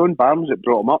manager. It was John Barnes that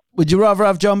brought him up. Would you rather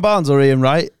have John Barnes or Ian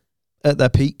Wright at their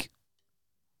peak?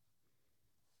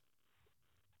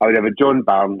 I would have a John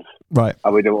Barnes. Right. I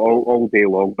would have all day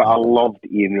long, but I loved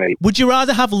Ian Wright. Would you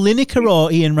rather have Lineker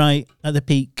or Ian Wright at the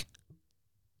peak?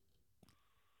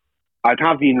 I'd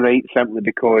have Ian Wright simply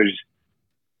because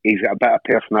he's got a bit of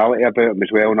personality about him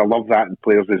as well, and I love that in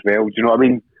players as well. Do you know what I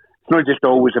mean? It's not just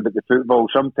always about the football.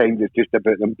 Sometimes it's just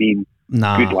about them being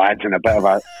good lads and a bit of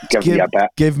a give me a bit.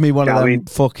 Give me one of them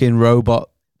fucking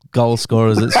robot goal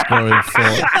scorers that's scoring 4.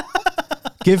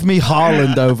 Give me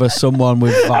Haaland over someone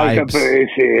with vibes. I was about to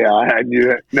say, I knew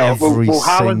it. No, every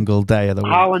single day of the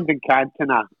week. Haaland and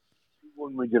Cantona. Which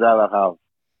one would you rather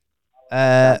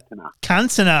have?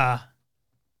 Cantona.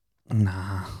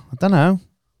 Nah, I don't know.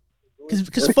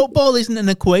 Because football isn't an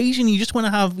equation. You just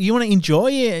want to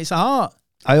enjoy it. It's art.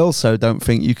 I also don't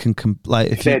think you can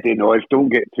steady noise. Don't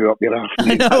get too up your ass.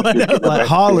 I know. Like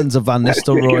Haaland's a Van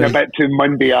Nistelrooy. A bit too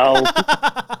Mundial.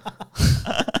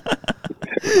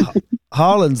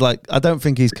 Haaland's like, I don't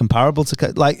think he's comparable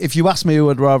to, like, if you ask me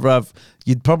who I'd rather have,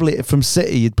 you'd probably have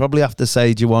to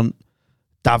say, do you want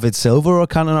David Silva or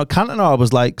Cantona? Cantona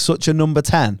was like such a number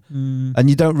 10, and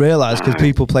you don't realise because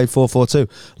people play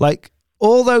 4-4-2. Like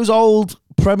all those old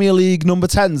Premier League number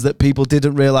 10s that people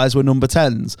didn't realise were number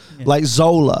 10s, like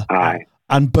Zola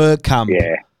and Bergkamp.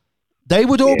 Yeah. They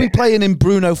would all be playing in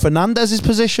Bruno Fernandes's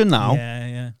position now.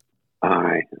 Yeah.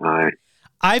 Aye.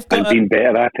 I've got been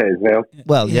better at it as well.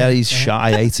 Well, he's shy.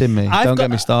 I hate him, me. Don't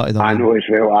get me started on I know as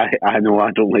well. I know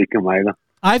I don't like him either.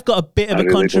 I've got a bit of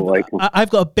I've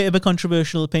got a bit of a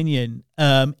controversial opinion.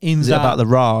 Is it about the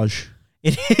Raj?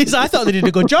 It is. I thought they did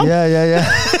a good job. Yeah.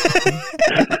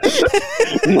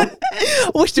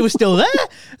 I wish they were still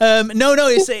there. No.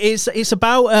 It's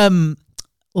about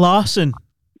Larson.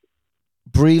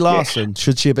 Brie Larson. Yes.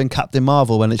 Should she have been Captain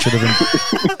Marvel when it should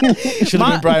have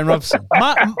been Brian Robson?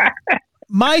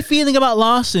 My feeling about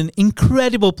Larson,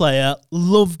 incredible player,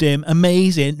 loved him,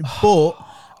 amazing, but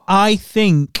I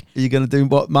think... Are you going to do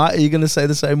what? Are you going to say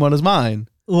the same one as mine?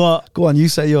 What? Go on, you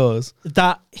say yours.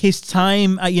 That his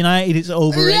time at United is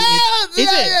overrated. Is it?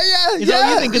 Yeah. Is that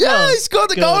what you think as well? He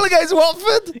scored a goal against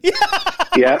Watford.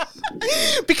 Yeah.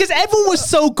 Because everyone was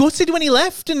so gutted when he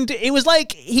left, and it was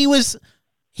like he was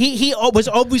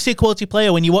obviously a quality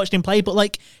player when you watched him play, but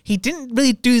like he didn't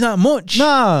really do that much.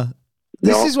 Nah.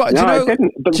 This is what I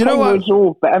didn't. But do you know what?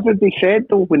 But everybody said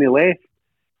though when he left,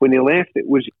 it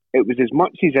was as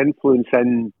much his influence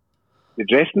in the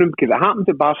dressing room, because it happened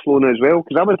to Barcelona as well.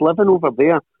 Because I was living over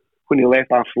there when he left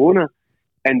Barcelona,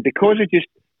 and because of just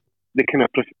the kind of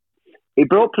he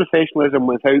brought professionalism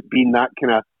without being that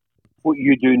kind of what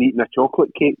you do eating a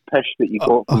chocolate cake pish that you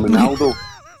got from Ronaldo.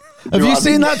 Have you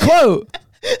seen that quote?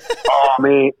 Oh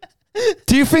mate.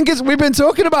 Do you think we've been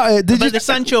talking about it? The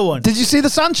Sancho one? Did you see the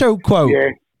Sancho quote? Yeah.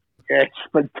 Yes,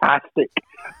 fantastic.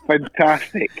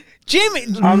 Jim,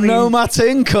 no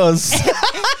Martincos.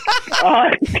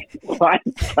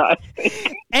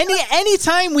 Fantastic.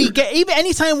 Anytime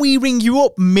we ring you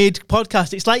up mid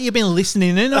podcast, it's like you've been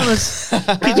listening in on us.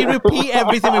 Could you repeat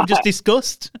everything we've just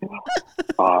discussed?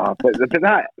 But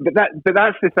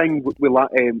that's the thing we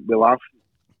laugh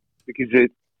because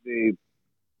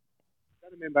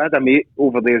I remember I had a mate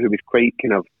over there who was quite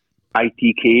kind of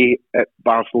ITK at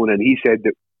Barcelona, and he said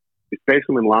that,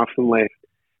 especially when Larson left,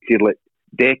 he said like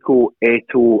Deco,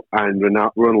 Eto'o, and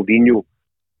Ronaldinho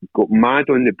got mad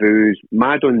on the booze,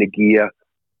 mad on the gear,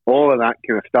 all of that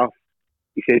kind of stuff.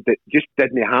 He said that just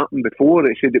didn't happen before.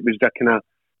 He said it was the kind of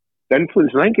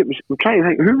influence. I think it was. I'm trying to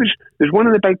think who was. There's one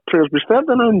of the big players. Was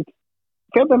Ferdinand?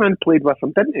 Ferdinand played with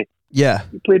him, didn't he? Yeah,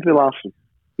 he played with Larson.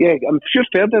 Yeah, I'm sure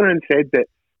Ferdinand said that.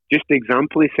 Just the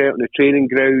example he set on the training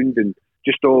ground and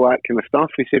just all that kind of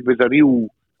stuff, he said was a real,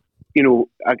 he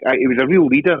was a real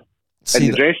leader in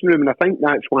the dressing room, and I think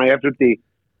that's why everybody.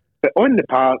 But on the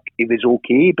park, he was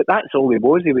okay, but that's all he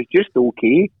was. He was just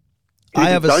okay.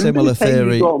 I have a similar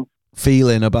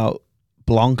feeling about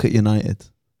Blanc at United.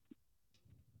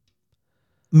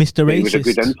 Mr. Racist. He was a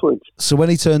good influence. So when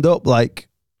he turned up, like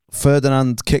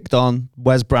Ferdinand kicked on,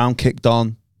 Wes Brown kicked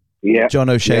on. Yeah, John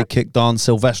O'Shea kicked on,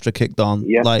 Silvestre kicked on.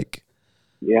 Yeah.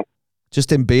 Just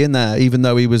him being there, even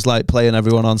though he was like playing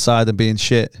everyone on side and being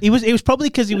shit. It was probably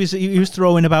because he was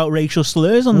throwing about racial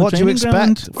slurs on What the do you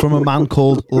training expect ground. from a man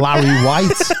called Larry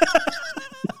White?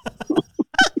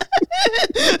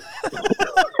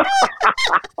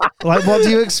 Like, what do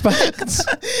you expect?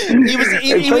 He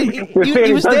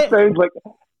was there. Sound like,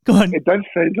 Go on. it does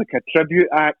sound like a tribute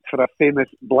act for a famous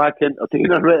black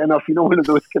entertainer, right enough. You know, one of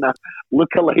those kind of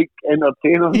look-alike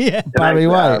entertainers. Yeah. Barry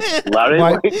White. Larry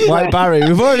White Barry.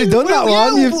 We've already done that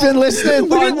one. You've been listening.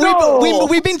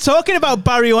 We've been talking about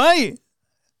Barry White.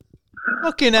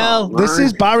 Fucking hell. This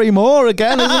is Barry Moore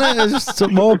again, isn't it? It's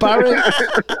just more Barry.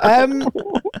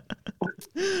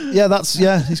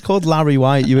 He's called Larry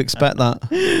White. You expect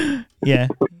that. Yeah.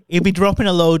 He'd be dropping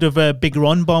a load of big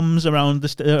Ron bombs around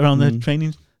the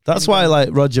training. That's why, like,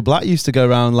 Roger Black used to go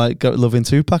around, like, loving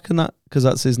Tupac and that, because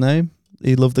that's his name.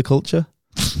 He loved the culture.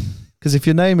 Because if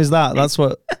your name is that, that's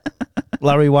what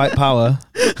Larry White Power,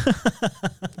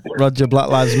 Roger Black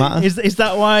Lives Matter. Is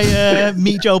that why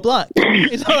Meet Joe Black?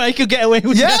 Is that why he could get away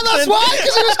with Yeah, that? that's why,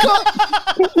 because he was called...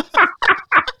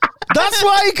 That's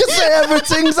why he could say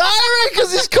everything's Irish,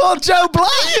 because he's called Joe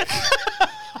Black.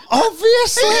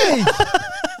 Obviously.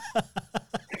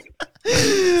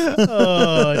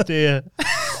 Oh, dear.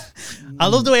 I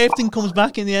love the way everything comes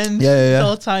back in the end. Yeah. It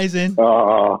all ties in.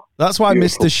 Oh, That's why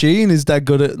beautiful. Mr. Sheen is dead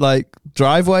good at, like,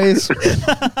 driveways.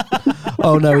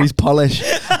 Oh, no, he's Polish.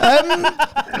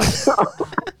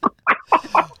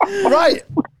 Right.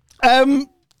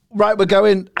 Right, we're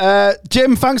going.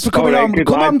 Jim, thanks for coming All right,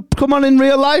 on. good Come on in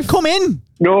real life. Come in.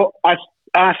 No, I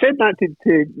said that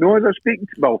to Noz. I speak.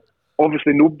 Well,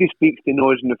 obviously nobody speaks to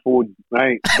Noz on the phone,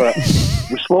 right? But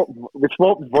we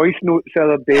swapped voice notes the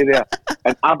other day there,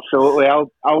 and absolutely,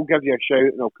 I'll give you a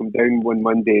shout and I'll come down one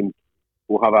Monday and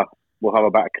we'll have a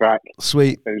bit of crack.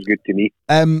 Sweet. Sounds good to me.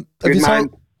 Have Good man.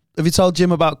 you told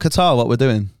Jim about Qatar, what we're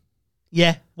doing?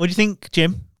 Yeah. What do you think,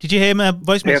 Jim? Did you hear my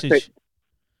voice Perfect. message?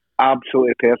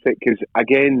 Absolutely perfect. Because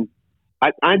again,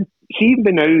 I see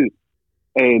even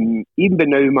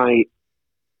now my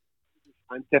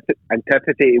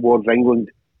antipathy towards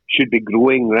England should be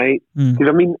growing, right? Because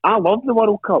I mean, I love the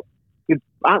World Cup.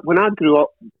 When I grew up,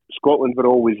 Scotland were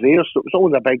always there, so it was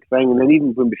always a big thing. And then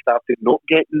even when we started not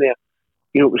getting there,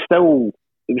 you know, it was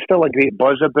still a great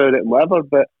buzz about it and whatever.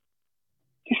 But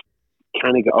just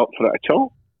can't get up for it at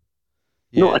all.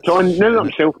 Not at all. And now that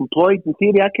I'm self-employed, in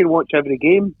theory, I can watch every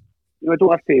game. You know, I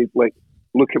don't have to like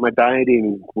look at my diary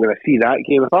and when I see that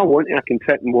game. If I want to, I can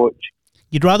sit and watch.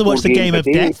 You'd rather watch the game of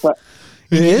death But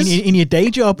in your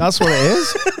day job. That's what it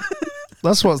is.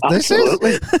 That's what this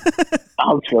is.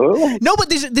 Absolutely. No, but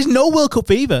there's no World Cup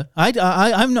fever.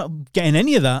 I'm not getting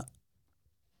any of that.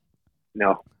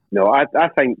 No. I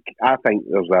think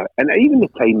there's and even the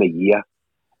time of year.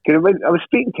 Because I was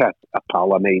speaking to a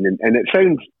pal of mine, and it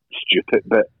sounds stupid,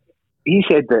 but he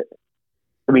said that.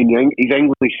 I mean, he's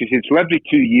English. He said so. Every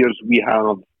 2 years we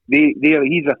have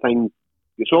he's a thing.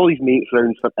 Gets all his mates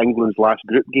round for England's last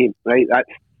group game, right?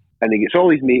 And he gets all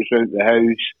his mates round the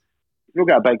house. They've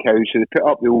got a big house, so they put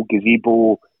up the old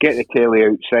gazebo, get the telly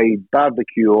outside,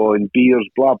 barbecue on, beers,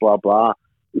 blah blah blah.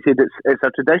 He said it's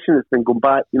a tradition that's been going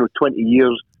back, 20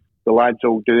 years. The lads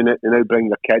all doing it. They now bring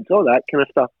their kids, all that kind of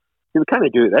stuff. So we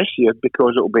can't do it this year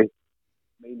because it'll be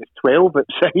 -12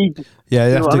 outside. Yeah,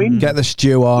 you have to get the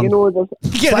stew on. You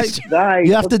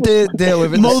have to deal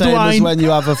with it the same as when you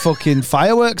have a fucking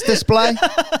fireworks display.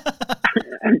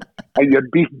 And your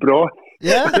beef broth.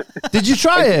 Yeah. Did you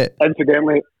try it?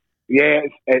 Incidentally, yeah,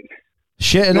 it's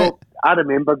shit in it. I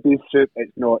remember beef soup.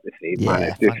 It's not the same, man.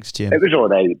 It's just, thanks, Jim. It was all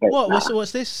right. But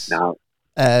What's this? No.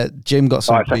 Jim got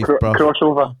some it's beef, a bro.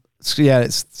 crossover.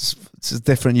 It's a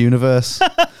different universe.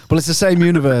 Well, it's the same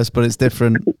universe, but it's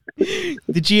different.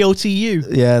 The GOTU.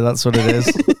 Yeah, that's what it is.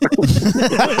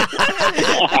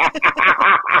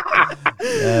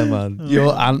 Yeah, man.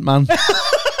 You're Ant-Man.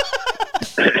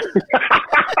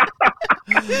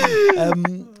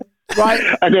 Right.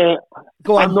 And,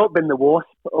 go on. I've not been the wasp,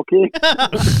 okay?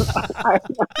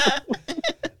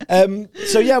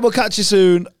 So, yeah, we'll catch you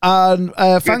soon. And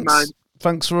man.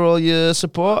 thanks for all your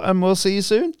support, and we'll see you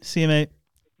soon. See you, mate.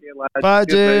 Bye,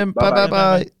 Jim. Bye.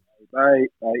 Bye.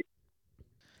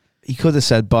 He could have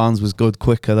said Barnes was good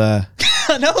quicker there.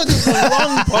 I know, there's a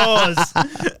long pause.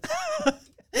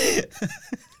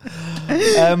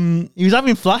 He was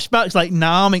having flashbacks like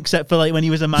Nam, except for like when he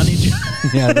was a manager.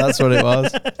 Yeah, that's what it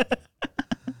was.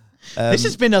 This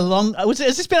has been has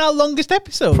this been our longest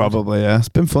episode? Probably, yeah. It's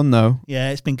been fun, though. Yeah,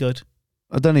 it's been good.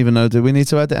 I don't even know. Do we need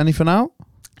to edit anything out?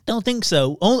 Don't think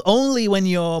so. Only when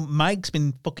your mic's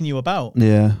been fucking you about.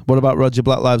 Yeah. What about Roger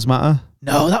Black Lives Matter?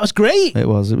 No, that was great. It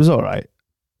was all right.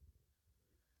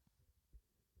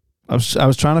 I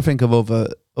was trying to think of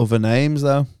other names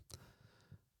though.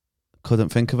 Couldn't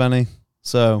think of any.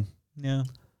 So Yeah.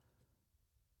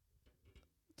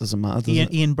 doesn't matter. Does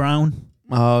it? Ian Brown.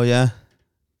 Oh yeah.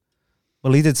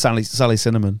 Well, he did Sally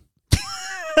Cinnamon.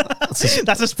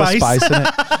 That's a spice. Spice in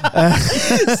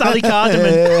it. Sally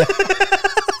Cardamom.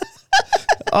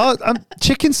 Oh,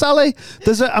 Chicken Sally.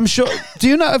 I'm sure. Do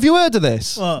you know? Have you heard of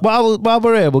this? What? While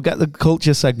we're here, we'll get the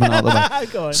culture segment out of the way.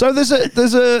 Go on. So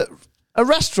there's a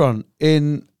restaurant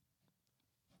in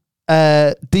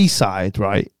D-side,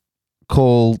 right,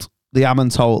 called the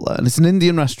Amantola, and it's an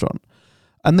Indian restaurant,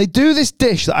 and they do this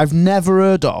dish that I've never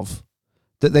heard of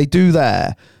that they do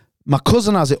there. My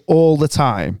cousin has it all the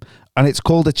time, and it's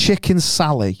called a chicken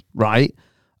Sally, right?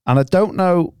 And I don't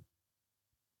know.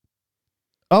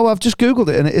 Oh, I've just Googled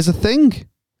it, and it is a thing.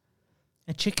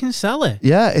 A chicken salad.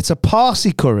 Yeah, it's a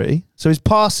Parsi curry. So is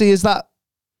that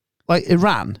like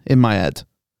Iran in my head?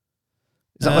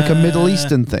 Is that like a Middle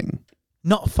Eastern thing?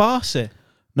 Not Farsi.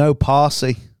 No,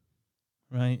 Parsi.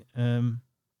 Right.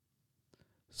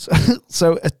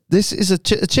 So this is a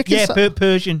chicken. Yeah,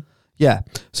 Persian. Yeah.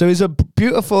 So it's a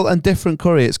beautiful and different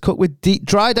curry. It's cooked with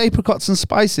dried apricots and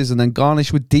spices and then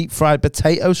garnished with deep fried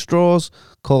potato straws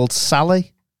called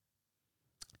Sally.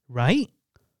 Right.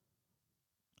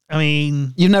 I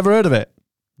mean, You've never heard of it?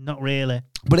 not really.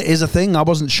 But it is a thing. I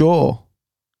wasn't sure.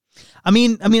 I'm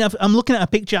looking at a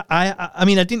picture. I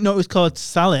didn't know it was called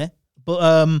Sally,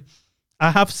 but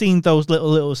I have seen those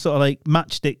little sort of like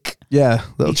matchstick. Yeah,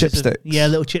 little pieces of- chipsticks. Yeah,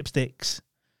 little chipsticks.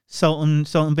 Salt and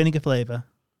vinegar flavour.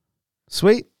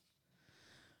 Sweet.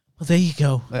 Well, there you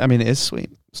go. I mean, it is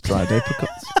sweet. It's dried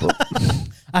apricots. But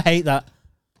I hate that.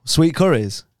 sweet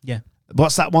curries. Yeah.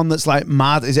 What's that one that's like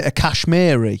mad? Is it a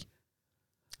Kashmiri?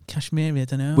 Kashmiri, I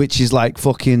don't know. Which is like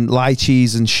fucking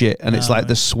lychees and shit, and it's like right.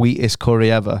 the sweetest curry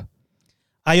ever.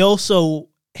 I also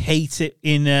hate it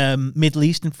in Middle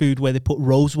Eastern food where they put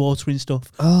rose water in stuff.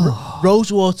 Oh.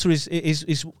 Rose water is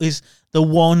the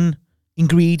one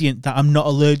ingredient that I'm not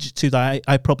allergic to that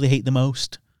I probably hate the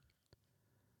most.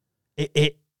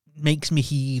 It makes me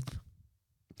heave.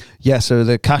 Yeah, so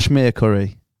the Kashmir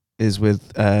curry is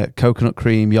with coconut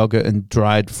cream, yogurt, and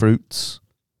dried fruits.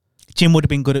 Jim would have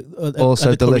been good at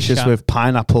Also at the curry delicious chat. with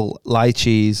pineapple,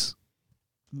 lychees.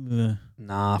 Ugh.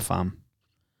 Nah, fam.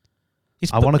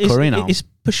 It's I want a curry now. It's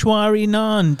Peshwari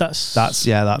naan. That's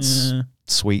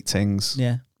Sweet things.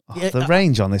 yeah. Oh, Yeah, the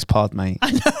range on this pod, mate.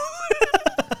 I know.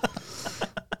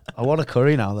 I want a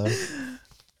curry now, though.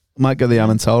 Might get the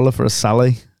Amantola for a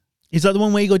Sally. Is that the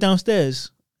one where you go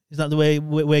downstairs? Is that the way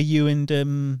where you and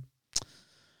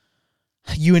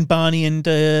Barney and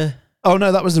Oh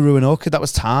no, that was the Ruin Orchid. That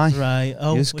was Thai. right?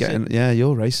 Oh, You're just was it? yeah,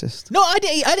 you're racist. No, I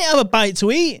didn't have a bite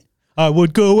to eat. I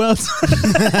would go out.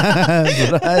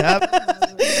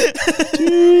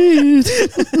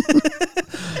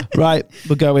 Right,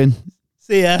 we're going.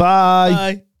 See ya.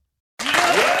 Bye. Bye.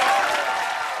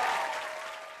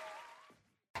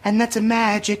 And that's a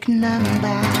magic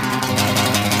number.